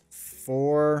gun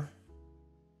 4,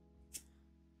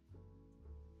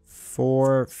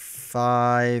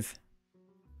 5,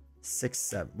 6,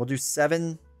 7. We'll do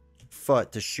 7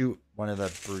 foot to shoot one of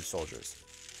the Brood soldiers.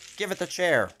 Give it the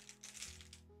chair.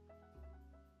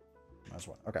 That's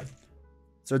one. Okay.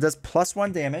 So it does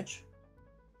 +1 damage.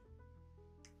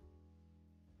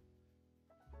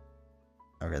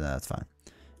 Okay, then that's fine.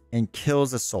 And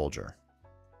kills a soldier.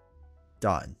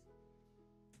 Done.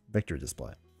 Victory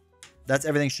display. That's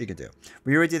everything she could do.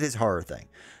 We already did his horror thing.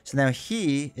 So now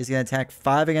he is going to attack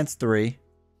 5 against 3.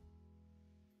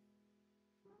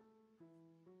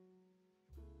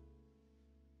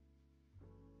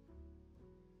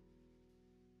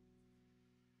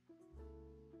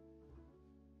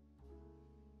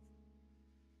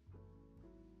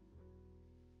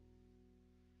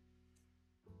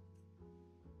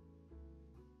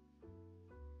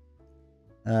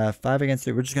 Five against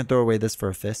 3. We're just going to throw away this for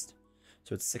a fist.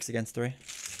 So it's 6 against 3.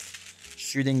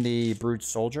 Shooting the Brood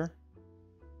soldier.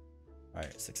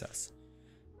 right, success.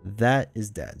 That is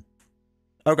dead.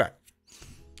 Okay.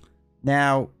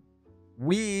 Now,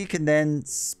 we can then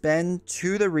spend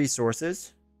 2 the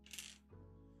resources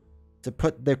to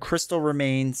put the crystal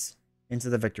remains into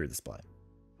the victory display.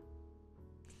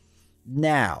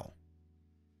 Now,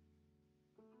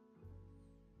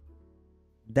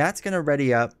 that's going to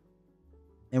ready up,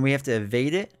 and we have to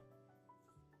evade it.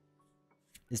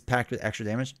 Is packed with extra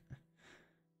damage.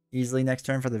 Easily next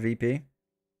turn for the VP.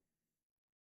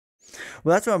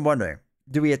 Well, that's what I'm wondering.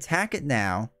 Do we attack it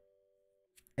now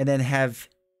and then have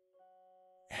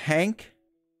Hank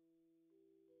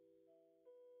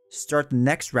start the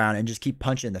next round and just keep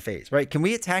punching in the face, right? Can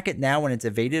we attack it now when it's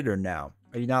evaded or no?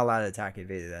 Are you not allowed to attack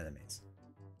evaded enemies?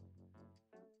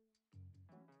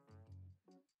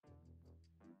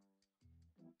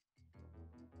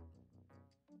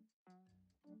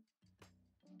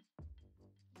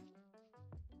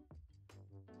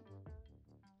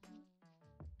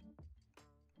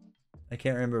 I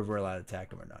can't remember if we're allowed to attack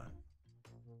them or not.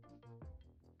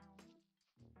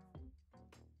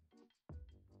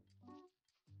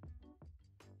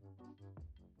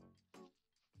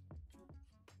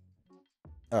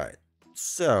 All right.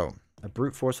 So, a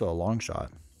brute force with a long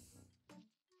shot.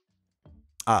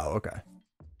 Oh, okay.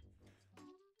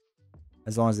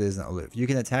 As long as it isn't aloof. You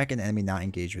can attack an enemy not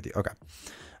engaged with you. Okay.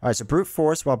 All right, so brute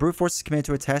force. While brute force is committed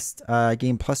to a test,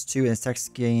 gain +2, and its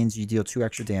text gains, you deal 2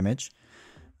 extra damage.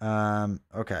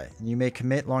 Okay. You may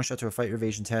commit long shot to a fight or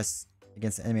evasion test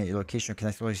against the enemy at your location or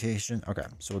connected location. Okay,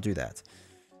 so we'll do that.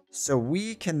 So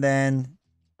we can then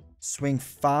swing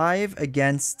 5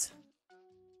 against...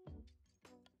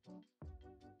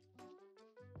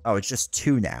 Oh, it's just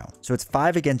 2 now. So it's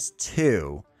 5 against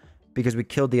 2 because we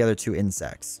killed the other 2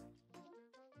 insects.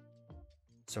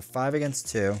 So 5 against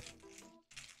 2.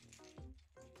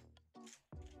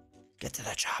 Get to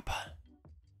the chopper.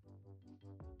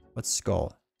 What's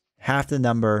skull? Half the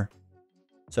number.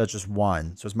 So it's just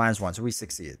 1. So it's -1. So we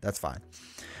succeeded. That's fine.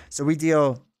 So we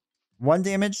deal 1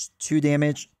 damage, 2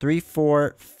 damage, 3,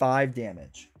 4, 5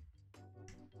 damage.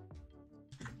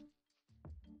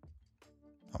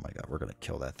 Oh my god, we're going to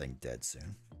kill that thing dead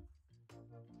soon.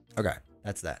 Okay,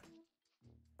 that's that.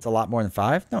 It's a lot more than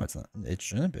 5? No, it's not. It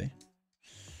shouldn't be.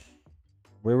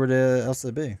 Where would it else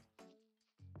it be?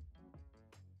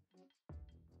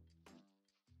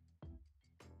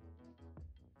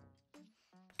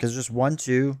 Because just 1,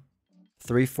 2,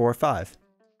 3, 4, 5.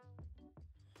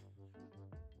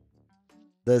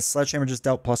 The sledgehammer just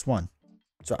dealt +1.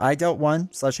 So I dealt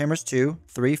 1, sledgehammer's 2,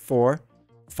 3, 4,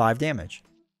 5 damage.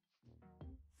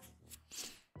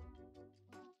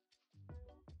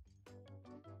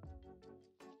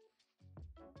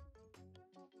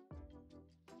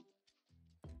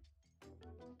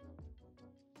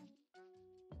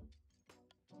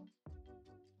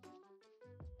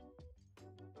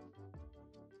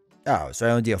 Oh, so I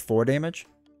only deal 4 damage?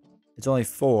 It's only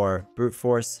 4. Brute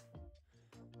force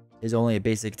is only a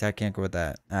basic attack. Can't go with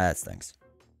that. Ah, that stinks.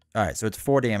 Alright, so it's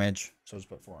 4 damage. So let's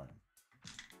put 4 on him.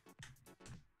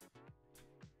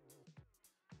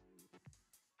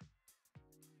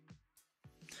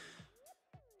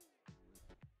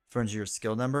 For your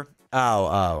skill number?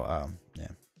 Oh. Yeah.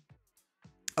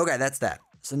 Okay, that's that.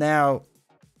 So now,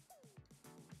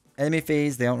 enemy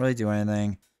phase, they don't really do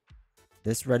anything.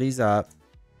 This readies up.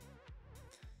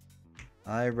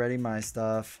 I ready my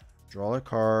stuff. Draw a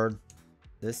card.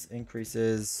 This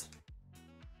increases.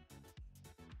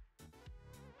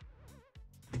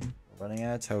 Running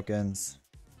out of tokens.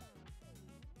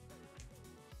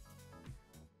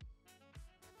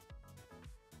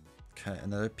 Okay,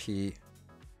 another P.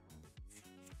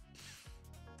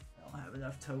 I don't have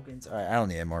enough tokens. All right, I don't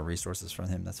need any more resources from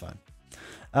him. That's fine.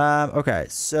 Okay,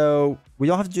 so we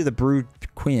don't have to do the Brood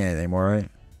Queen anymore, right?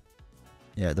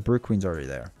 Yeah, the Brood Queen's already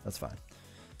there. That's fine.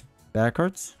 Back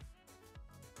cards.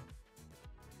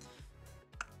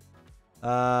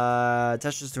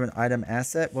 Attaches to an item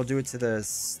asset. We'll do it to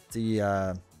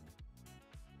the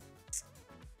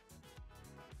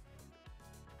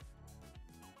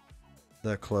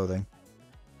clothing.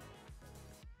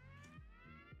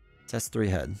 Test 3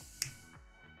 head.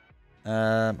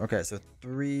 Okay, so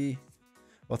 3.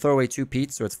 We'll throw away 2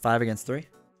 Pete's, so it's 5 against 3.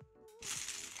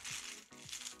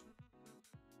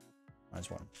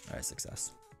 -1. All right,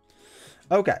 success.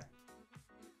 Okay.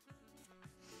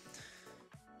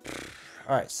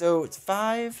 All right, so it's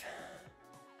 5,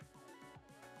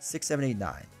 6, 7, 8,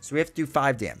 9. So we have to do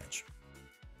 5 damage.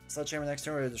 Sledgehammer next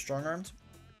turn with the strong arms.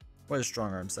 What does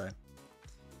strong arms say?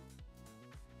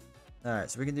 All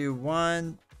right, so we can do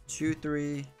 1, 2,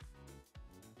 3,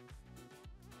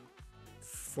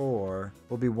 4.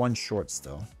 We'll be 1 short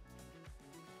still.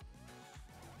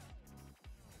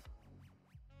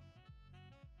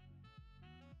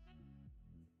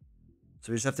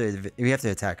 So we have to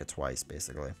attack it twice,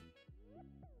 basically.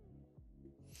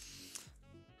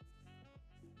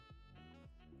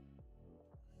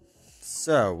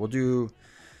 So we'll do.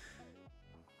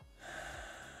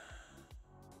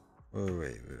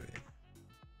 Wait.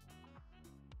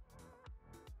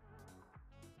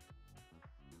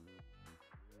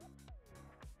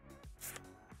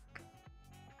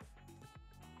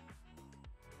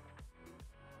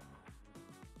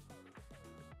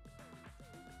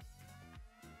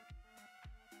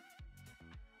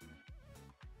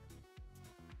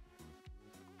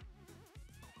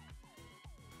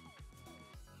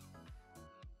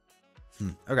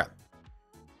 Okay.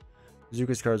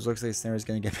 Zuka's cards looks like Snare is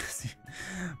gonna get busy.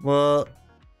 Well,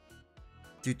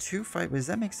 do 2 fight? Does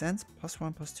that make sense?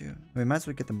 +1, +2. We might as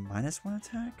well get the -1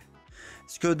 attack.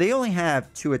 So they only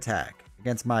have 2 attack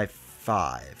against my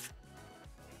 5.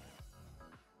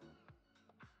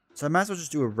 So I might as well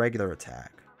just do a regular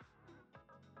attack.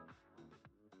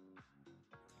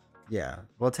 Yeah,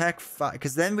 we'll attack 5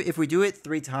 because then if we do it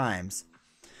 3 times,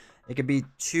 it could be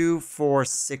 2, 4,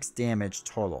 6 damage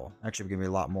total. Actually, it's gonna be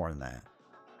a lot more than that.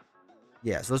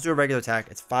 Yeah, so let's do a regular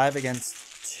attack. It's 5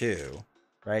 against 2,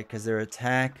 right? Because they're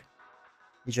attack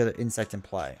each other insect in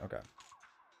play. Okay.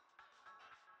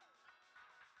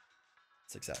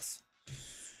 Success.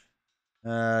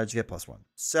 Just get +1.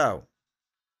 So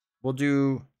we'll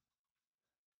do.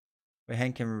 Wait,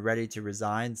 Hank can ready to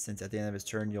resign since at the end of his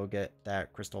turn you'll get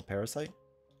that crystal parasite.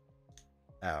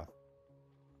 Oh.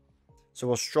 So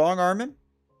we'll strong arm him.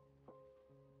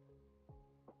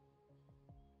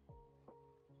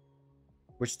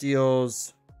 Which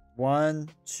deals 1,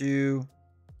 2,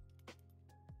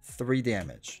 3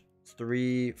 damage.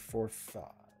 3, 4,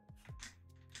 5.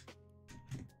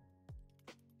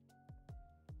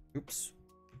 Oops.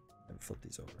 Let me flip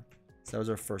these over. So that was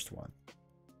our first one.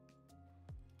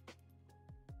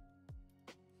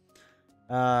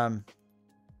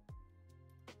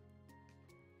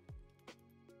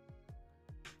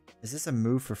 Is this a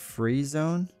move for free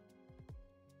zone?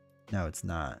 No, it's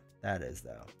not. That is,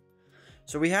 though.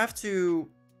 So we have to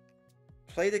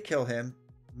play to kill him,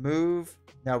 move.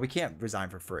 No, we can't resign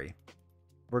for free.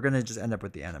 We're going to just end up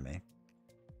with the enemy.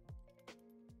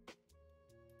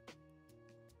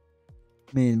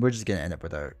 I mean, we're just going to end up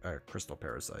with our crystal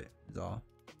parasite is all.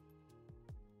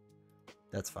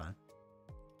 That's fine.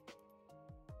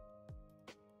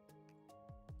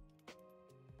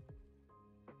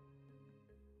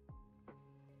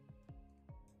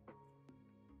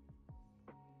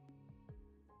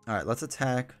 All right, let's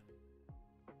attack.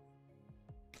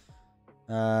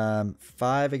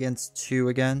 5 against 2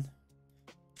 again.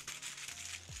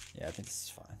 Yeah, I think this is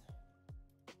fine.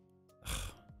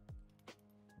 Ugh.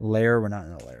 Lair, we're not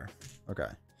in a lair. Okay.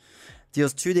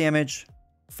 Deals 2 damage.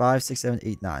 5, 6, 7,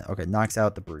 8, 9. Okay, knocks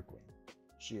out the Brood Queen.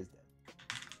 She is dead.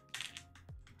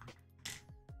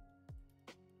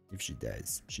 If she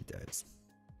dies, she dies.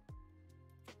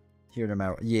 Here no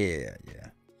matter. Yeah.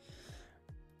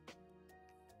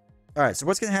 All right, so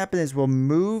what's going to happen is we'll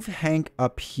move Hank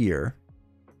up here.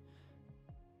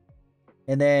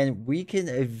 And then we can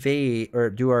evade or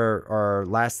do our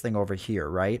last thing over here,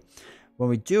 right? When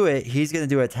we do it, he's going to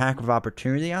do an attack of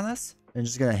opportunity on us. And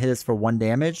just going to hit us for 1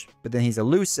 damage. But then he's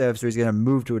elusive, so he's going to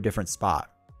move to a different spot.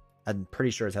 I'm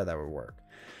pretty sure it's how that would work.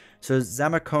 So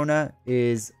Zamakona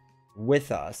is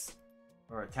with us.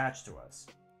 Or attached to us.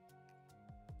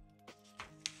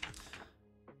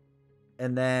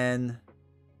 And then...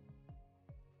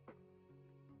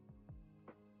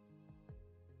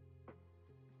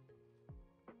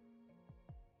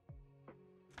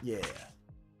 yeah.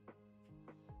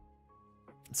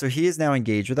 So he is now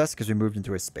engaged with us because we moved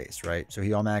into his space, right? So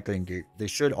he automatically engage. They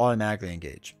should automatically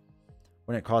engage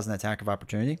when it calls an attack of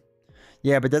opportunity.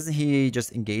 Yeah, but doesn't he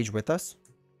just engage with us?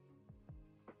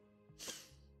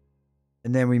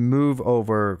 And then we move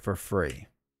over for free.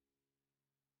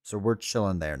 So we're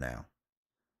chilling there now.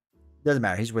 Doesn't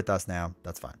matter. He's with us now.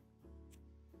 That's fine.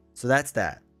 So that's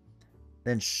that.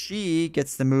 Then she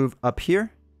gets to move up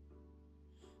here.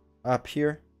 Up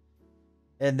here.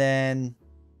 And then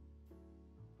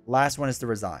last one is to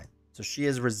resign. So she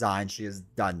is resigned. She is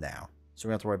done now. So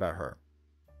we don't have to worry about her.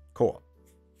 Cool.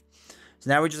 So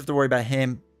now we just have to worry about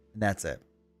him. And that's it.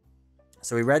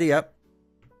 So we ready up.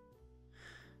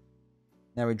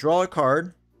 Now we draw a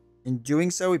card. In doing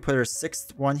so, we put our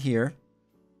 6th one here.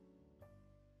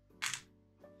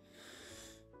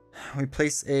 We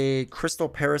place a crystal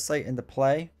parasite into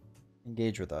play.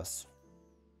 Engage with us.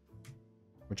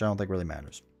 Which I don't think really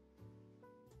matters.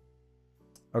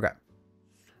 Okay.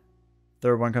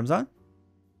 3rd one comes on.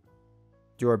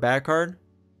 Do our bad card.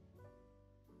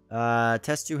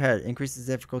 Test 2 head. Increases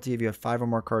difficulty if you have 5 or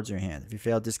more cards in your hand. If you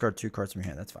fail, discard 2 cards from your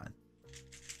hand. That's fine.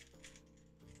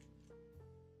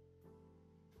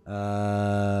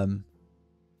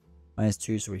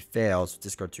 -2, so we failed. So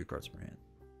discard 2 cards from your hand.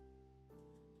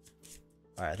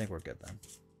 Alright, I think we're good then.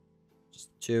 Just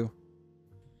 2.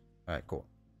 Alright, cool.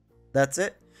 That's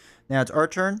it. Now it's our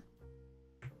turn.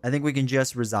 I think we can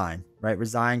just resign, right?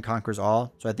 Resign conquers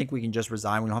all. So I think we can just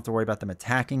resign. We don't have to worry about them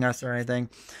attacking us or anything.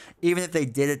 Even if they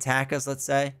did attack us, let's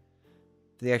say,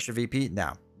 for the extra VP,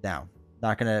 no.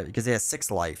 Not gonna, because they have 6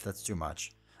 life. That's too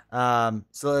much.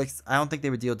 So like, I don't think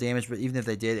they would deal damage, but even if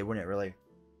they did, it wouldn't really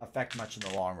affect much in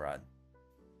the long run.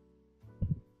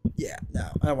 Yeah,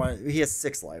 no, I don't want it. He has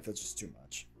 6 life. That's just too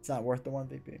much. It's not worth the 1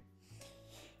 VP.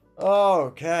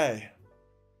 Okay.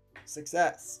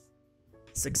 Success.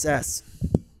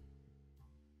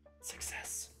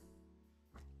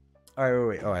 All right,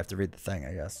 wait. Oh, I have to read the thing,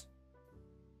 I guess.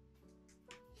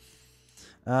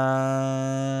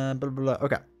 Blah, blah, blah.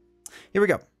 Okay. Here we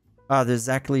go. There's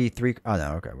exactly 3. Oh,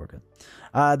 no. Okay, we're good.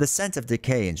 The scent of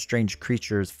decay and strange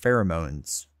creatures'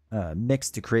 pheromones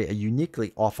mixed to create a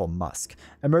uniquely awful musk.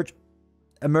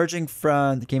 Emerging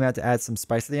from... Came out to add some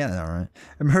spice to the end. All right.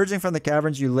 Emerging from the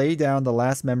caverns, you lay down the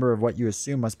last member of what you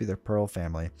assume must be the Pearl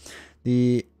family.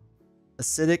 The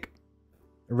acidic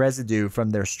residue from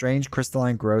their strange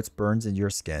crystalline growths burns into your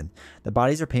skin. The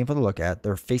bodies are painful to look at,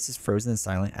 their faces frozen in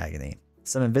silent agony.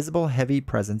 Some invisible heavy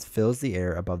presence fills the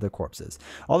air above the corpses.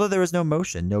 Although there is no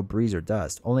motion, no breeze or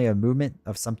dust, only a movement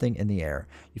of something in the air.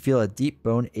 You feel a deep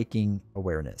bone-aching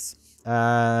awareness.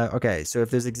 Okay, so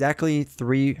if there's exactly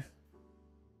 3...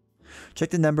 Check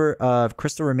the number of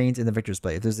crystal remains in the victor's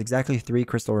plate. If there's exactly 3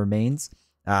 crystal remains,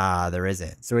 there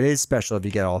isn't. So it is special if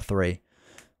you get all 3.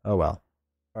 Oh well.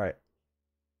 All right.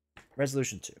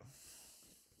 Resolution 2.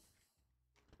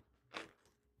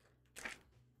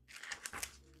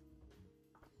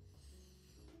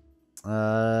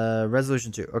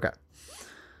 Resolution 2. Okay.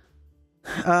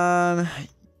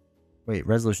 Wait,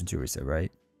 resolution 2 we said,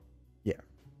 right? Yeah.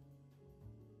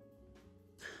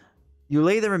 You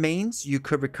lay the remains you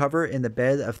could recover in the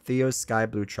bed of Theo's sky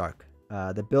blue truck.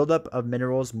 The buildup of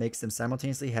minerals makes them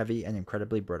simultaneously heavy and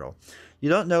incredibly brittle. You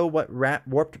don't know what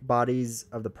warped bodies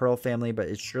of the Pearl family, but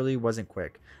it surely wasn't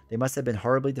quick. They must have been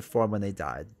horribly deformed when they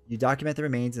died. You document the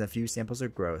remains in a few samples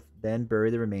of growth, then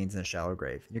bury the remains in a shallow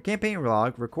grave. In your campaign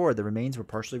log, record the remains were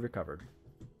partially recovered.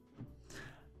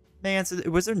 Man, so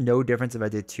was there no difference if I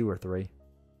did 2 or 3?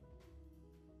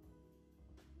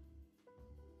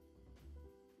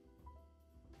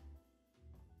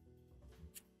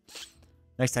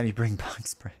 Next time you bring bug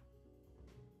spray.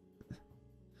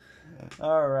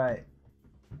 All right.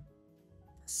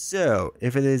 So,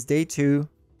 if it is day 2,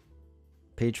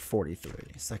 page 43,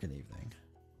 second evening.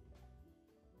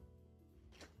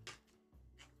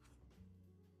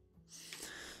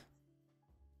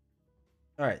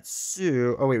 All right.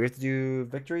 So, oh wait, we have to do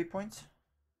victory points.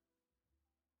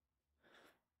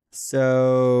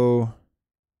 So,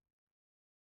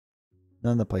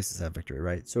 none of the places have victory,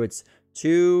 right? So it's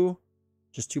 2.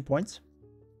 Just 2 points?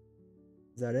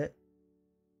 Is that it?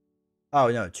 Oh,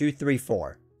 no. 2, 3,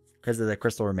 4. Because of the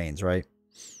crystal remains, right?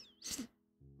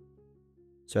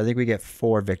 So I think we get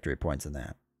 4 victory points in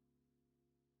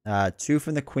that. 2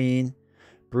 from the queen.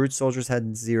 Brood soldiers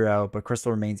had 0, but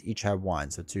crystal remains each had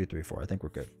 1. So 2, 3, 4. I think we're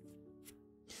good.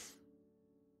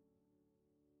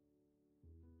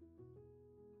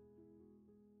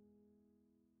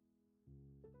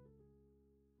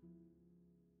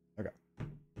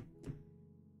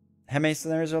 How many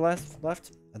scenarios are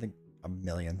left? I think a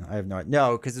million. I have no idea.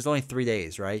 No, because there's only 3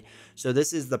 days, right? So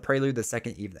this is the prelude, the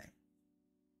second evening.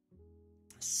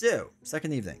 So,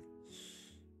 second evening.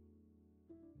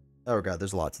 Oh god,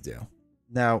 there's a lot to do.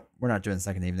 No, we're not doing the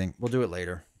second evening. We'll do it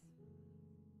later.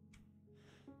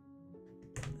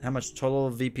 How much total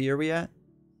VP are we at?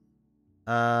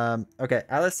 Okay,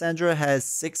 Alessandra has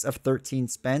 6 of 13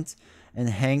 spent, and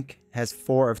Hank has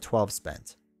 4 of 12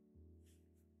 spent.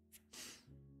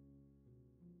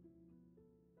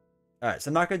 Alright, so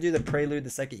I'm not going to do the prelude the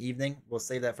second evening. We'll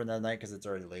save that for another night because it's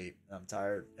already late. I'm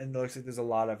tired. And it looks like there's a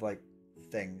lot of, like,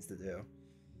 things to do.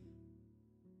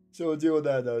 So we'll deal with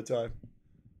that another time.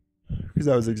 Because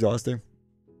that was exhausting.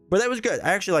 But that was good.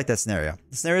 I actually like that scenario.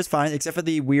 The scenario is fine, except for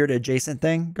the weird adjacent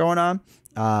thing going on.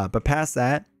 But past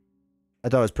that, I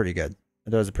thought it was pretty good.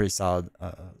 I thought it was a pretty solid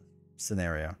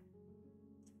scenario.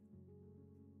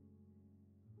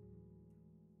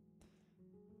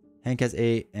 Hank has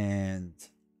 8 and...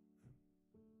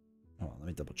 Hold on, let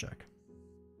me double check.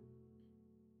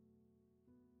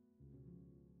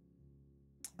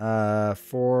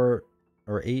 4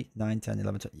 or 8, 9, 10,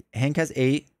 11, 12. Hank has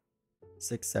 8.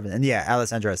 6, 7. And yeah,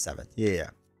 Alessandra has 7. Yeah.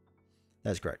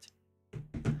 That's correct.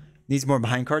 Needs more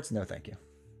behind cards? No, thank you.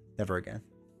 Never again.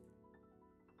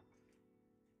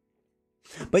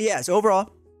 But yeah, so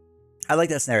overall, I like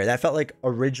that scenario. That felt like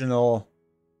original.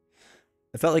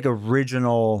 It felt like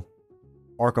original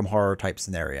Arkham Horror type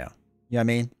scenario. You know what I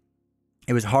mean?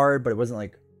 It was hard, but it wasn't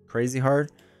like crazy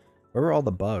hard. Where were all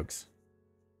the bugs?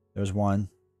 There's 1.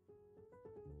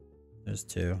 There's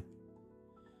 2.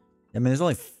 I mean, there's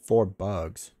only 4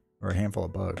 bugs. Or a handful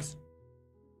of bugs.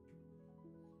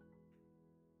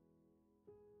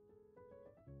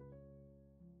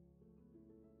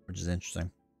 Which is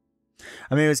interesting.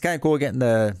 I mean, it was kind of cool getting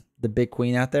the big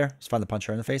queen out there. It was fun to punch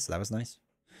her in the face, so that was nice.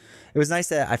 It was nice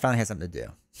that I finally had something to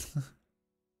do.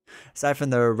 Aside from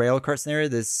the rail cart scenario,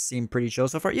 this seemed pretty chill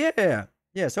so far. Yeah.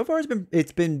 Yeah, so far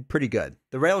it's been pretty good.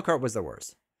 The rail cart was the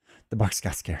worst. The bugs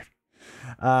got scared.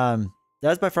 That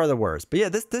was by far the worst. But yeah,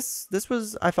 this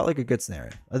was, I felt like a good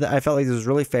scenario. I felt like this was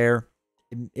really fair.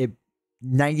 It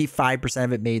 95%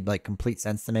 of it made like complete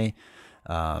sense to me.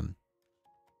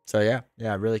 So yeah,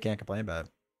 I really can't complain about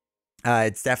it.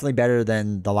 It's definitely better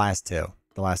than the last two.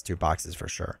 The last 2 boxes for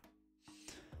sure.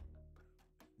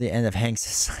 The end of Hank's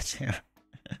sledgehammer.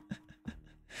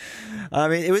 I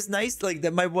mean, it was nice. Like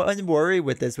that, my one worry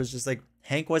with this was just like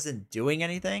Hank wasn't doing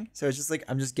anything, so it's just like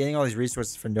I'm just getting all these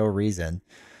resources for no reason,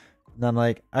 and I'm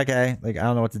like, okay, like I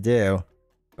don't know what to do,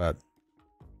 but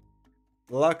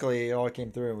luckily it all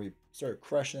came through and we started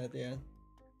crushing at the end,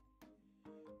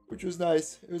 which was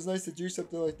nice. It was nice to do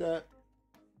something like that.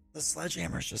 The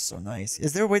sledgehammer is just so nice.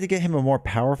 Is there a way to get him a more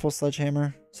powerful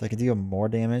sledgehammer so I can deal more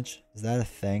damage? Is that a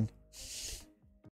thing?